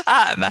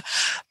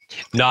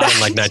 not in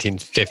like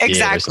 1958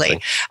 exactly.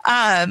 Or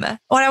something.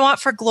 What I want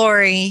for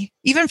Glory,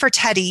 even for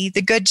Teddy,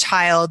 the good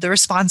child, the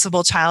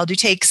responsible child who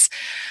takes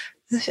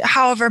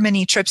however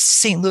many trips to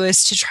St.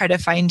 Louis to try to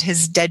find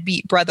his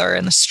deadbeat brother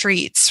in the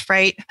streets,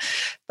 right?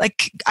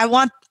 Like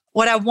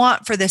what I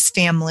want for this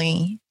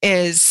family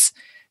is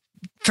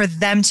for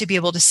them to be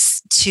able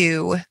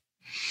to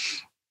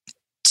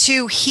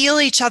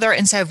heal each other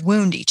instead of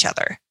wound each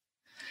other.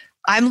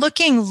 I'm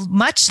looking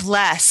much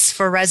less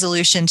for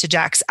resolution to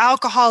Jack's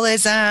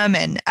alcoholism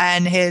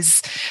and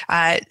his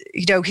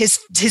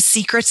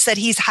secrets that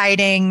he's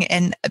hiding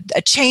and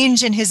a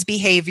change in his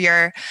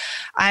behavior.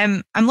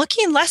 I'm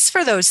looking less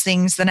for those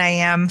things than I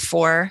am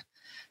for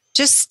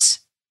just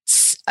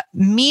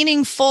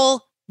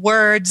meaningful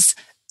words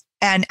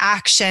and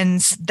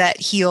actions that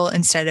heal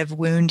instead of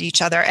wound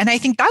each other. And I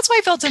think that's why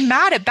I felt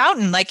mad at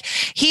Boughton. Like,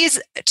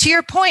 he's, to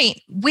your point,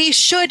 we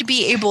should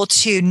be able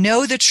to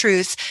know the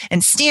truth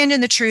and stand in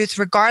the truth,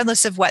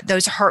 regardless of what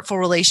those hurtful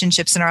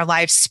relationships in our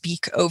lives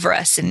speak over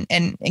us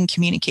and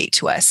communicate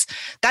to us.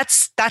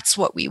 That's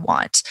what we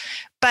want.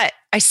 But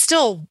I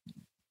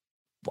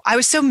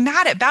was so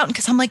mad at Boughton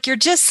because I'm like, you're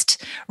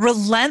just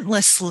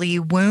relentlessly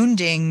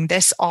wounding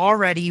this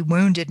already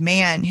wounded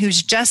man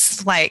who's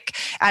just like,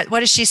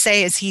 what does she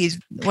say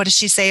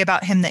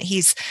about him that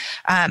he's,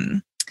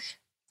 I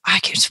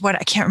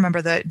can't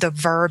remember the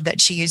verb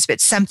that she used, but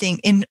something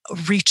in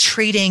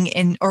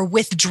retreating or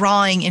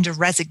withdrawing into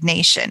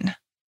resignation.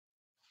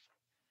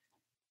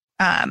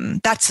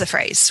 That's the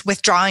phrase,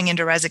 withdrawing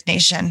into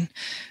resignation.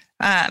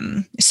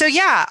 So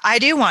yeah, I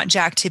do want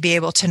Jack to be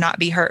able to not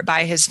be hurt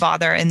by his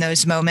father in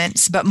those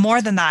moments. But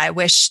more than that, I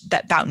wish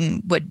that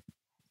Boughton would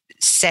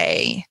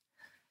say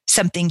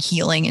something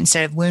healing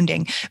instead of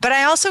wounding. But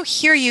I also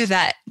hear you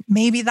that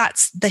maybe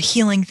that's the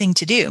healing thing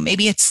to do.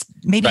 Maybe he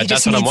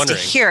just needs to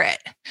hear it.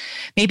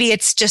 Maybe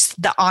it's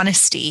just the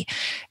honesty.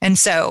 And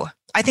so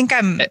I think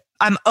I'm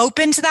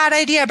open to that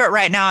idea, but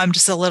right now I'm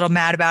just a little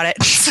mad about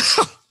it.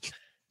 So.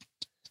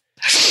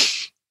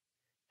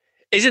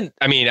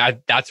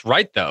 That's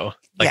right though.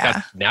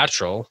 That's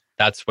natural.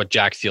 That's what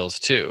Jack feels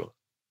too.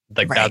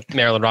 That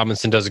Marilynne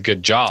Robinson does a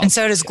good job. And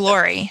so does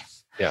Glory.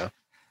 Yeah.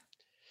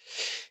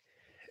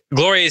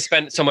 Glory has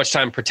spent so much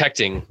time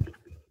protecting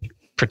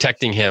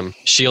him,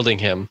 shielding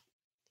him.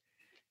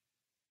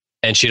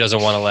 And she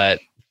doesn't want to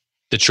let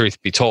the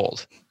truth be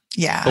told.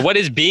 Yeah. But what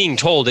is being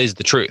told is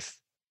the truth.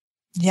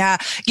 Yeah.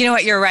 You know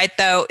what? You're right,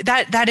 though.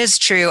 That is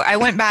true. I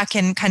went back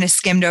and kind of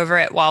skimmed over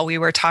it while we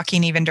were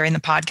talking, even during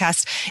the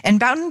podcast. And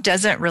Boughton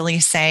doesn't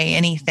really say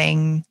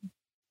anything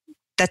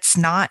that's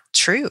not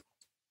true.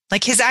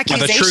 Like, his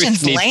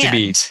accusations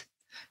land.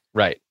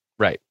 Right.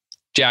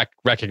 Jack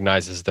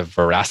recognizes the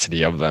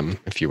veracity of them,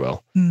 if you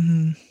will.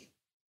 Mm-hmm.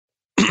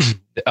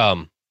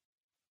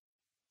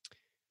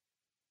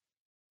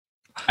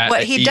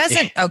 What he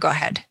doesn't... Oh, go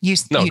ahead.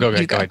 Go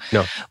ahead.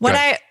 No.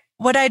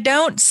 What I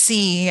don't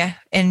see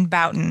in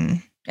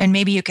Boughton, and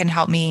maybe you can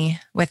help me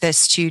with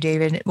this too,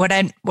 David. What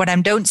I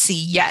don't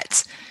see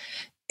yet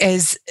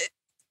is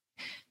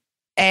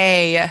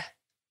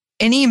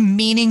any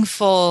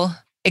meaningful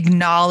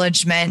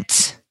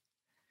acknowledgement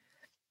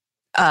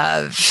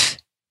of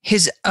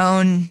his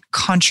own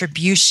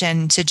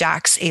contribution to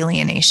Jack's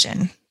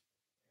alienation.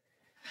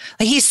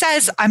 Like, he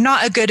says, I'm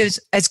not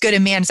as good a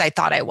man as I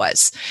thought I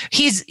was.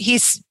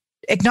 He's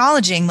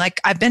acknowledging,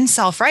 like, I've been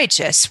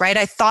self-righteous, right?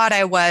 I thought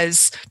I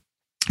was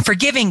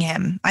forgiving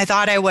him. I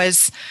thought I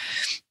was,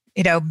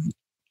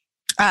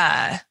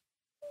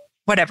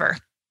 whatever.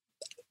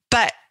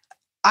 But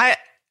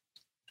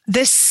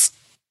this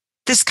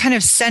kind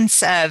of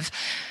sense of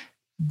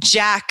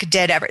Jack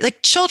did everything.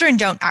 Like, children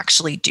don't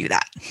actually do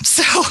that.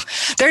 So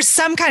there's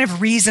some kind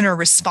of reason or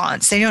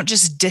response. They don't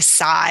just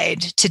decide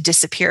to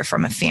disappear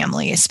from a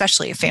family,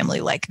 especially a family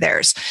like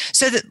theirs.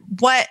 So that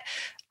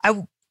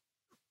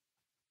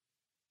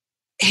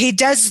he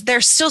does, there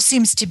still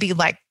seems to be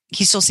like,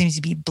 he still seems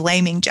to be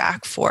blaming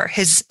Jack for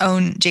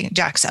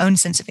Jack's own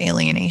sense of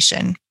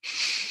alienation.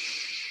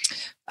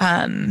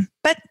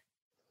 But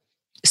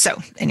so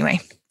anyway,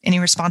 any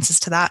responses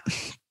to that?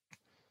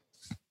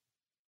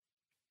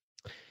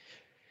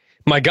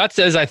 My gut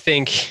says I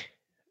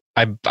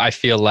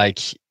feel like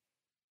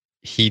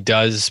he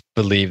does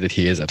believe that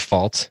he is at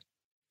fault.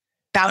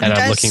 Boughton and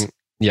I'm does? looking,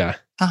 yeah.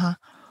 Uh-huh.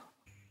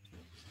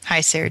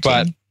 Hi, Sarah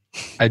But Jane.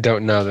 I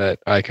don't know that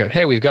I could.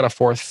 Hey, we've got a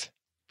fourth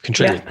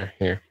contributor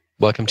here.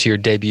 Welcome to your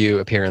debut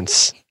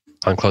appearance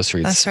on Close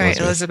Reads. That's right,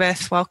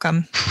 Elizabeth.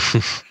 Welcome.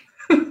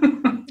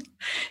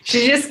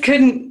 She just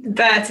couldn't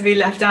bear to be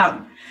left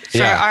out.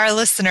 For our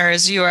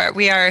listeners,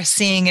 we are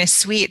seeing a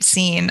sweet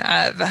scene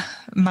of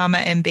Mama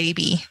and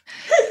Baby.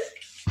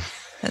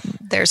 And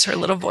there's her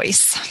little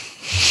voice.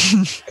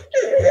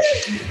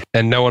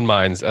 And no one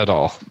minds at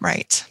all.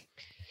 Right.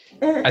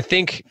 I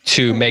think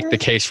to make the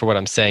case for what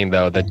I'm saying,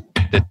 though, that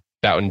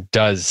Boughton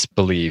does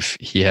believe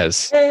he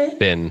has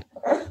been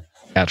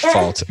at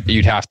fault,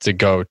 I'd have to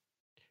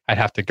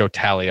go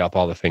tally up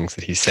all the things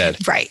that he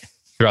said. Right.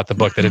 Throughout the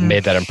book that had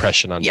made that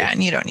impression on me. Yeah,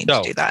 and you don't need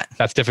to do that.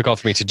 That's difficult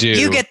for me to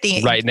do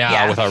right now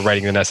yeah. without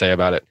writing an essay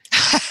about it.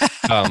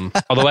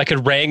 Although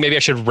maybe I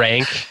should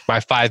rank my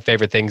 5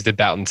 favorite things that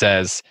Boughton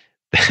says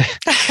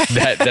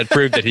that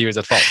proved that he was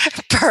at fault.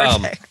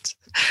 Perfect.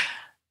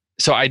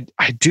 So I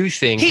do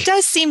think... He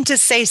does seem to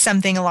say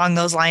something along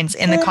those lines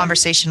in the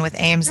conversation with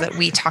Ames that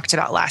we talked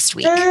about last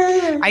week.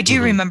 I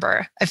do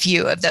remember a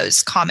few of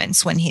those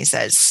comments when he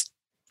says,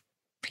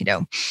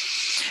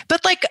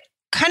 but like...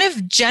 kind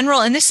of general,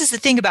 and this is the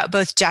thing about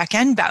both Jack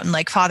and Boughton,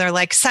 like father,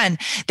 like son,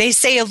 they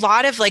say a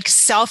lot of like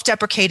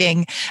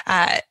self-deprecating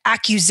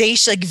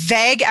accusation, like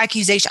vague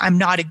accusation. I'm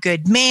not a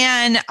good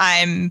man.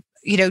 Boughton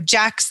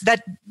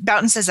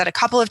says that a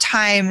couple of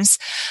times.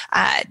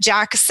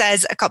 Jack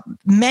says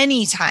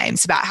many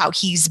times about how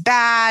he's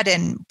bad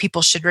and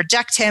people should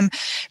reject him.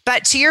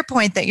 But to your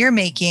point that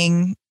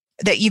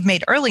you've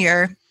made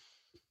earlier,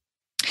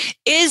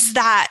 is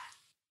that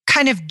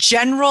kind of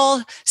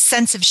general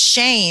sense of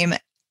shame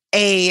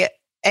is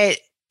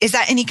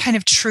that any kind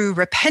of true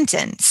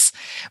repentance,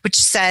 which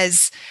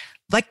says,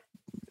 like,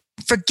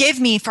 forgive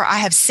me for I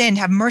have sinned,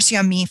 have mercy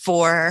on me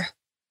for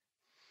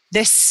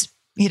this,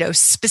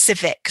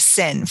 specific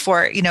sin,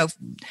 for,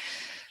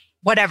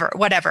 whatever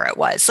it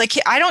was. Like,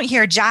 I don't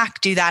hear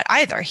Jack do that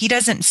either. He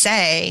doesn't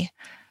say,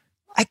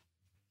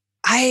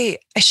 I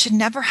should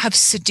never have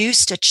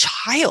seduced a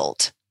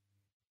child.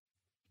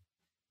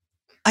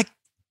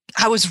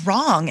 I was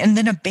wrong and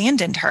then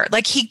abandoned her.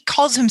 Like, he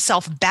calls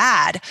himself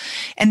bad.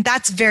 And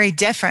that's very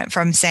different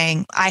from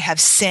saying, I have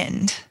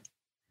sinned.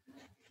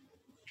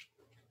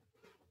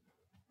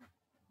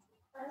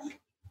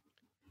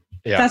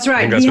 Yeah, that's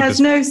right. He has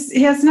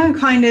no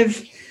kind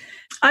of,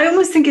 I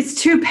almost think it's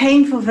too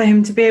painful for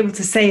him to be able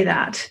to say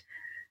that.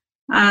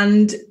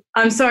 And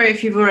I'm sorry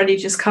if you've already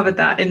just covered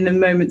that in the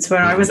moments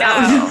where I was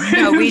out of the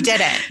room. No, we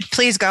didn't.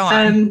 Please go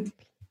on.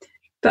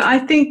 But I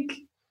think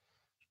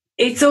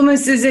it's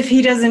almost as if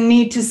he doesn't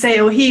need to say,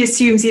 or he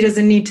assumes he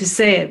doesn't need to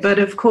say it. But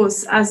of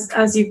course,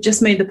 as you've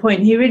just made the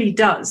point, he really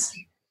does.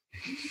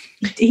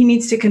 He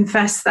needs to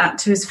confess that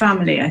to his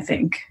family, I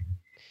think.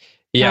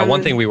 Yeah,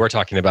 one thing we were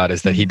talking about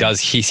is that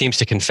he seems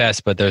to confess,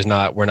 but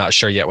we're not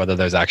sure yet whether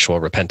there's actual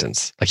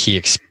repentance. Like, he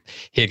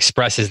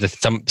expresses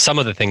some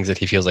of the things that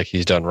he feels like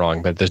he's done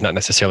wrong, but there's not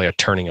necessarily a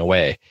turning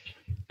away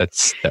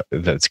that's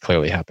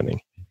clearly happening.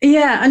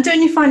 Yeah, and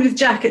don't you find with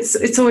Jack,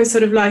 it's always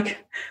sort of like,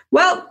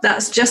 well,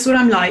 that's just what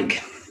I'm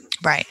like.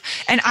 Right.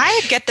 And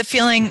I get the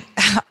feeling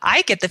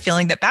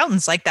that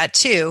Boughton's like that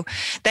too,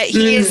 that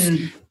he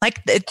is like,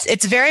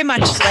 it's very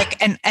much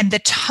like, and the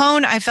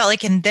tone I felt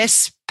like in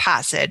this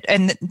passage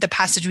and the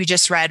passage we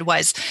just read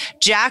was,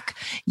 Jack,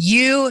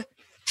 you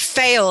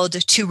failed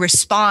to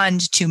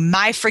respond to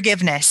my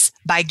forgiveness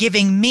by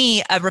giving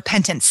me a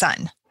repentant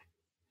son.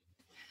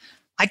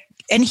 I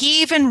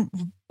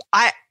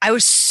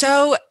was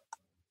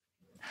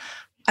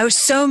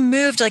so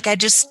moved. Like, I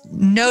just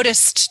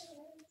noticed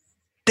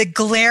the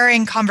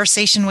glaring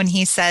conversation when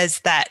he says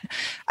that,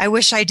 I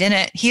wish I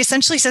didn't. He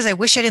essentially says, I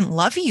wish I didn't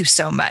love you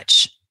so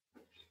much.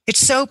 It's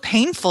so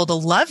painful to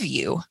love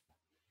you.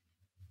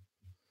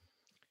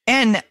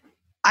 And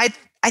I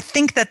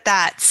think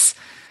that's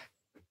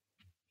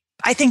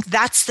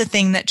the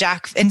thing that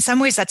Jack, in some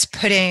ways, that's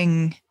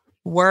putting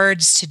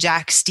words to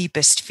Jack's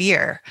deepest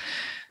fear,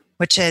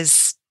 which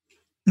is,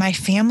 my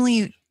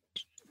family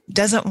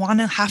doesn't want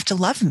to have to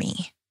love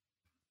me.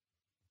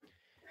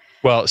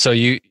 Well, so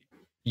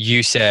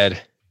you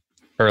said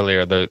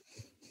earlier that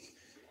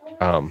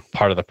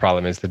part of the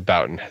problem is that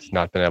Boughton has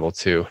not been able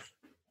to,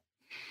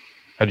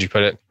 how'd you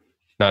put it?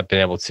 Not been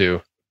able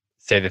to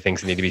say the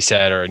things that need to be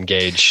said or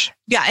engage.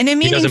 Yeah, in a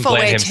meaningful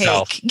way.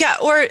 Himself.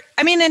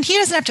 And he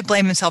doesn't have to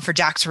blame himself for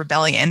Jack's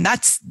rebellion.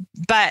 That's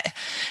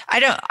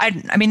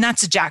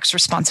Jack's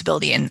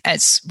responsibility. And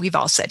as we've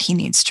all said, he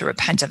needs to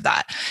repent of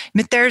that.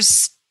 But there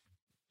is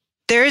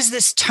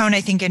this tone,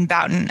 I think, in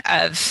Boughton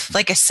of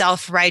like a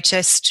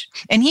self-righteous,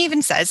 and he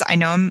even says, I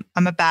know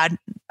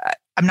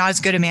I'm not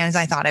as good a man as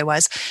I thought I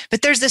was,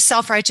 but there's this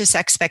self-righteous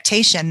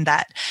expectation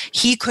that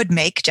he could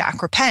make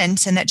Jack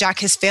repent and that Jack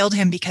has failed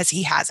him because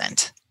he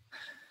hasn't.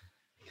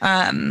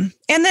 And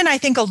then I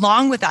think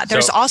along with that,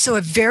 there's also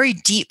a very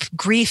deep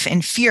grief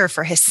and fear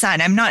for his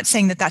son. I'm not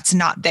saying that that's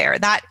not there.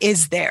 That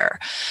is there.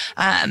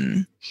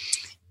 Yeah.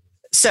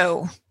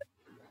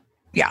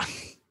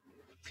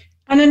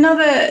 And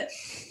another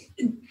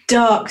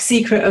dark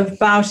secret of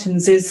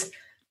Boughton's is,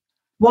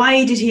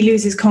 why did he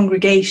lose his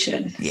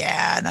congregation?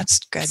 Yeah, that's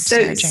good.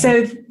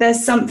 So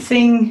there's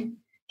something,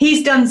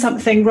 he's done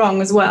something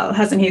wrong as well,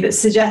 hasn't he? That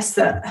suggests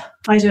that,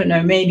 I don't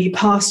know, maybe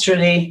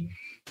pastorally,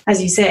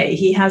 as you say,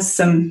 he has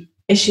some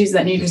issues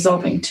that need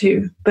resolving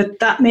too. But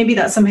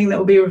that's something that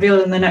will be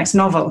revealed in the next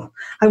novel.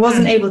 I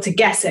wasn't able to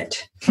guess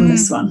it from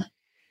this one.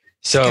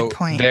 So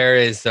there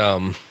is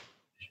on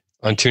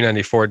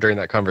 294 during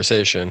that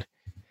conversation,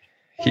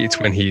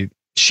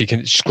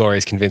 Gloria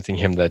is convincing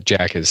him that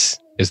Jack is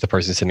the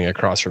person sitting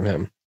across from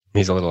him.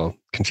 He's a little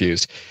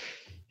confused.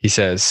 He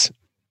says,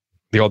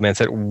 the old man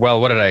said, well,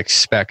 what did I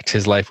expect?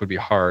 His life would be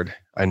hard.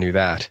 I knew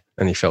that.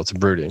 And he fell to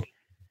brooding.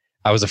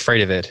 I was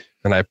afraid of it,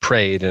 and I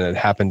prayed, and it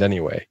happened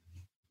anyway.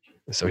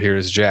 So here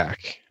is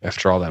Jack,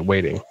 after all that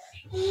waiting.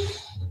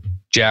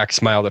 Jack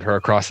smiled at her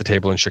across the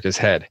table and shook his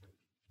head.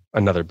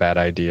 Another bad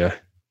idea.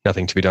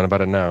 Nothing to be done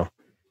about it now.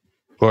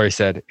 Gloria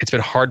said, it's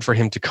been hard for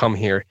him to come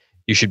here.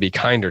 You should be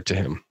kinder to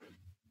him.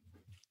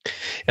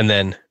 And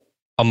then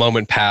a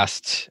moment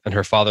passed, and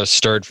her father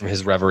stirred from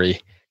his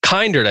reverie.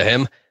 Kinder to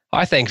him?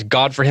 I thank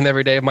God for him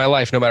every day of my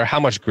life, no matter how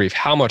much grief,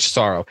 how much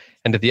sorrow.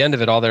 And at the end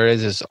of it, all there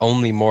is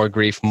only more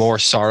grief, more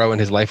sorrow, and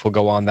his life will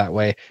go on that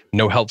way.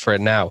 No help for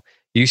it now.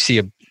 You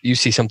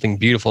see something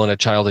beautiful in a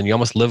child, and you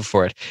almost live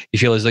for it. You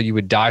feel as though you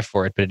would die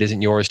for it, but it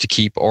isn't yours to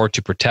keep or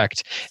to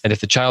protect. And if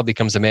the child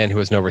becomes a man who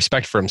has no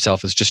respect for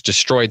himself, is just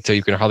destroyed till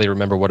you can hardly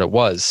remember what it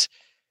was.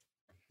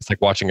 It's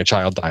like watching a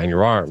child die in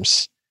your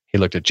arms. He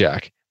looked at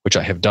Jack, which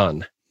I have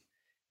done.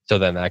 So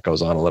then that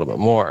goes on a little bit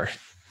more.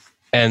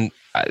 And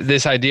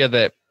this idea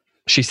that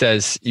she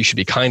says you should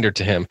be kinder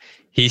to him,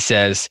 he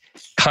says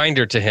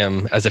kinder to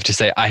him as if to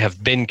say, I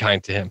have been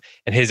kind to him.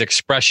 And his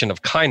expression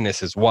of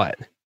kindness is what?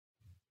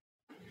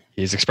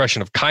 His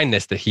expression of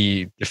kindness that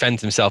he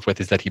defends himself with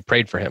is that he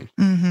prayed for him.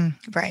 Mm-hmm.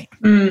 Right.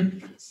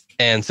 Mm.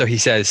 And so he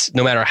says,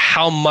 no matter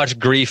how much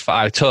grief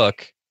I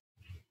took,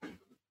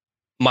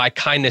 my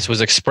kindness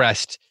was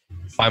expressed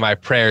by my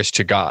prayers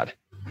to God.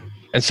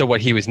 And so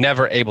what he was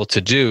never able to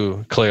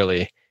do,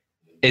 clearly,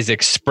 is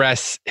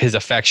express his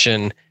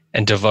affection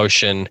and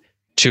devotion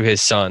to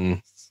his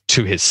son,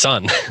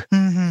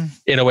 mm-hmm.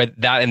 in a way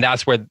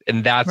that's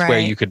where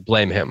you could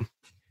blame him.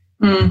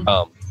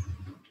 Mm.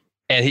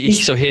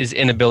 So his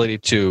inability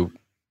to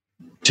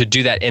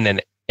do that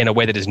in a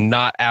way that is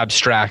not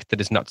abstract,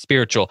 that is not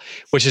spiritual,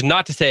 which is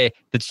not to say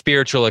that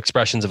spiritual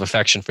expressions of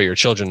affection for your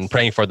children and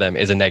praying for them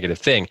is a negative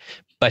thing,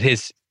 but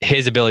his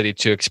ability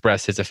to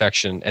express his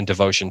affection and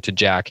devotion to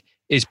Jack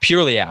is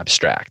purely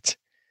abstract.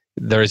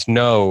 There is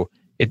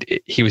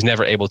he was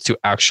never able to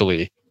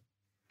actually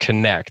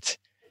connect.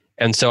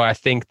 And so I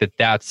think that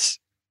that's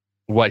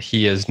what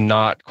he is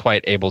not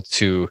quite able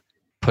to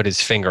put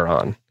his finger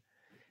on.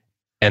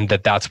 And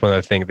that's one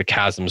of the things, the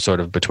chasm sort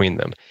of between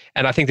them.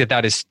 And I think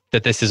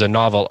that this is a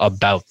novel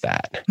about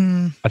that.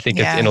 I think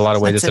it's in a lot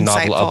of ways, it's a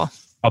novel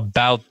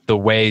about the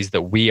ways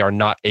that we are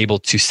not able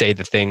to say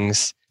the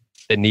things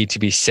that need to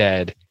be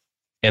said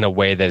in a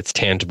way that it's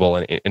tangible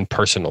and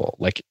personal,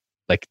 like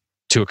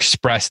to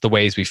express the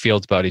ways we feel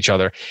about each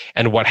other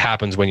and what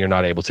happens when you're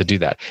not able to do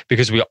that.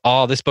 Because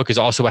this book is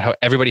also about how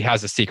everybody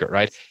has a secret,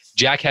 right?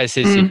 Jack has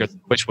his secrets,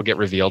 which will get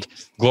revealed.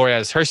 Gloria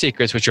has her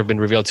secrets, which have been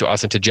revealed to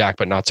us and to Jack,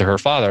 but not to her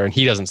father, and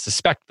he doesn't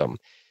suspect them.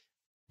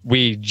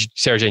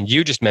 Sarah Jane,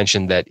 you just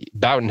mentioned that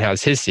Boughton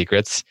has his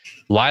secrets.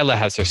 Lila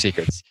has her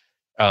secrets.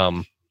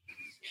 Ames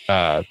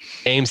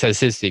has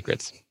his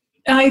secrets.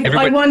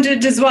 I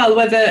wondered as well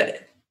whether,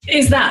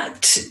 is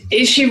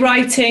she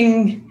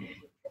writing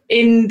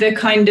in the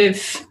kind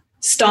of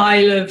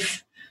style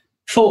of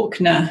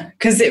Faulkner?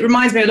 Because it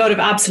reminds me a lot of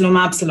Absalom.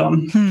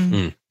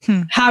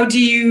 How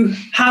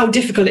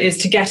difficult it is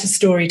to get a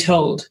story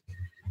told.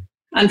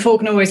 And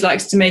Faulkner always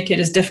likes to make it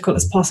as difficult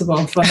as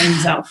possible for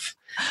himself.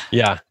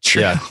 Yeah,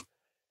 true. Yeah.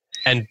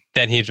 And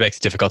then he makes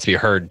it difficult to be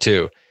heard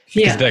too.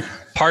 Because the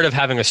part of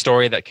having a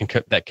story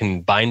that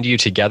can bind you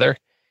together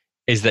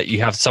is that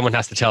someone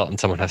has to tell it and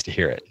someone has to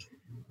hear it.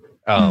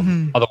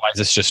 Otherwise,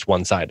 it's just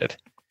one-sided.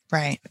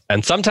 Right.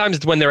 And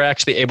sometimes when they're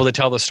actually able to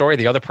tell the story,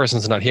 the other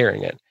person's not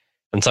hearing it.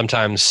 And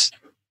sometimes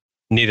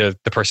neither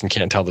the person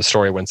can't tell the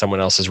story when someone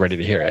else is ready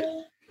to hear it.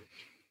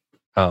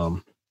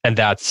 And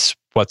that's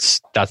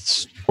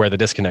where the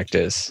disconnect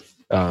is.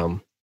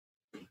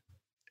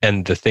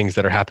 and the things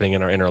that are happening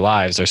in our inner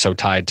lives are so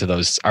tied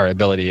to our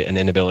ability and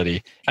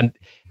inability and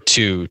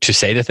to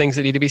say the things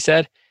that need to be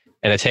said.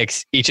 And it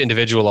takes each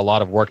individual a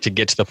lot of work to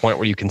get to the point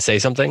where you can say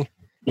something.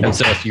 And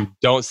so if you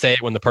don't say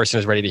it when the person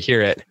is ready to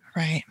hear it,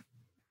 right,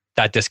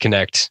 that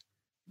disconnect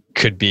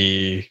could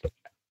be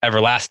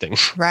everlasting.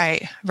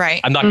 Right.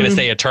 I'm not going to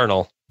say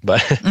eternal,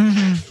 but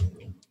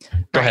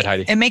Go ahead,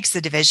 Heidi. It makes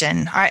the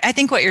division. I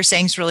think what you're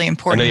saying is really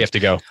important. I know you have to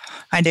go.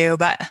 I do,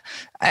 but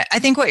I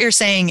think what you're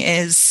saying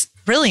is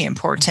really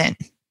important.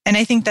 And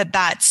I think that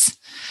that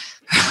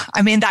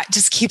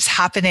just keeps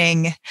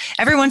happening.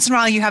 Every once in a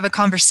while, you have a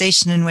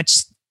conversation in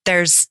which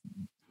there's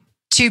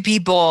two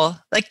people,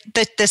 like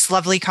this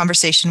lovely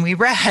conversation we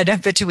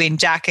read between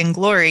Jack and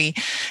Glory.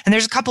 And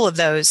there's a couple of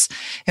those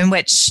in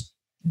which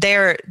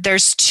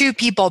there's two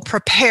people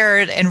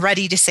prepared and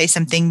ready to say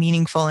something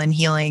meaningful and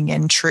healing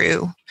and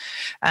true,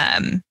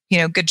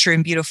 good, true,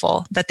 and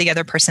beautiful that the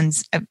other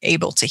person's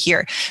able to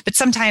hear. But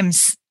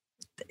sometimes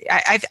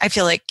I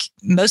feel like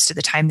most of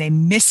the time they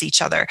miss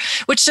each other,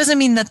 which doesn't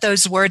mean that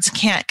those words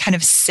can't kind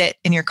of sit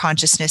in your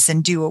consciousness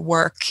and do a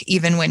work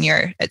even when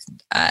you're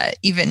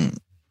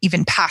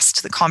even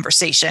past the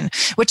conversation,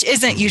 which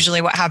isn't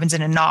usually what happens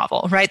in a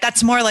novel, right?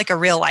 That's more like a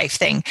real life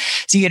thing.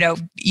 So,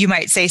 you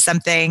might say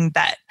something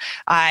that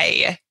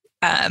I'm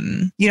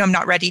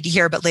not ready to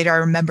hear, but later I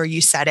remember you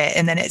said it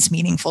and then it's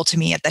meaningful to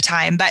me at the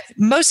time. But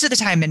most of the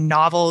time in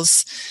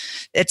novels,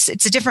 it's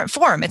a different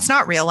form. It's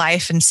not real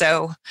life. And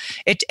so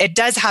it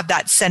does have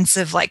that sense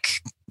of like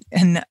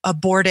an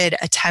aborted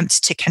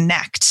attempt to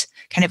connect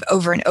kind of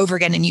over and over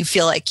again. And you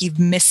feel like you've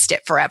missed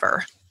it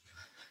forever.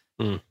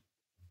 Mm.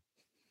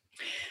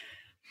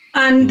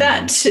 And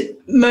that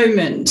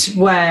moment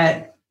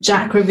where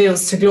Jack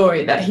reveals to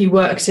Glory that he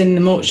worked in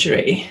the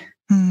mortuary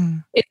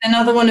is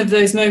another one of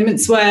those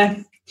moments where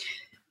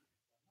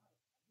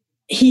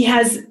he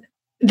has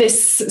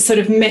this sort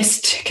of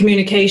missed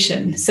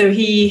communication. So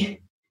he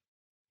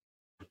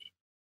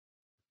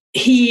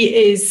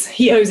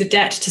owes a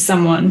debt to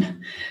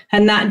someone,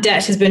 and that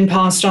debt has been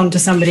passed on to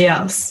somebody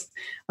else.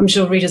 I'm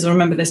sure readers will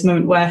remember this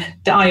moment where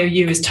the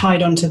IOU is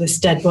tied onto this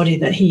dead body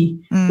that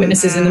he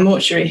witnesses in the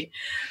mortuary.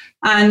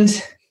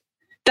 And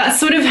that's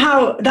sort of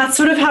how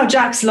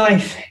Jack's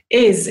life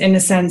is, in a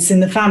sense, in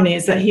the family,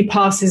 is that he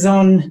passes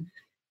on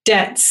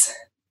debts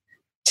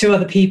to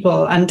other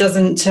people and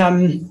doesn't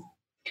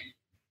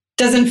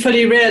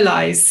fully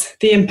realize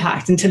the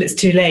impact until it's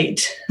too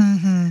late.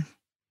 Mm-hmm.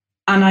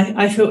 And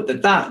I thought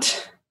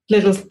that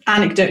little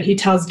anecdote he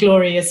tells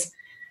Glory is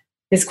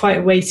quite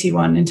a weighty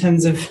one in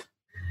terms of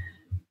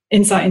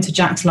insight into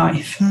Jack's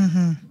life.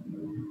 Mm-hmm.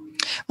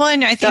 Well,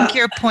 and I think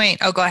your point,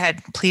 go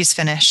ahead, please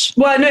finish.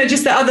 Well, no,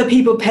 just that other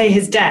people pay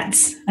his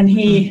debts, and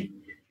he,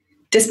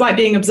 despite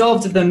being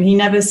absolved of them, he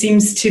never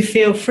seems to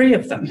feel free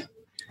of them.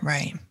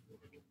 Right.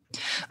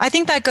 I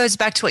think that goes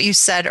back to what you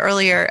said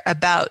earlier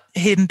about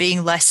him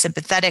being less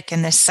sympathetic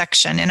in this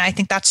section. And I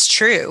think that's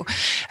true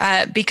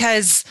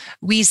because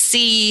we do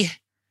see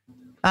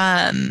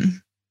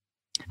in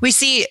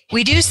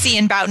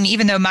Boughton,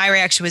 even though my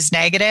reaction was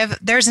negative,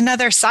 there's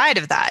another side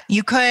of that.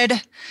 You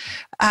could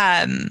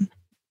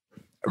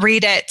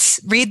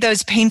read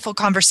those painful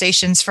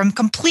conversations from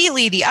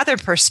completely the other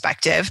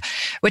perspective,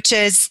 which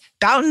is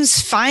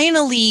Boughton's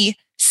finally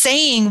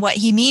saying what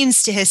he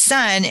means to his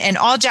son, and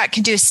all Jack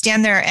can do is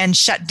stand there and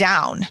shut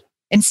down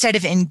instead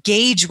of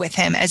engage with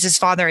him as his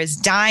father is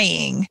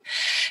dying,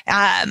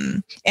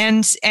 and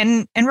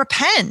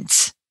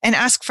repent and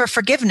ask for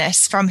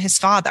forgiveness from his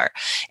father.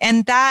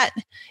 And that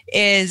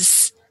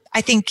is,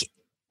 I think,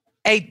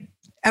 a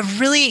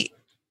really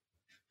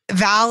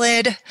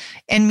valid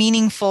and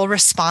meaningful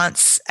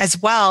response,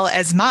 as well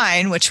as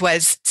mine, which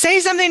was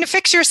say something to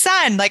fix your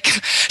son.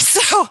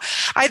 So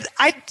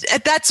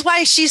that's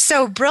why she's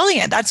so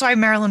brilliant. That's why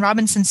Marilynne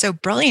Robinson's so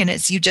brilliant,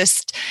 is you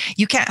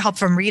can't help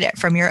from read it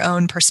from your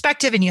own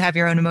perspective, and you have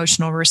your own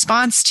emotional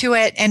response to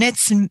it. And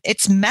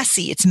it's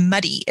messy. It's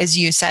muddy, as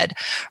you said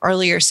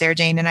earlier, Sarah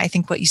Jane. And I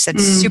think what you said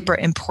is super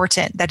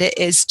important, that it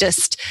is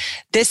just,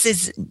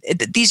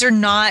 these are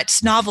not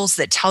novels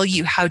that tell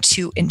you how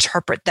to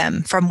interpret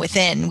them from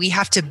within. We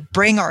have to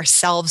bring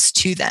ourselves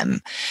to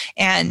them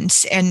and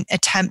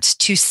attempt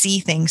to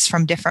see things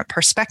from different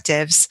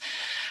perspectives.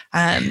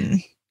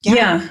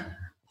 Yeah.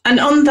 And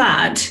on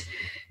that,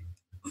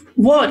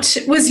 what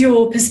was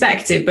your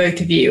perspective,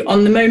 both of you,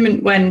 on the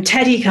moment when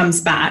Teddy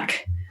comes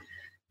back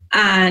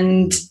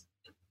and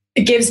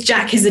gives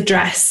Jack his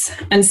address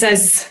and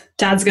says,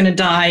 "Dad's going to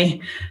die"?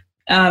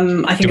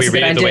 I think. Do we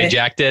read it the way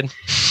Jack did?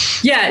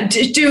 Yeah,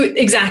 do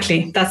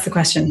exactly. That's the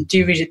question. Do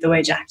you read it the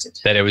way Jack did?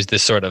 That it was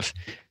this sort of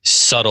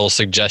subtle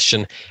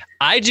suggestion.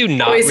 I do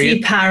not. Or is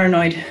he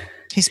paranoid?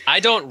 I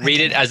don't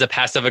read it as a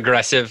passive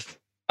aggressive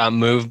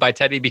move by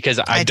Teddy, because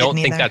I don't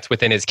think that's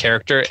within his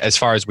character, as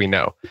far as we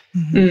know.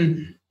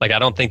 Mm-hmm. I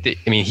don't think that.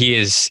 I mean,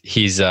 he's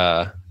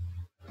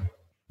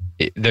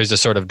there's a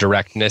sort of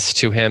directness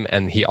to him,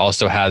 and he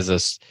also has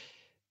this.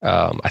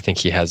 I think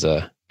he has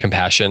a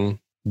compassion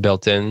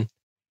built in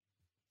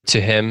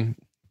to him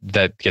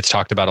that gets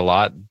talked about a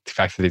lot. The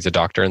fact that he's a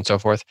doctor and so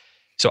forth.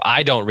 So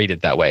I don't read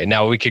it that way.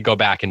 Now we could go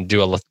back and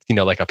do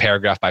like a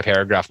paragraph by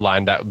paragraph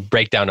line that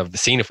breakdown of the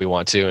scene if we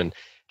want to, and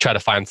try to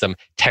find some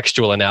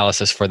textual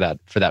analysis for that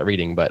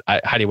reading. But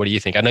Heidi, what do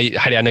you think?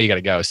 Heidi, I know you got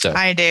to go. So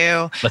I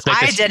do. Let's make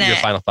this your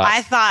final thought.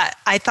 I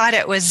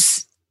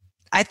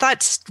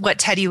thought what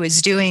Teddy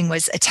was doing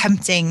was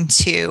attempting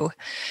to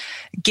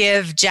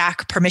give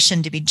Jack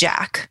permission to be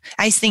Jack.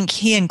 I think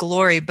he and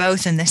Glory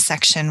both in this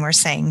section were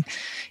saying,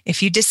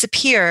 if you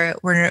disappear,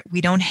 we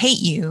don't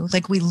hate you.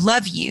 Like, we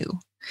love you.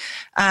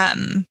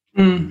 I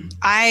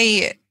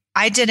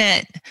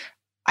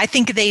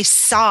think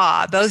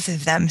both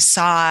of them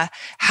saw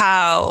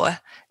how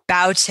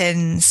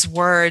Boughton's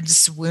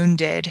words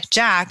wounded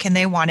Jack, and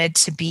they wanted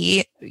to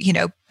be,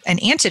 an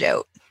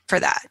antidote for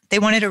that. They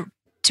wanted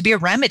to be a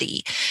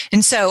remedy.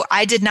 And so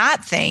I did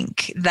not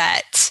think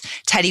that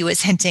Teddy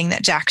was hinting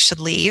that Jack should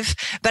leave,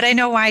 but I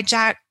know why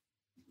Jack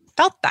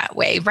felt that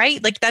way,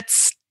 right? Like,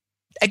 that's,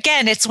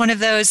 again, it's one of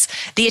those,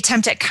 the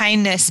attempt at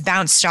kindness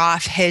bounced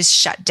off his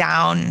shut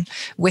down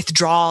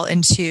withdrawal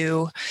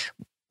into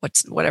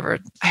whatever.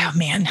 Oh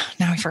man,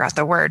 now I forgot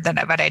the word,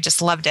 but I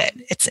just loved it.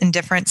 It's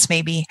indifference,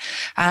 maybe.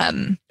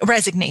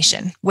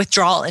 Resignation,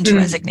 withdrawal into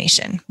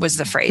resignation was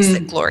the phrase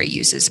that Glory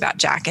uses about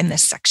Jack in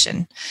this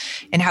section,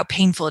 and how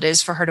painful it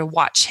is for her to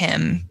watch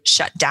him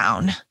shut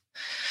down,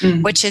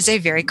 which is a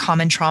very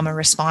common trauma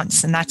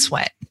response. And that's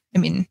what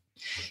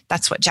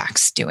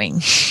Jack's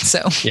doing.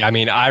 So yeah,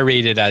 I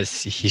read it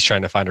as he's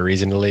trying to find a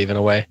reason to leave in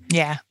a way.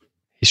 Yeah.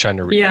 He's trying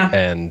to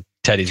and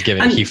Teddy's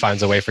he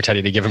finds a way for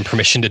Teddy to give him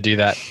permission to do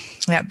that.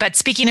 Yeah, but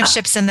speaking of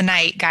ships in the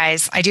night,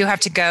 guys, I do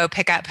have to go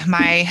pick up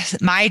my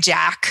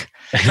Jack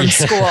from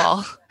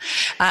school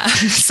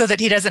so that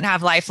he doesn't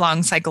have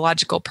lifelong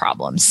psychological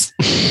problems.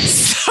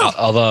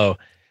 Although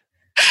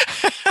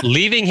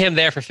leaving him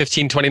there for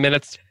 15, 20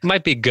 minutes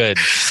might be good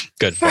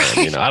for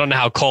him. I don't know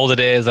how cold it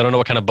is. I don't know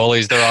what kind of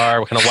bullies there are,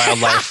 what kind of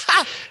wildlife,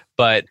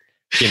 but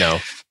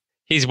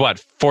he's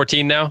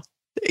 14 now?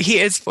 He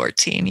is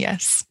 14,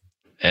 yes.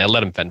 And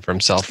let him fend for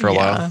himself for a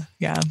while.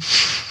 Yeah.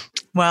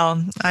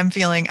 Well, I'm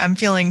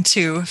feeling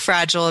too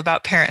fragile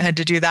about parenthood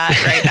to do that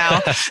right now.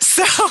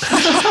 So,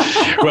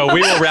 well, we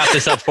will wrap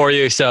this up for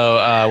you. So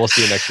we'll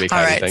see you next week.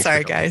 All right.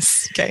 Sorry,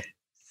 guys. Okay.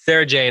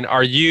 Sarah Jane,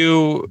 are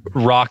you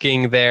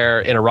rocking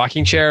there in a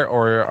rocking chair,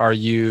 or are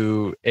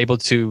you able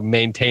to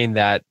maintain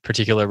that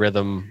particular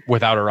rhythm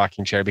without a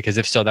rocking chair? Because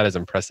if so, that is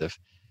impressive.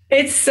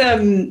 It's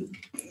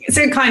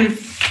a kind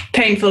of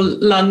painful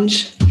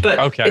lunge, but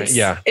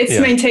it's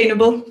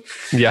maintainable.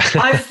 Yeah.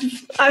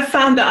 I've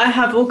found that I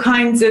have all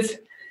kinds of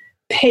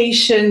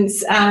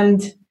patience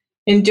and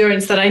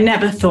endurance that I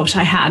never thought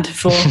I had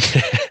for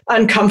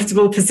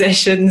uncomfortable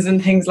positions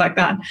and things like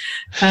that.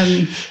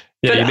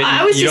 But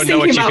I was just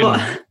thinking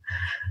about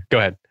Go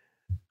ahead.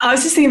 I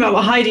was just thinking about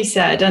what Heidi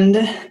said and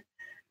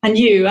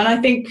I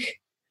think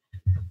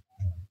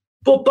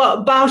but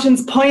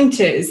Boughton's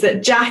point is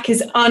that Jack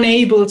is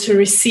unable to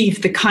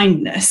receive the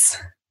kindness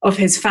of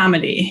his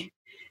family,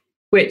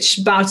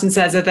 which Boughton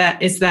says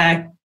is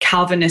their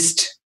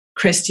Calvinist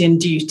Christian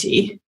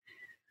duty,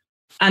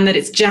 and that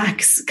it's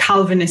Jack's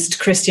Calvinist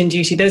Christian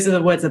duty, those are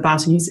the words that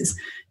Boughton uses,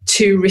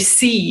 to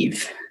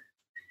receive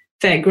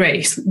their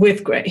grace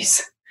with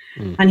grace.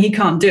 And he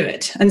can't do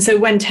it. And so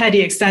when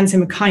Teddy extends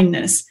him a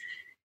kindness,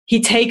 he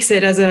takes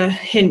it as a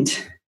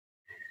hint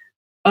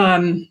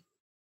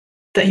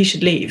that he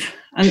should leave.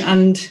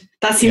 And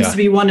that seems to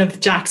be one of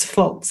Jack's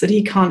faults, that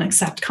he can't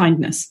accept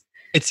kindness.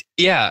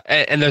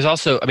 And there's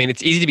also,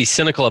 it's easy to be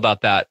cynical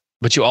about that,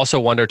 but you also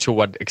wonder to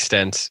what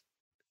extent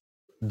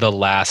the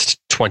last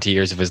 20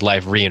 years of his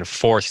life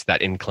reinforced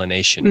that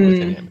inclination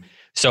within him.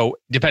 So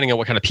depending on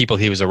what kind of people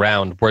he was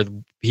around, where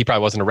he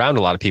probably wasn't around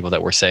a lot of people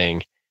that were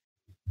saying,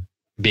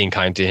 being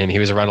kind to him. He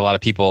was around a lot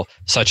of people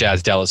such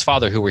as Della's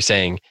father who were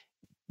saying,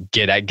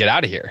 get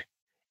out of here.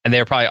 And they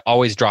were probably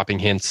always dropping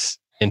hints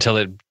until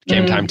it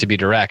came time to be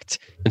direct.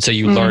 And so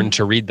you learn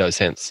to read those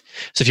hints.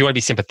 So if you want to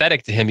be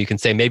sympathetic to him, you can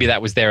say maybe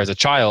that was there as a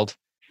child,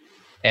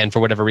 and for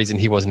whatever reason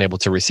he wasn't able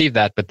to receive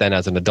that, but then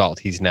as an adult,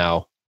 he's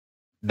now,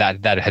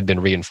 that had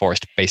been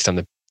reinforced based on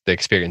the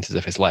experiences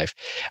of his life.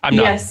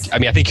 I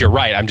think you're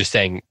right. I'm just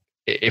saying,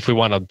 if we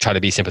want to try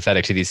to be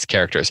sympathetic to these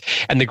characters.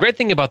 And the great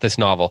thing about this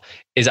novel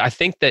is I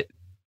think that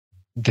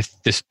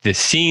the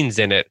scenes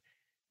in it,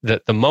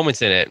 the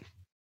moments in it,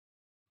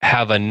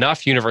 have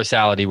enough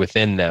universality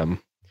within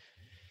them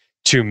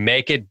to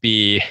make it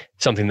be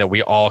something that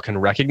we all can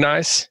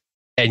recognize.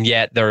 And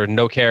yet there are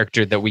no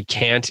character that we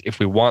can't, if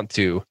we want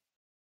to,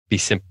 be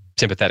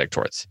sympathetic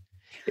towards.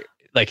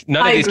 Like,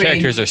 none of these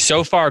characters are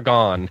so far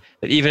gone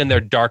that even in their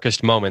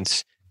darkest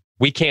moments,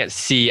 we can't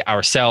see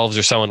ourselves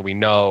or someone we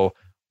know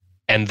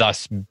and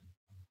thus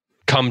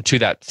come to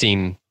that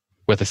scene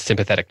with a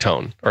sympathetic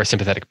tone or a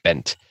sympathetic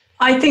bent.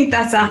 I think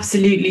that's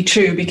absolutely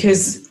true,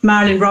 because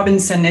Marilynne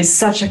Robinson is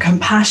such a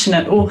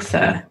compassionate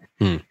author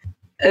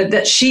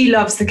that she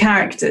loves the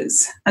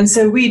characters. And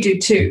so we do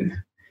too.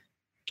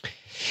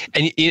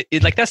 And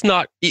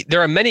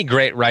there are many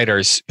great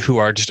writers who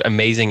are just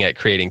amazing at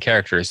creating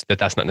characters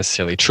that's not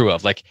necessarily true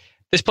of. Like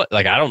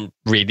I don't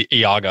read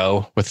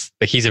Iago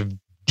he's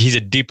he's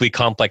a deeply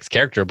complex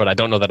character, but I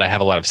don't know that I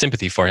have a lot of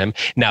sympathy for him.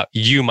 Now,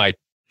 you might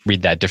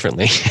read that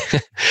differently.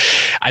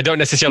 I don't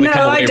necessarily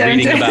come away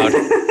reading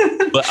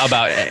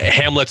about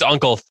Hamlet's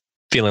uncle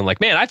feeling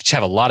like, man, I just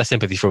have a lot of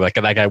sympathy for like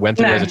that guy went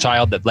through as a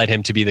child that led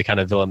him to be the kind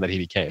of villain that he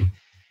became.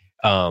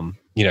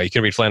 You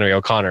can read Flannery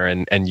O'Connor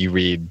and you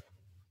read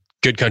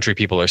Good Country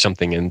People or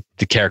something, and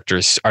the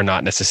characters are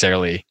not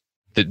necessarily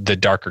the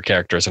darker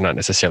characters are not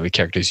necessarily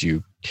characters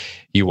you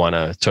want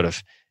to sort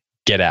of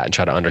get at and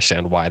try to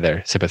understand why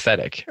they're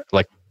sympathetic,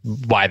 like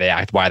why they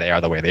act, why they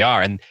are the way they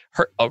are. And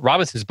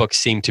Robinson's books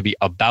seem to be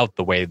about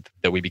the way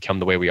that we become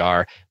the way we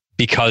are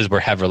because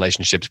we have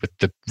relationships with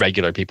the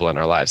regular people in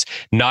our lives,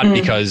 not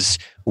because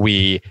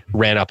we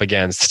ran up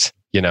against,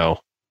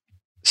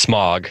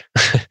 smog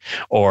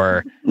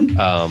or,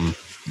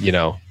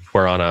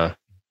 we're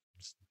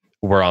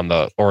on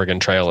the Oregon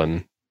Trail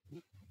and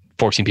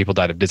 14 people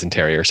died of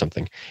dysentery or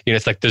something.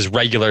 It's like there's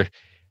regular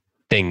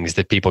things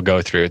that people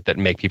go through that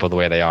make people the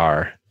way they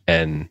are.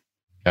 And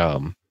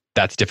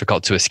that's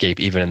difficult to escape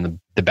even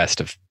in the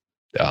best of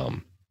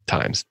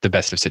times, the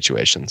best of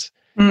situations.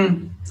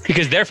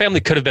 Because their family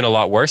could have been a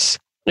lot worse.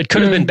 It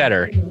could have been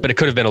better, but it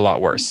could have been a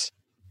lot worse.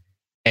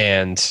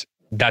 And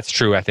that's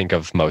true, I think,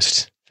 of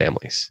most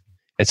families.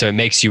 And so it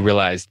makes you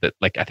realize that,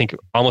 like, I think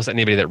almost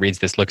anybody that reads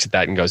this looks at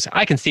that and goes,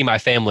 I can see my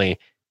family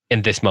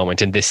in this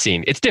moment, in this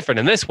scene. It's different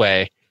in this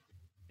way.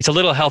 It's a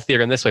little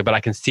healthier in this way, but I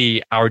can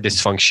see our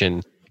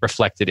dysfunction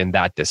reflected in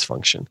that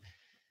dysfunction.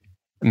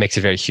 It makes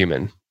it very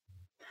human.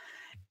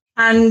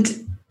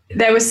 And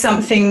there was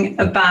something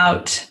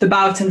about the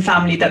Boughton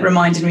family that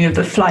reminded me of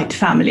the Flight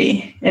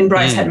family in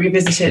Brideshead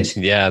Revisited.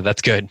 Yeah,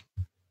 that's good.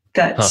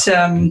 That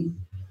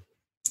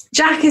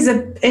Jack is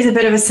a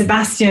bit of a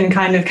Sebastian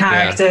kind of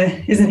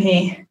character, isn't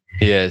he?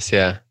 He is,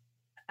 yeah.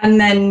 And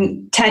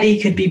then Teddy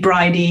could be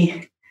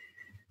Bridie.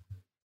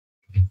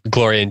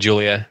 Gloria and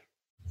Julia.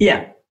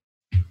 Yeah.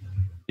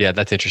 Yeah,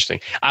 that's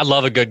interesting. I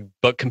love a good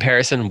book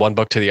comparison, one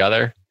book to the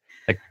other.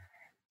 Like,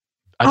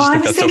 I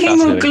was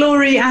thinking of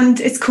Glory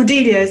and it's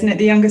Cordelia, isn't it?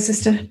 The younger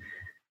sister.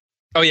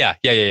 Oh yeah.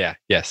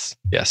 Yes.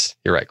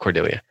 You're right,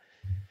 Cordelia.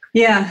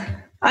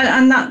 Yeah,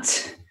 and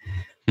that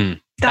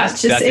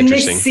just in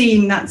this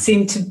scene that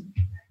seemed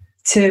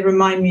to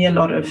remind me a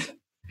lot of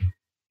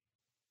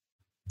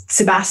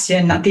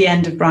Sebastian at the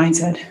end of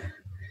Brideshead.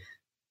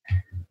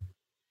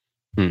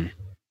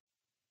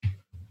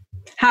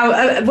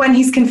 How when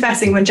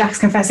Jack's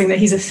confessing that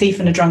he's a thief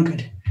and a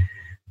drunkard.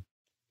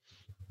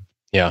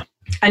 Yeah.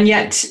 And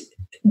yet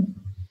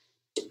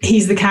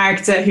he's the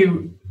character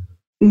who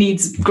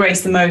needs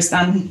grace the most,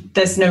 and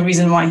there's no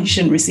reason why he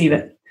shouldn't receive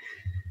it.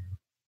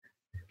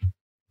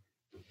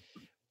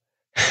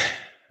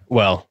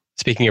 Well,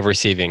 speaking of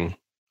receiving,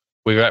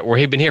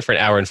 we've been here for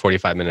 1 hour and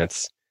 45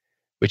 minutes,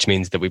 which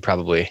means that we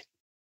probably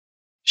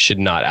should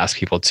not ask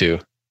people to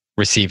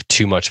receive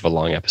too much of a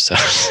long episode.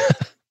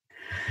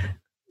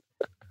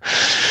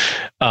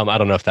 I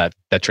don't know if that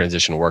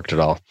transition worked at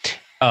all.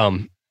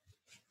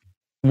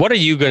 What are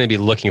you going to be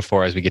looking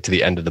for as we get to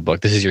the end of the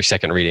book? This is your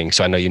second reading,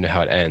 so I know you know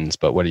how it ends,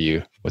 but what are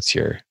you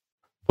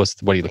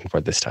looking for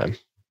this time?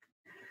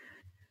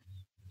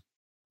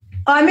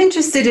 I'm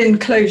interested in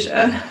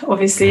closure,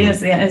 obviously, as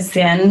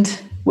the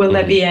end. Will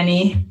there be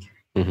any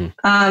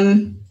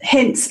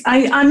hints?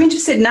 I'm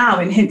interested now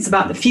in hints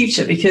about the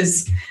future,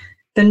 because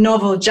the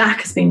novel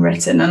Jack has been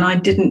written and I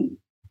didn't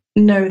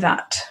know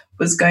that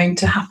was going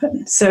to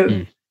happen.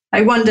 So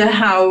I wonder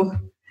how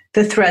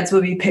the threads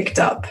will be picked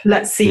up.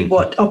 Let's see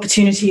what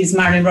opportunities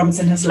Marilynne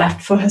Robinson has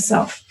left for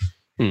herself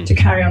to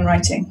carry on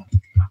writing.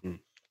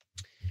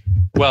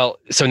 Well,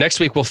 so next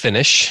week we'll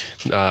finish.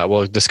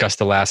 We'll discuss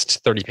the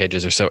last 30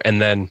 pages or so.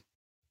 And then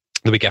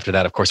the week after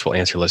that, of course, we'll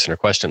answer listener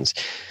questions.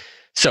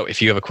 So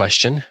if you have a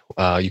question,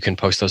 you can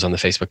post those on the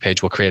Facebook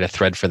page. We'll create a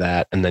thread for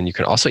that. And then you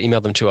can also email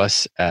them to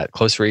us at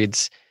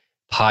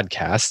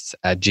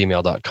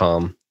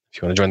closereadspodcasts@gmail.com.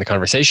 If you want to join the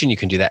conversation, you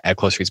can do that at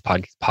Close Reads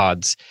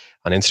Pods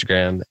on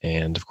Instagram.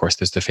 And of course,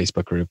 there's the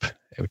Facebook group,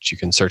 which you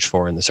can search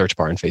for in the search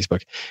bar on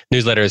Facebook.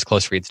 Newsletter is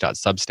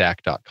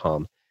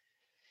closereads.substack.com.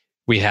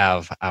 We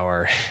have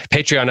our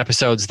Patreon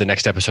episodes. The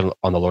next episode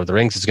on The Lord of the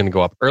Rings is going to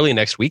go up early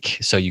next week.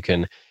 So you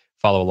can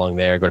follow along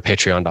there. Go to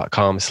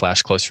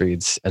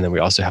patreon.com/closereads. And then we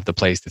also have the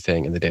Plays the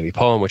Thing and the Daily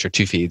Poem, which are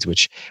 2 feeds,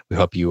 which we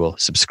hope you will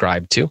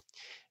subscribe to,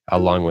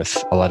 along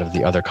with a lot of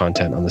the other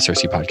content on the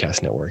Circe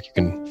Podcast Network. You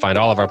can find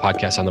all of our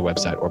podcasts on the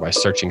website or by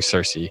searching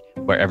Circe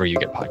wherever you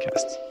get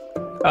podcasts.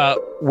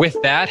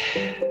 With that,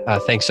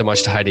 thanks so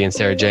much to Heidi and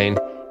Sarah Jane.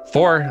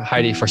 For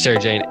Heidi, for Sarah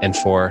Jane, and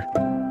for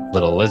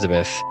Little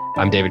Elizabeth,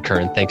 I'm David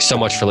Kern. Thanks so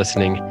much for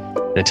listening.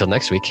 And until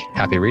next week,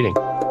 happy reading.